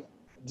reading,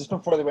 just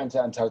before they went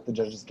to Untucked, the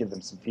judges give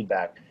them some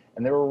feedback,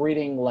 and they were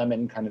reading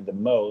Lemon kind of the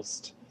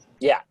most.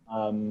 Yeah.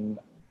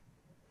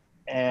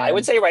 And I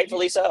would say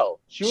rightfully so.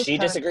 She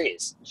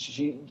disagrees.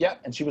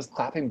 And she was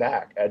clapping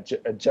back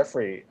at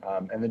Jeffrey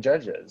and the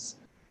judges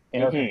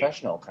in her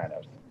confessional, kind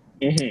of.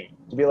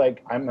 Mm-hmm. To be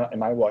like,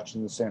 am I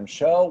watching the same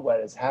show?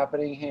 What is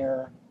happening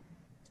here?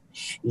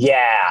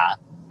 Yeah.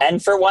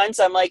 And for once,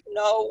 I'm like,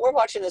 no, we're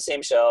watching the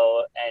same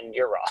show, and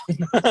you're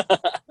wrong.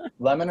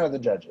 Lemon or the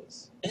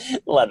judges?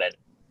 Lemon.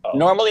 Oh.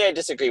 Normally, I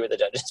disagree with the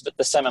judges, but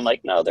this time I'm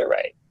like, no, they're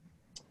right.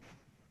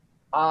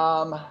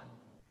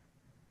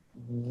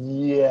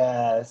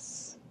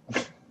 Yes.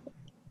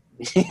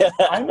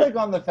 I'm like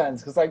on the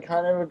fence because I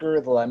kind of agree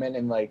with Lemon,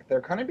 and like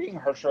they're kind of being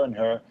harsher on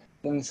her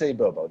than say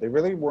Bobo. They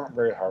really weren't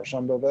very harsh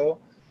on Bobo.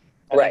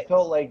 And right. I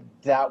felt like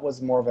that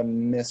was more of a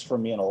miss for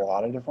me in a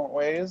lot of different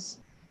ways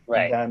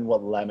than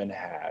what Lemon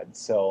had.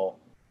 So,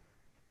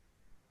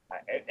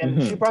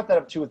 and she brought that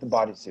up too with the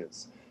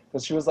bodysuits.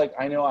 Because she was like,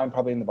 I know I'm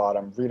probably in the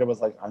bottom. Rita was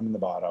like, I'm in the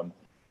bottom.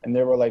 And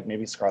they were like,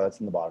 maybe Scarlett's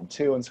in the bottom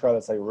too. And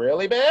Scarlett's like,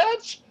 really,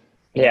 bitch?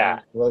 Yeah.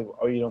 And we're like,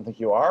 oh, you don't think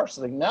you are? She's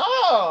like,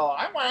 no,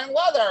 I'm wearing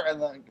leather.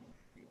 And then,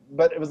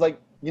 but it was like,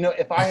 you know,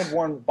 if I had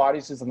worn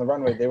bodysuits on the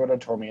runway, they would have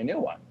torn me a new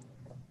one.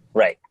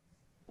 Right.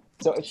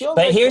 So it feels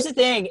But like here's the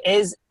thing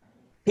is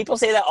people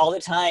say that all the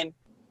time.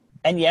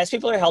 And yes,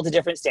 people are held to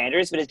different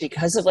standards, but it's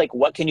because of like,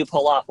 what can you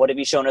pull off? What have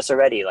you shown us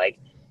already? Like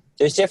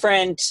there's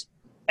different,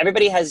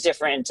 everybody has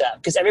different,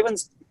 because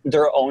everyone's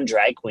their own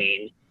drag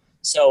queen.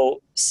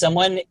 So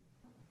someone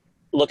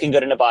looking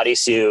good in a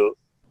bodysuit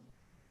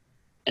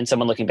and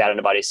someone looking bad in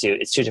a bodysuit,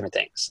 it's two different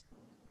things.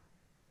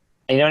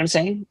 You know what I'm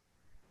saying?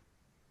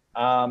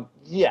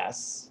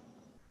 Yes.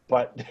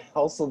 But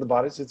also the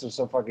bodysuits are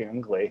so fucking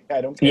ugly. I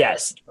don't care.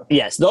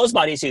 Yes. Those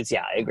bodysuits,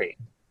 yeah, I agree.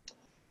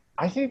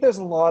 I think there's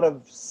a lot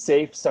of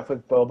safe stuff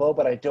with Bobo,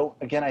 but I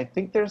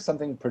think there's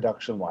something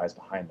production-wise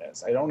behind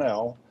this. I don't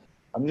know.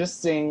 I'm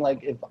just saying,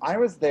 like, if I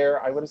was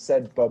there, I would have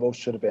said Bobo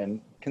should have been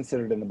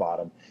considered in the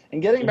bottom.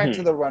 And getting back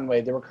to the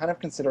runway, they were kind of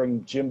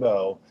considering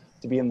Jimbo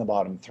to be in the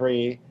bottom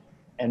 3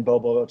 and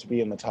Bobo to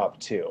be in the top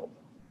 2.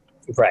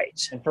 Right.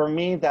 And for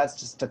me, that's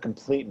just a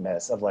complete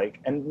miss of like,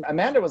 and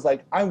Amanda was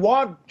like, I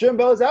want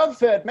Jimbo's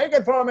outfit. Make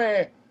it for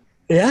me.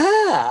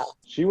 Yeah.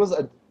 She was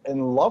in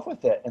love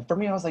with it. And for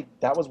me, I was like,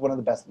 that was one of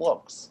the best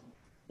looks.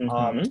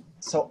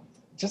 So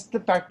just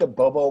the fact that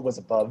Bobo was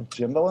above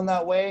Jimbo in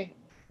that way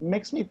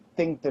makes me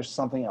think there's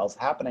something else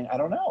happening. I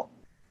don't know.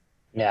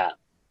 Yeah.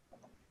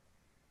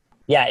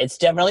 Yeah, it's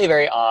definitely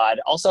very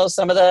odd. Also,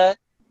 some of the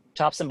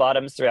tops and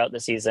bottoms throughout the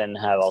season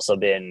have also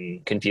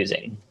been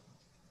confusing.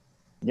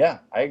 Yeah,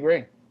 I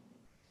agree.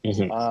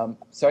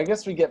 So I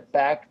guess we get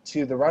back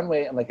to the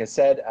runway. And like I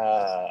said,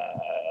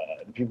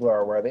 the people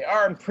are where they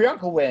are. And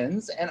Priyanka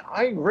wins. And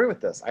I agree with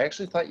this. I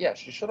actually thought, yeah,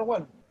 she should have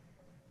won.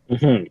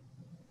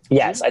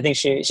 Yes, I think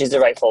she's the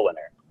rightful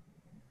winner.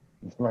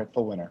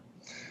 Rightful winner.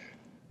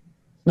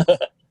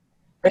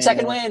 Her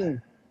second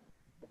win.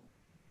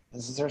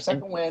 This is her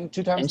second win.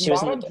 2 times in the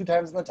bottom, 2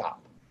 times in the top.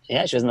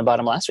 Yeah, she was in the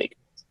bottom last week.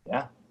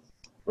 Yeah.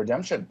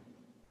 Redemption.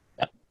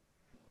 Yep.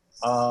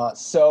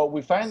 So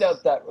we find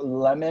out that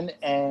Lemon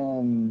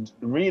and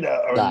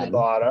Rita are in the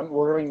bottom.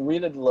 We're going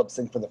Rita to lip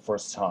sync for the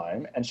first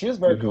time. And she was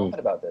very confident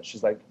about this.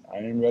 She's like, I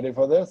am ready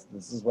for this.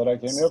 This is what I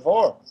came here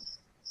for.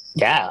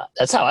 Yeah,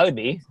 that's how I would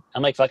be.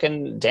 I'm like,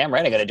 fucking damn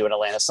right I got to do an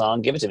Atlanta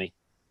song. Give it to me.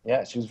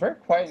 Yeah, she was very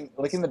quiet.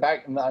 Like in the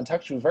back, in the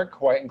Untucked, she was very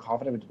quiet and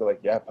confident to be like,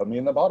 yeah, put me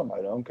in the bottom.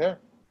 I don't care.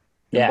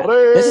 Yeah.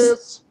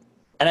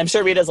 And I'm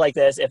sure Rita's like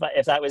this.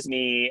 If that was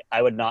me,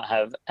 I would not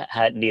have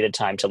had needed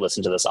time to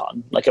listen to the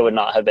song. Like, it would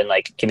not have been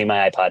like, give me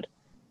my iPod.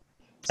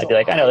 I'd be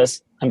like, I know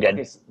this. I'm good.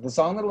 Okay, so the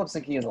song that lip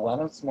syncing is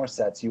Alanis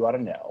Morissette's You Oughta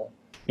Know.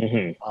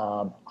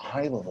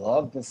 I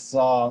love this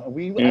song. I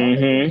don't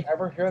think we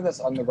ever hear this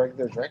on the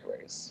regular Drag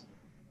Race.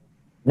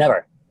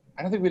 Never.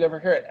 I don't think we'd ever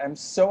hear it. I'm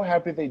so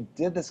happy they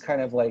did this kind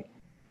of like,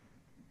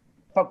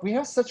 fuck, we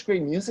have such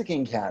great music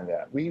in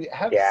Canada. We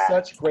have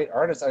such great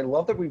artists. I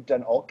love that we've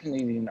done all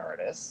Canadian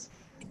artists.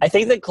 I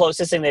think the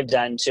closest thing they've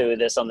done to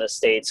this on the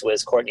States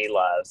was Courtney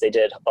Love. They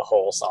did a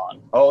whole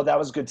song. Oh, that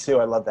was good too.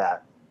 I love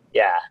that.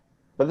 Yeah.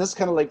 But this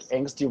kind of like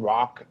angsty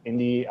rock,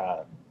 indie,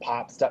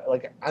 pop stuff.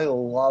 Like, I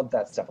love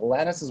that stuff.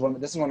 Alanis is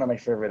this is one of my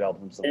favorite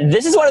albums.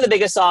 This is one of the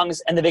biggest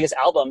songs and the biggest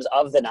albums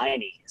of the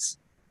 90s.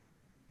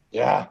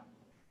 Yeah.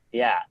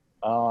 Yeah.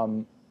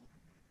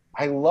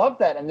 I love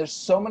that. And there's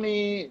so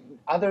many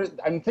other,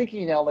 I'm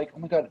thinking now, like, oh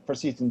my God, for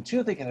season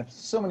 2, they can have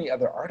so many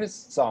other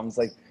artist songs,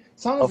 like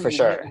songs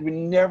that you would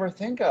never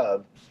think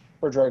of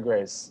for Drag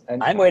Race.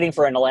 And I'm waiting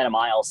for an Atlanta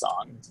Miles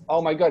song.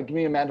 Oh my God, give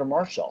me Amanda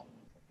Marshall.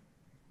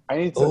 I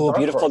need some Dark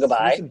Beautiful Horse. Goodbye.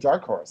 I need some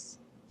Dark Horse.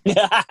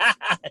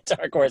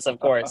 Dark Horse, of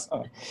course.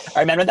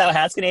 Are Men Without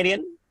Hats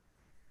Canadian?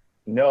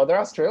 No, they're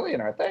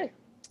Australian, aren't they?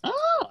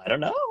 Oh, I don't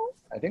know.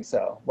 I think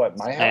so. What,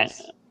 My House?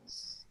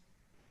 Is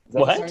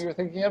that the song you were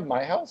thinking of,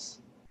 My House?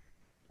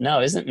 No,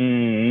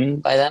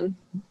 isn't by them?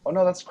 Oh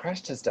no, that's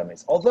Crash Test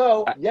Dummies.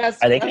 Although, yes,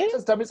 Crash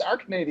Test Dummies are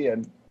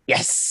Canadian.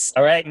 Yes.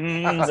 All right.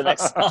 The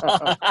next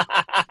song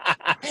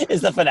is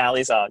the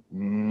finale song.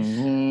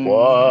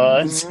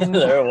 Once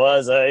there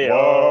was a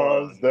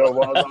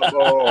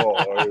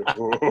boy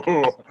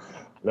who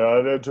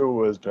led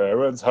into his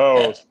parents'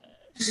 house.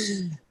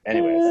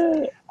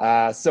 Anyways,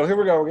 so here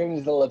we go. We're getting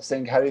into the lip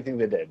sync. How do you think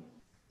they did?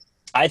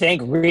 I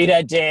think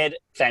Rita did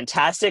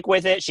fantastic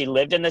with it. She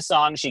lived in the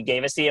song. She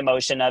gave us the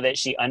emotion of it.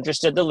 She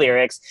understood the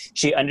lyrics.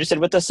 She understood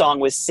what the song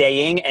was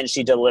saying, and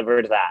she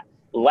delivered that.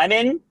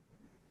 Lemon,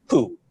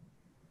 poo.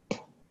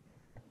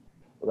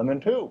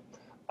 Lemon poo.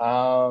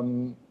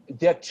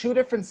 Yeah, 2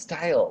 different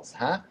styles,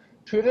 huh?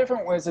 2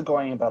 different ways of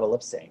going about a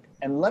lip sync.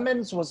 And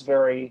Lemon's was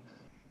very,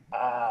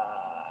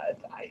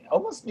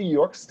 almost New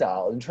York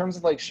style in terms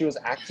of like she was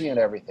acting and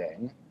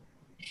everything.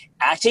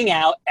 Acting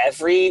out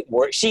every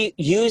word. She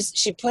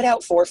put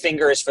out 4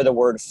 fingers for the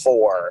word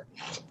for.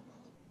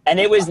 And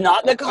it was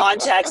not the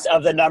context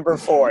of the number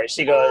 4.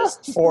 She goes,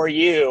 for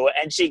you.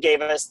 And she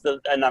gave us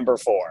a number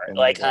 4.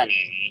 Like,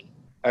 honey.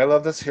 I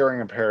love this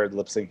hearing impaired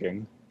lip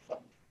syncing.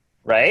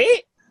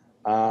 Right?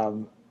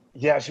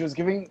 Yeah, she was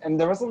giving, and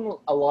there wasn't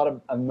a lot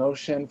of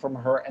emotion from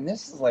her. And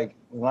this is like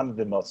one of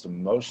the most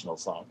emotional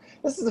songs.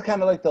 This is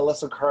kind of like the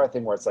Alyssa Cara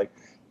thing, where it's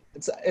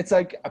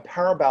like a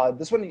power ballad.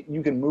 This one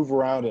you can move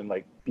around and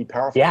like be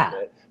powerful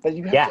with it, but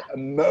you have to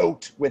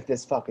emote with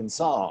this fucking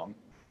song.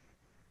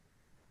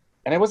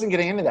 And I wasn't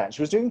getting into that.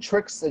 She was doing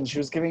tricks and she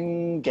was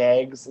giving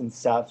gags and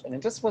stuff, and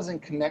it just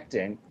wasn't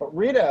connecting. But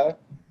Rita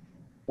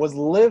was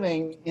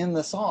living in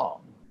the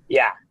song.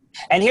 Yeah.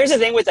 And here's the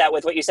thing with that,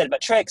 with what you said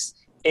about tricks,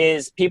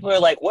 is people are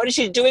like, what is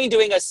she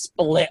doing a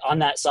split on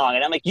that song?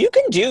 And I'm like, you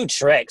can do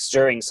tricks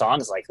during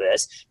songs like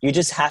this. You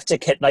just have to,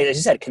 like you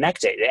said,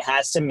 connect it. It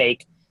has to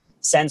make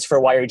sense for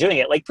why you're doing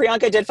it. Like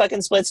Priyanka did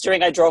fucking splits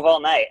during I Drove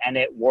All Night, and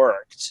it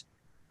worked.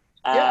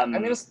 Yeah, I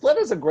mean, a split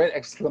is a great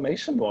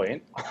exclamation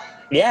point.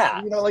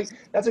 Yeah. You know, like,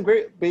 that's a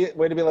great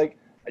way to be like,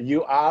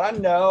 you oughta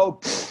know.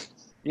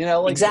 You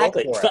know, like,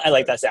 exactly. I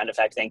like that sound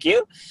effect. Thank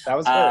you. That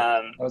was her.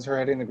 That was her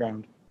hitting the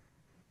ground.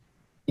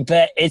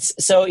 But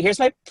so here's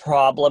my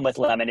problem with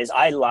Lemon is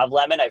I love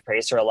Lemon. I've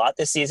praised her a lot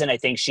this season. I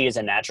think she is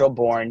a natural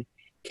born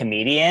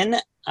comedian.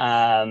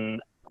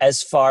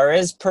 As far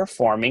as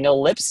performing a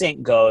lip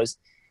sync goes,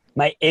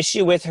 my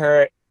issue with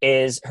her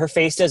is her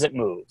face doesn't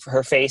move.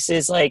 Her face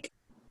is like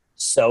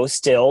so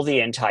still the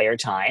entire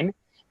time,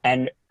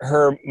 and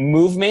her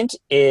movement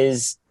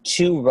is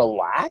too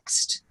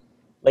relaxed.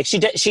 Like she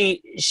does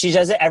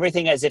it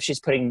everything as if she's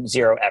putting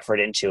zero effort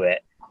into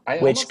it. I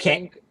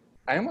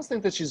almost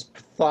think that she's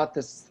thought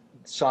this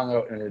song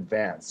out in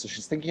advance. So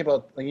she's thinking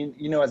about, like,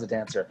 you know, as a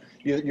dancer,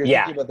 you're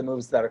thinking about the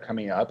moves that are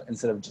coming up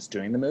instead of just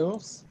doing the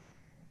moves.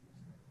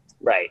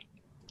 Right.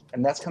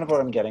 And that's kind of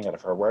what I'm getting out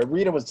of her, where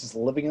Rita was just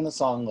living in the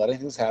song, letting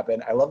things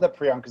happen. I love that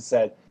Priyanka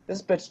said,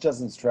 this bitch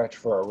doesn't stretch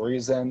for a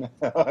reason.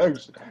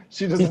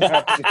 She doesn't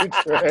have to do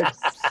tricks.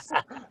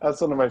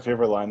 That's one of my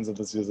favorite lines of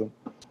the season.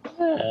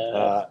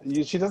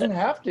 She doesn't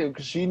have to,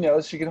 because she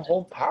knows she can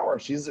hold power.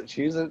 She's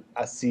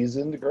a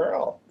seasoned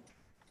girl.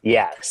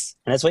 Yes,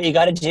 and that's what you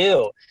got to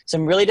do. So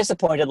I'm really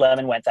disappointed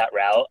Lemon went that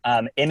route.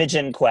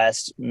 Imogen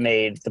Quest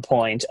made the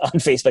point on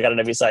Facebook. I don't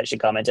know if you saw it. She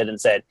commented and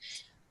said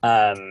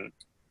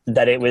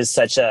that it was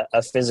such a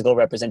physical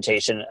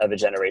representation of a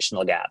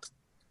generational gap.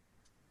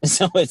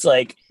 So it's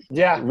like,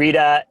 yeah,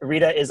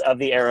 Rita is of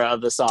the era of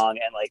the song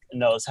and like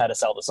knows how to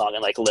sell the song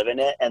and like live in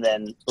it, and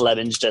then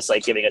Lemon's just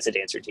like giving us a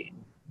dance routine.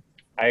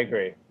 I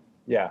agree.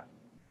 Yeah,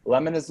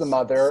 Lemon is the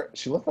mother.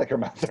 She looked like her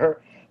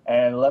mother,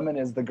 and Lemon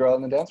is the girl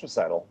in the dance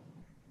recital.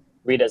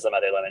 Rita's the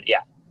mother, Lemon.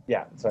 Yeah.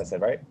 Yeah, that's what I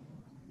said, right?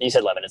 You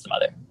said Lemon is the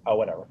mother. Oh,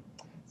 whatever.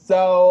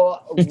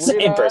 So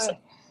Same person.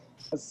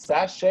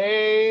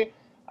 Sashay,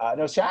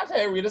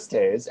 Rita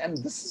stays, and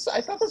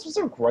I thought this was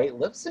a great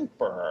lip sync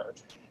for her.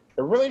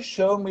 It really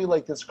showed me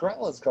like this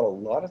girl has got a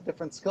lot of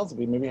different skills that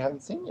we maybe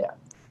haven't seen yet.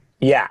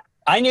 Yeah,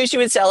 I knew she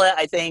would sell it.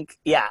 I think,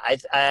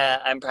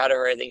 I'm proud of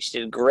her. I think she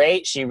did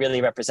great. She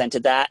really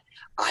represented that.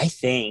 I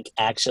think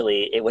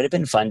actually it would have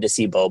been fun to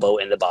see Bobo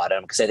in the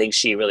bottom, because I think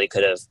she really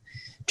could have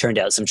turned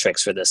out some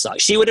tricks for this song.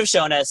 She would have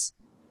shown us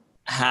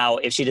how,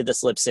 if she did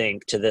this lip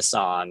sync to this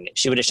song,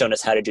 she would have shown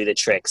us how to do the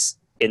tricks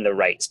in the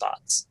right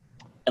spots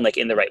and like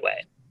in the right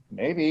way.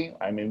 Maybe.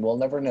 I mean, we'll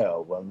never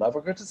know. We'll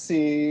never get to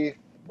see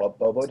what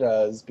Bobo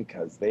does,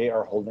 because they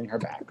are holding her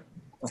back.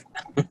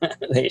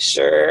 They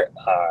sure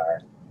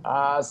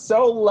are.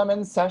 So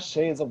Lemon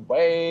sashays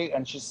away,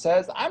 and she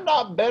says, I'm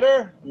not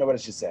bitter. No, what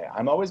does she say?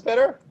 I'm always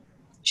bitter?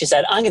 She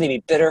said, I'm going to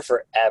be bitter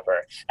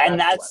forever. And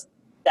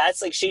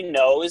that's like, she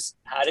knows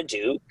how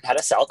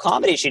to sell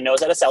comedy. She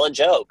knows how to sell a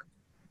joke.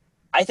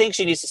 I think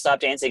she needs to stop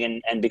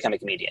dancing and become a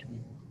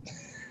comedian.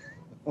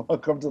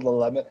 Welcome to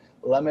the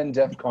Lemon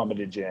Def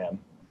Comedy Jam.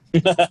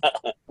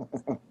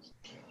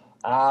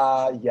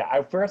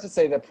 I forgot to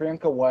say that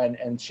Priyanka won,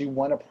 and she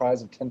won a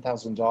prize of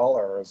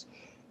 $10,000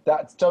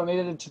 that's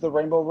donated to the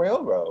Rainbow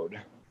Railroad.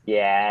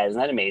 Yeah, isn't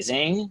that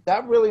amazing?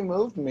 That really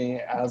moved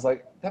me. I was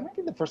like, that might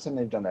be the first time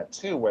they've done that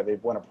too, where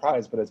they've won a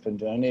prize, but it's been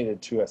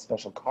donated to a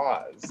special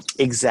cause.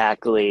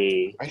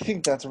 Exactly. I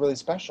think that's really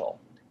special.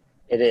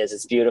 It is.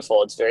 It's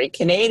beautiful. It's very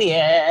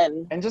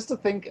Canadian. And just to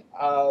think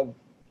of,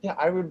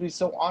 I would be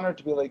so honored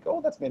to be like,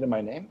 oh, that's made in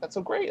my name. That's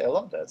so great. I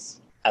love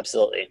this.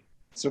 Absolutely.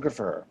 So good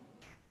for her.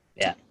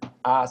 Yeah.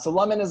 So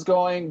Lemon is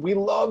going. We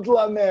loved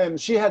Lemon.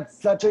 She had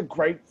such a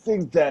great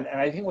season, and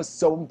I think it was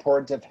so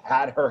important to have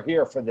had her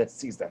here for this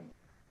season.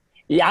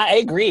 Yeah, I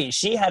agree.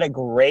 She had a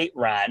great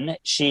run.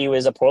 She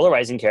was a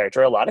polarizing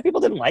character. A lot of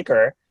people didn't like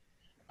her.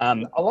 A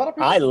lot of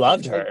people. I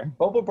loved her.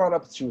 Bobo brought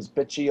up she was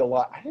bitchy a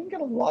lot. I didn't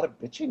get a lot of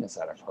bitchiness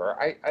out of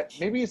her.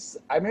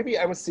 Maybe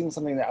I was seeing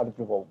something that other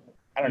people.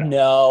 I don't know.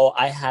 No,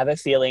 I have a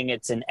feeling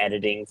it's an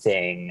editing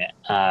thing.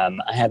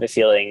 I have a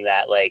feeling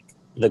that like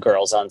the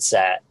girls on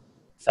set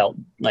felt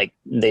like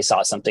they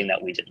saw something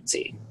that we didn't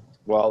see.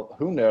 Well,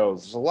 who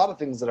knows? There's a lot of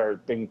things that are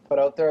being put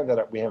out there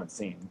that we haven't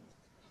seen.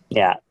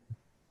 Yeah.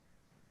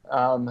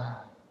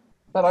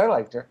 But I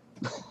liked her.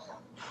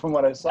 From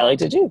what I saw. I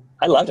liked her too.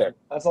 I loved her.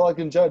 That's all I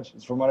can judge,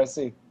 is from what I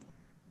see.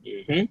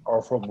 Mm-hmm.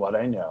 Or from what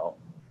I know.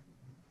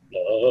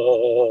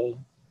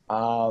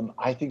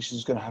 I think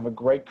she's going to have a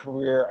great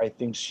career. I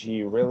think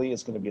she really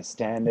is going to be a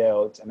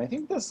standout. And I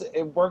think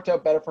it worked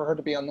out better for her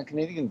to be on the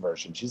Canadian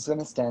version. She's going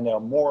to stand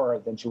out more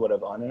than she would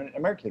have on an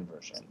American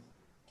version.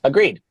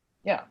 Agreed.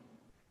 Yeah.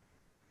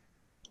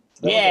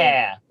 So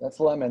that's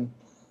Lemon.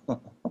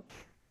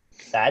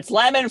 That's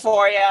Lemon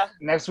for you.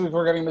 Next week,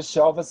 we're getting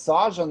Michelle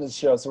Visage on this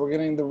show. So we're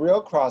getting the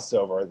real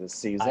crossover this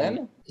season.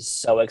 I'm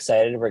so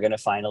excited. We're going to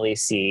finally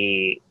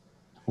see...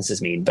 This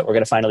is mean, but we're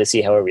going to finally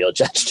see how a real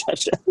judge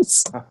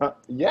judges.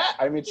 Yeah,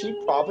 I mean, she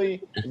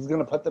probably is going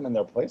to put them in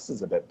their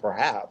places a bit,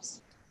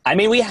 perhaps. I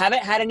mean, we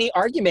haven't had any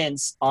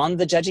arguments on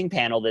the judging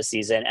panel this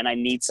season, and I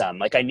need some.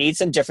 Like, I need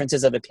some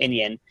differences of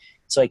opinion,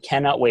 so I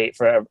cannot wait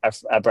for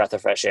a breath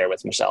of fresh air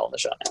with Michelle on the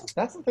show now.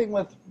 That's the thing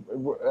with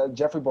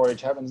Jeffrey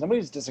Boric-Chapman.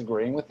 Nobody's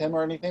disagreeing with him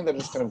or anything. They're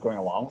just kind of going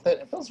along with it.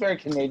 It feels very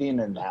Canadian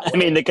in that way. I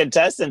mean, the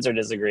contestants are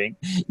disagreeing.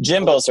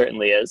 Jimbo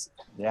certainly is.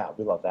 Yeah,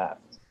 we love that.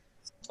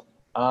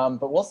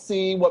 But we'll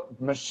see what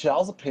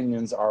Michelle's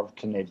opinions are of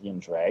Canadian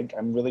drag.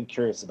 I'm really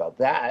curious about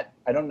that.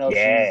 I don't know if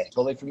she's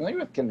totally familiar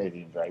with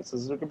Canadian drag, so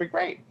this is going to be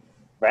great.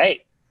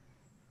 Right.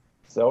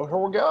 So here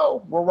we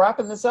go. We're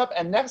wrapping this up,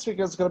 and next week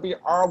is going to be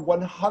our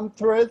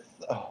 100th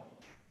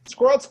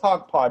Squirrel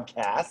Talk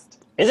podcast.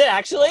 Is it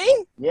actually?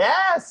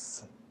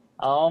 Yes.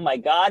 Oh my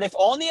God! If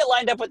only it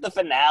lined up with the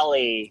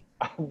finale.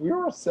 We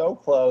were so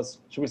close.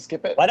 Should we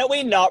skip it? Why don't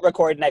we not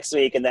record next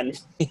week and then...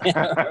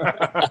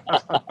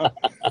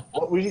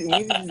 Well, we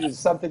need to do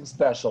something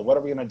special. What are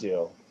we going to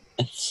do?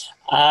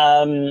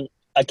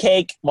 A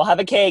cake. We'll have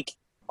a cake.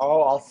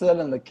 Oh, I'll sit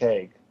in the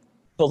cake.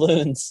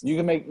 Balloons.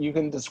 You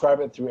can describe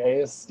it through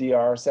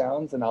ASDR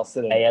sounds, and I'll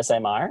sit in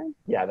ASMR?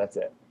 Yeah, that's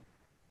it.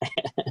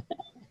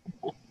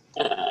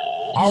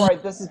 All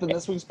right, this has been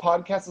this week's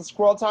podcast of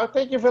Squirrel Talk.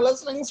 Thank you for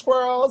listening,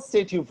 squirrels.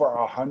 Stay tuned for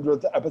our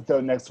 100th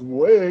episode next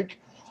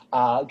week.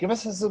 Give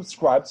us a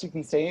subscribe so you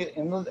can stay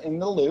in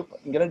the loop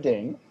and get a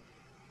ding.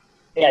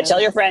 Yeah,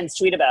 tell your friends.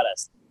 Tweet about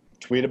us.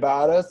 Tweet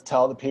about us.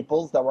 Tell the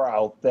peoples that we're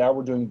out there.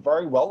 We're doing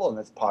very well on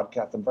this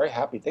podcast. I'm very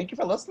happy. Thank you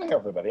for listening,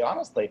 everybody,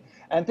 honestly.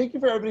 And thank you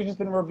for everybody who's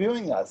been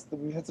reviewing us.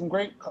 We've had some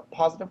great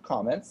positive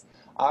comments.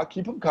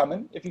 Keep them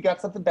coming. If you got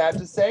something bad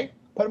to say,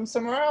 put them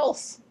somewhere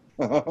else.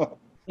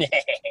 Yeah.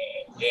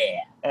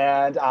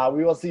 And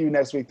we will see you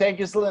next week. Thank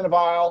you, Selena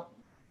Vile.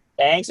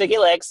 Thanks, Vicky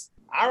Licks.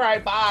 All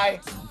right, bye.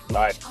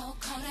 Bye.